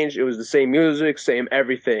changed. It was the same music, same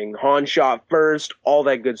everything. Han shot first, all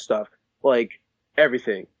that good stuff. Like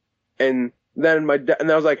everything. And then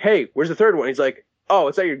and I was like, "Hey, where's the third one?" He's like, "Oh,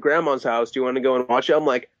 it's at your grandma's house. Do you want to go and watch it?" I'm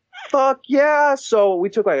like, "Fuck yeah!" So we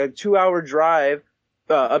took like a 2-hour drive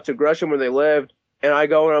up to Gresham where they lived, and I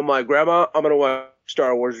go and I'm like, "Grandma, I'm gonna watch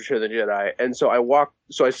Star Wars: Return of the Jedi." And so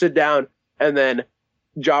I sit down, and then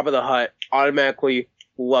Jabba the Hutt, automatically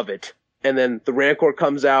love it. And then the Rancor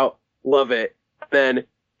comes out, love it. Then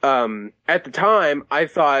at the time, I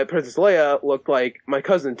thought Princess Leia looked like my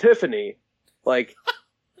cousin Tiffany. Like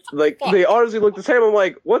they honestly look the same. I'm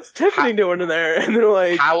like, what's Tiffany doing in there? And they're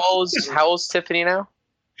like, How old's Tiffany now?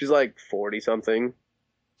 she's like 40 something.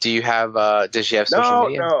 Do you have does she have social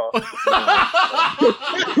media? No.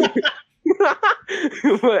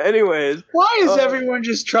 But anyways, Why is everyone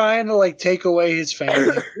just trying to like take away his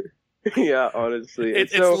family? yeah, honestly.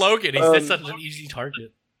 It's So, Logan. He's such an easy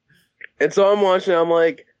target. And so I'm watching, I'm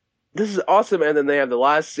like, this is awesome. And then they have the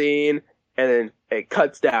last scene, and then it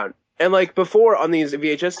cuts down. And like before on these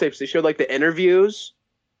VHS tapes, they showed like the interviews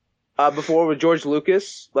before with George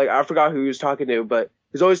Lucas. Like I forgot who he was talking to, but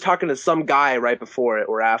he was always talking to some guy right before it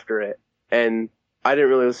or after it. And I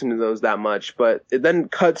didn't really listen to those that much, but it then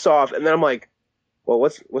cuts off, and then I'm like, well,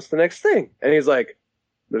 what's the next thing? And he's like,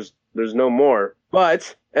 there's no more.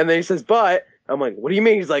 But, and then he says, but, I'm like, what do you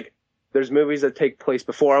mean? He's like, there's movies that take place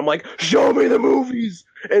before. I'm like, show me the movies.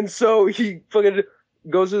 And so he fucking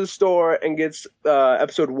goes to the store and gets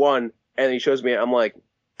episode 1, and he shows me it. I'm like,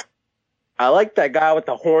 I like that guy with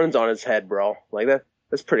the horns on his head, bro. Like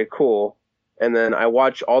that's pretty cool. And then I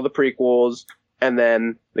watch all the prequels. And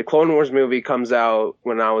then the Clone Wars movie comes out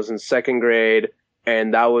when I was in 2nd grade,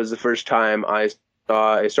 and that was the first time I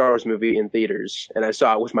saw a Star Wars movie in theaters, and I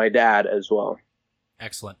saw it with my dad as well.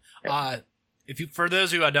 Excellent. For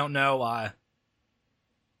those who I don't know, I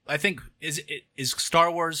think is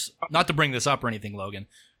Star Wars, not to bring this up or anything, Logan,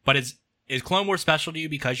 but is Clone Wars special to you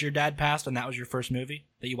because your dad passed and that was your first movie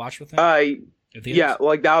that you watched with him? Yeah,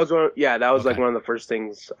 like that was one. Yeah, that was like one of the first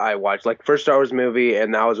things I watched, like first Star Wars movie,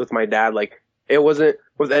 and that was with my dad. Like. It wasn't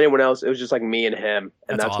with anyone else. It was just like me and him.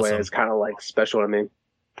 And that's why it's kind of like special to me.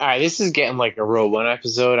 All right, this is getting like a Rogue One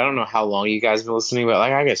episode. I don't know how long you guys have been listening, but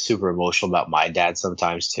like I get super emotional about my dad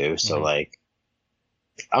sometimes too. So like,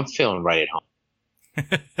 I'm feeling right at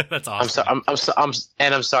home. That's awesome.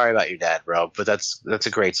 I'm sorry about your dad, bro. But that's a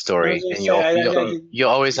great story, and you'll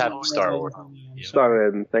always have Star Wars.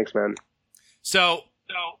 Sorry, thanks, man. So,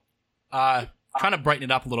 trying to brighten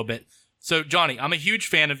it up a little bit. So, Johnny, I'm a huge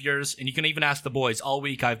fan of yours, and you can even ask the boys. All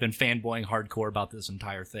week I've been fanboying hardcore about this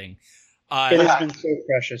entire thing. It has been so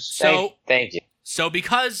precious. So, thank you. So,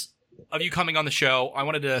 because of you coming on the show, I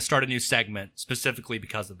wanted to start a new segment specifically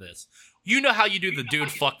because of this. You know how you do the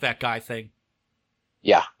dude fuck that guy thing?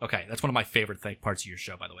 Yeah. Okay, that's one of my favorite parts of your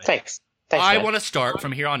show, by the way. Thanks I want to start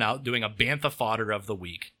from here on out doing a Bantha Fodder of the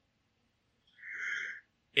Week.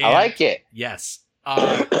 I like it. Yes.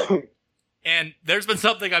 And there's been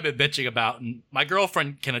something I've been bitching about, and my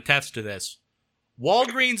girlfriend can attest to this.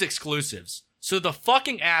 Walgreens exclusives. So the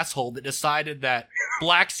fucking asshole that decided that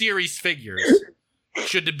Black Series figures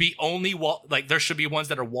should be only, there should be ones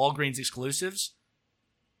that are Walgreens exclusives,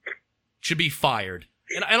 should be fired.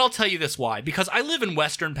 And I'll tell you this why. Because I live in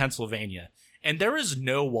Western Pennsylvania, and there is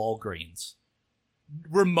no Walgreens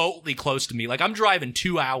remotely close to me. Like, I'm driving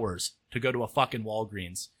 2 hours to go to a fucking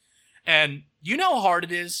Walgreens. And you know how hard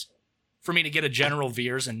it is for me to get a General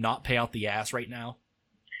Veers and not pay out the ass right now?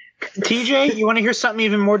 TJ, you want to hear something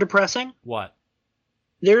even more depressing? What?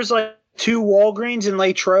 There's like 2 Walgreens in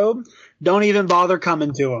Latrobe. Don't even bother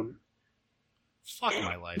coming to them. Fuck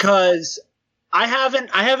my life. Because I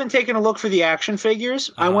haven't taken a look for the action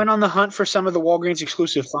figures. I went on the hunt for some of the Walgreens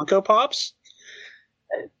exclusive Funko Pops.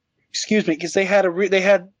 Excuse me, because they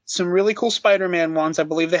had some really cool Spider-Man ones. I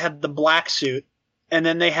believe they had the black suit, and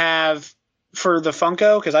then they have for the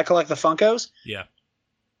Funko, because I collect the Funkos. Yeah.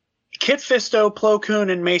 Kit Fisto, Plo Koon,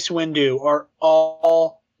 and Mace Windu are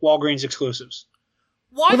all Walgreens exclusives.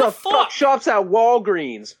 Why Who the fuck shops at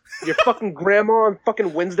Walgreens? Your fucking grandma on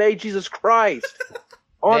fucking Wednesday? Jesus Christ.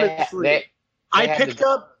 Honestly. I picked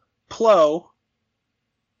up Plo,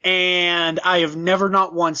 and I have never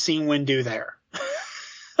not once seen Windu there.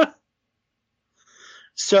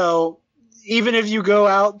 So, even if you go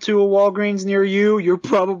out to a Walgreens near you, you're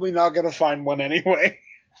probably not going to find one anyway.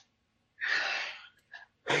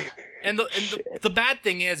 And the bad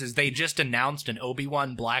thing is they just announced an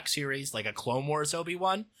Obi-Wan Black Series, like a Clone Wars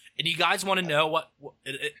Obi-Wan. And you guys want to know what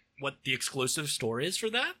the exclusive store is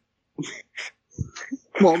for that?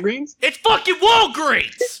 Walgreens? It's fucking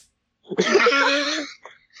Walgreens!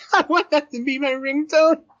 I want that to be my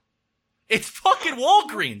ringtone. It's fucking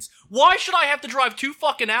Walgreens. Why should I have to drive 2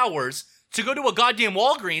 fucking hours to go to a goddamn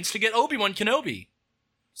Walgreens to get Obi-Wan Kenobi?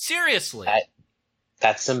 Seriously.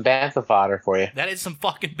 That's some Bantha fodder for you. That is some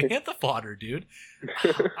fucking Bantha fodder, dude.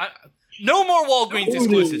 No more Walgreens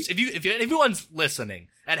exclusives. If anyone's listening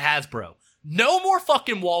at Hasbro, no more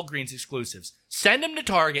fucking Walgreens exclusives. Send them to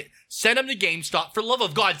Target. Send them to GameStop. For love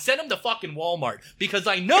of God, send them to fucking Walmart. Because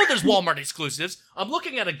I know there's Walmart exclusives. I'm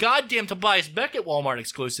looking at a goddamn Tobias Beckett Walmart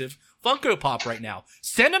exclusive Funko Pop right now.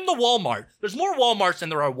 Send them to Walmart. There's more Walmarts than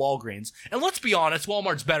there are Walgreens. And let's be honest,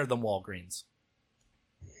 Walmart's better than Walgreens.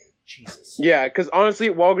 Jesus. Yeah, because honestly,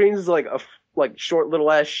 Walgreens is like a short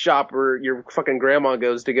little ass shop where your fucking grandma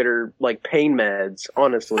goes to get her like pain meds.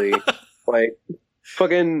 Honestly, like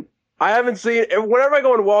fucking. I haven't seen. Whenever I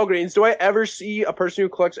go into Walgreens, do I ever see a person who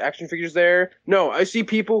collects action figures there? No, I see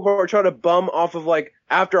people who are trying to bum off of like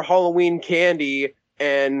after Halloween candy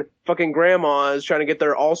and fucking grandmas trying to get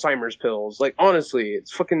their Alzheimer's pills. Like, honestly,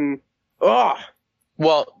 it's fucking, ugh.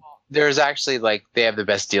 Well, there's actually, like, they have the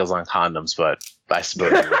best deals on condoms, but I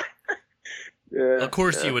suppose you would. Yeah, Of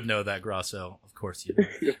course you would know that, Grosso. Of course you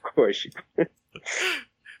would. Of course.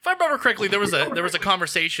 If I remember correctly, there was a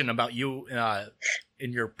conversation about you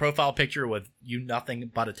in your profile picture with you nothing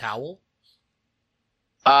but a towel.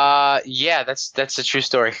 Yeah, that's a true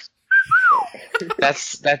story.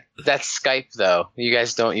 That's Skype though. You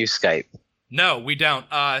guys don't use Skype. No, we don't.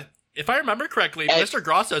 If I remember correctly, And- Mr.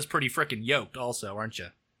 Grosso is pretty freaking yoked, also, aren't you?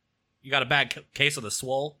 You got a bad case of the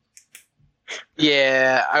swole.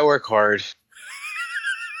 Yeah, I work hard.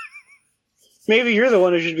 Maybe you're the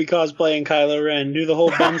one who should be cosplaying Kylo Ren. Do the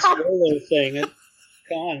whole Ben Solo thing.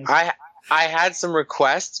 Come on. I had some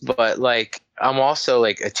requests, but like I'm also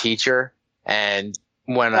like a teacher, and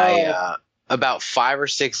when I about 5 or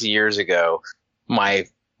 6 years ago, my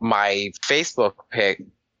Facebook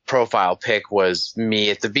profile pic was me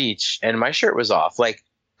at the beach, and my shirt was off, like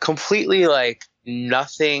completely like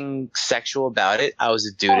nothing sexual about it. I was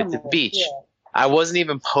a dude at the beach. Yeah. I wasn't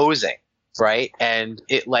even posing, right? And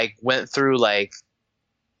it like went through like,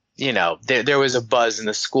 you know, there was a buzz in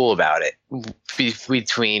the school about it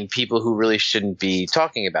between people who really shouldn't be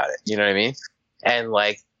talking about it. You know what I mean? And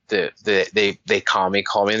like they called me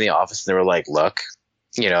in the office, and they were like, look,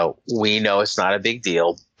 you know, we know it's not a big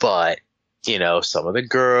deal, but you know, some of the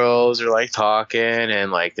girls are like talking,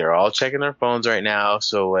 and like they're all checking their phones right now.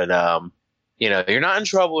 So when you know, you're not in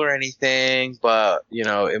trouble or anything, but you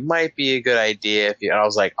know, it might be a good idea if you. And I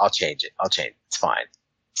was like, I'll change it. It's fine.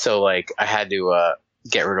 So like, I had to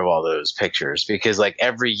get rid of all those pictures, because like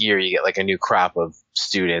every year you get like a new crop of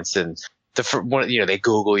students, and one, you know, they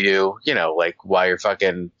Google you, you know, like while you're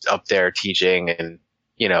fucking up there teaching, and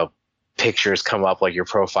you know, pictures come up like your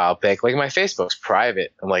profile pic. Like my Facebook's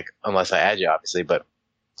private, and like unless I add you, obviously, but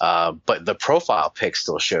the profile pic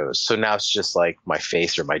still shows. So now it's just like my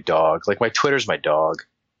face or my dog. Like my Twitter's my dog,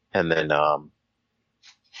 and then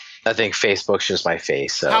I think Facebook's just my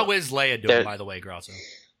face. So. How is Leia doing, by the way, Grosso?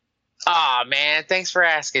 Aw, man, thanks for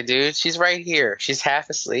asking, dude. She's right here. She's half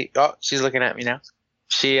asleep. Oh, she's looking at me now.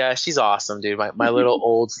 She's awesome, dude. My little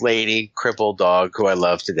old lady crippled dog who I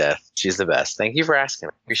love to death. She's the best. Thank you for asking.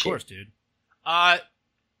 Appreciate Of course, dude.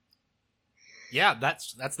 Yeah,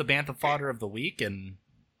 that's the Bantha fodder of the week, and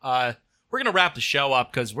we're gonna wrap the show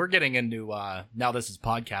up because we're getting into now this is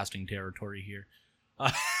podcasting territory here.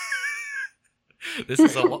 This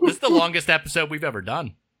is the longest episode we've ever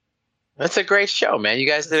done. That's a great show, man. You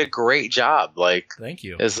guys did a great job. Like, thank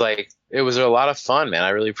you. It's like it was a lot of fun, man. I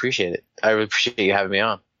really appreciate it. I really appreciate you having me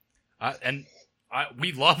on. And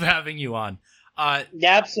we love having you on.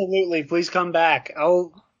 Absolutely. Please come back.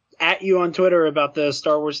 I'll at you on Twitter about the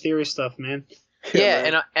Star Wars theory stuff, man.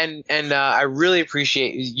 Yeah, and I really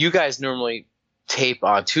appreciate you guys normally tape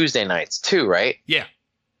on Tuesday nights too, right? Yeah.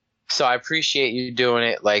 So I appreciate you doing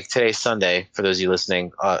it. Like today's Sunday for those of you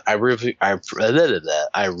listening. I really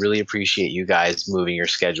appreciate you guys moving your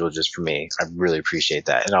schedule just for me. I really appreciate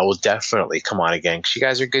that, and I will definitely come on again because you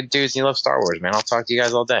guys are good dudes and you love Star Wars, man. I'll talk to you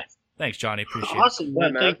guys all day. Thanks, Johnny. Appreciate Awesome, it.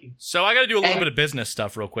 man. Thank you. So I got to do a little bit of business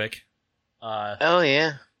stuff real quick. Oh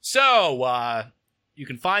yeah. So you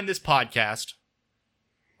can find this podcast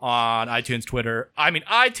on iTunes,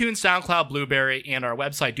 iTunes, SoundCloud, Blueberry, and our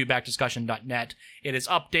website, dobackdiscussion.net. It is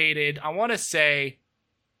updated. I want to say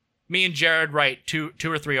me and Jared write two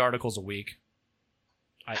or three articles a week.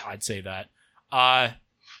 I'd say that.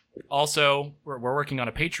 Also, we're working on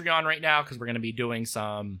a Patreon right now because we're going to be doing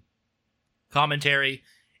some commentary.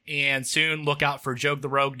 And soon look out for Joe the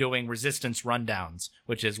Rogue doing Resistance Rundowns,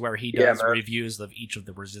 which is where he does reviews of each of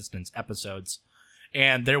the Resistance episodes.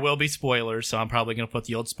 And there will be spoilers, so I'm probably going to put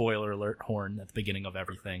the old spoiler alert horn at the beginning of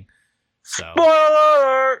everything. So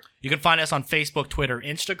Spoiler! You can find us on Facebook, Twitter,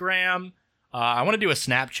 Instagram. I want to do a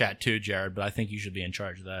Snapchat too, Jared, but I think you should be in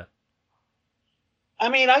charge of that. I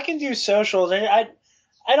mean, I can do socials. I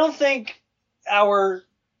don't think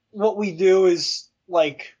what we do is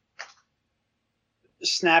like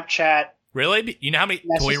Snapchat. Really? You know how many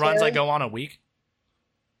necessary? toy runs I go on a week?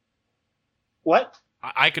 What?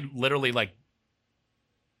 I could literally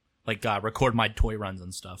record my toy runs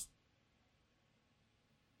and stuff.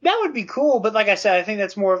 That would be cool, but like I said, I think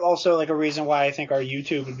that's more of also like a reason why I think our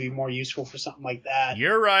YouTube would be more useful for something like that.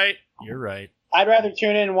 You're right. I'd rather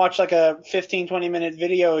tune in and watch like a 15-20 minute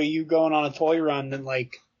video of you going on a toy run than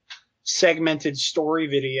like segmented story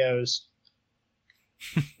videos.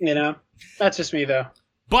 You know? That's just me though.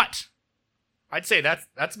 But I'd say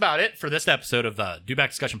that's about it for this episode of the Do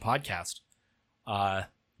Back Discussion podcast.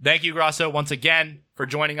 Thank you, Grosso, once again for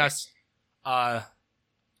joining us.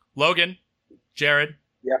 Logan, Jared.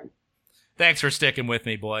 Yeah. Thanks for sticking with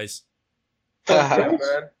me, boys. Yeah,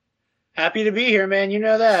 man. Happy to be here, man. You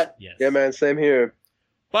know that. Yes. Yeah, man. Same here.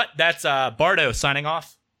 But that's Bardo signing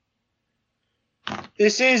off.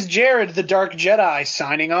 This is Jared, the Dark Jedi,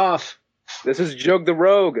 signing off. This is Joke the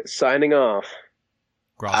Rogue signing off.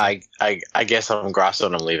 Grosso. I guess I'm Grosso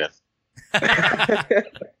and I'm leaving.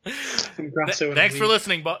 Thanks for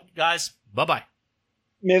listening, guys. Bye-bye.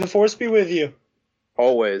 May the Force be with you.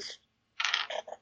 Always.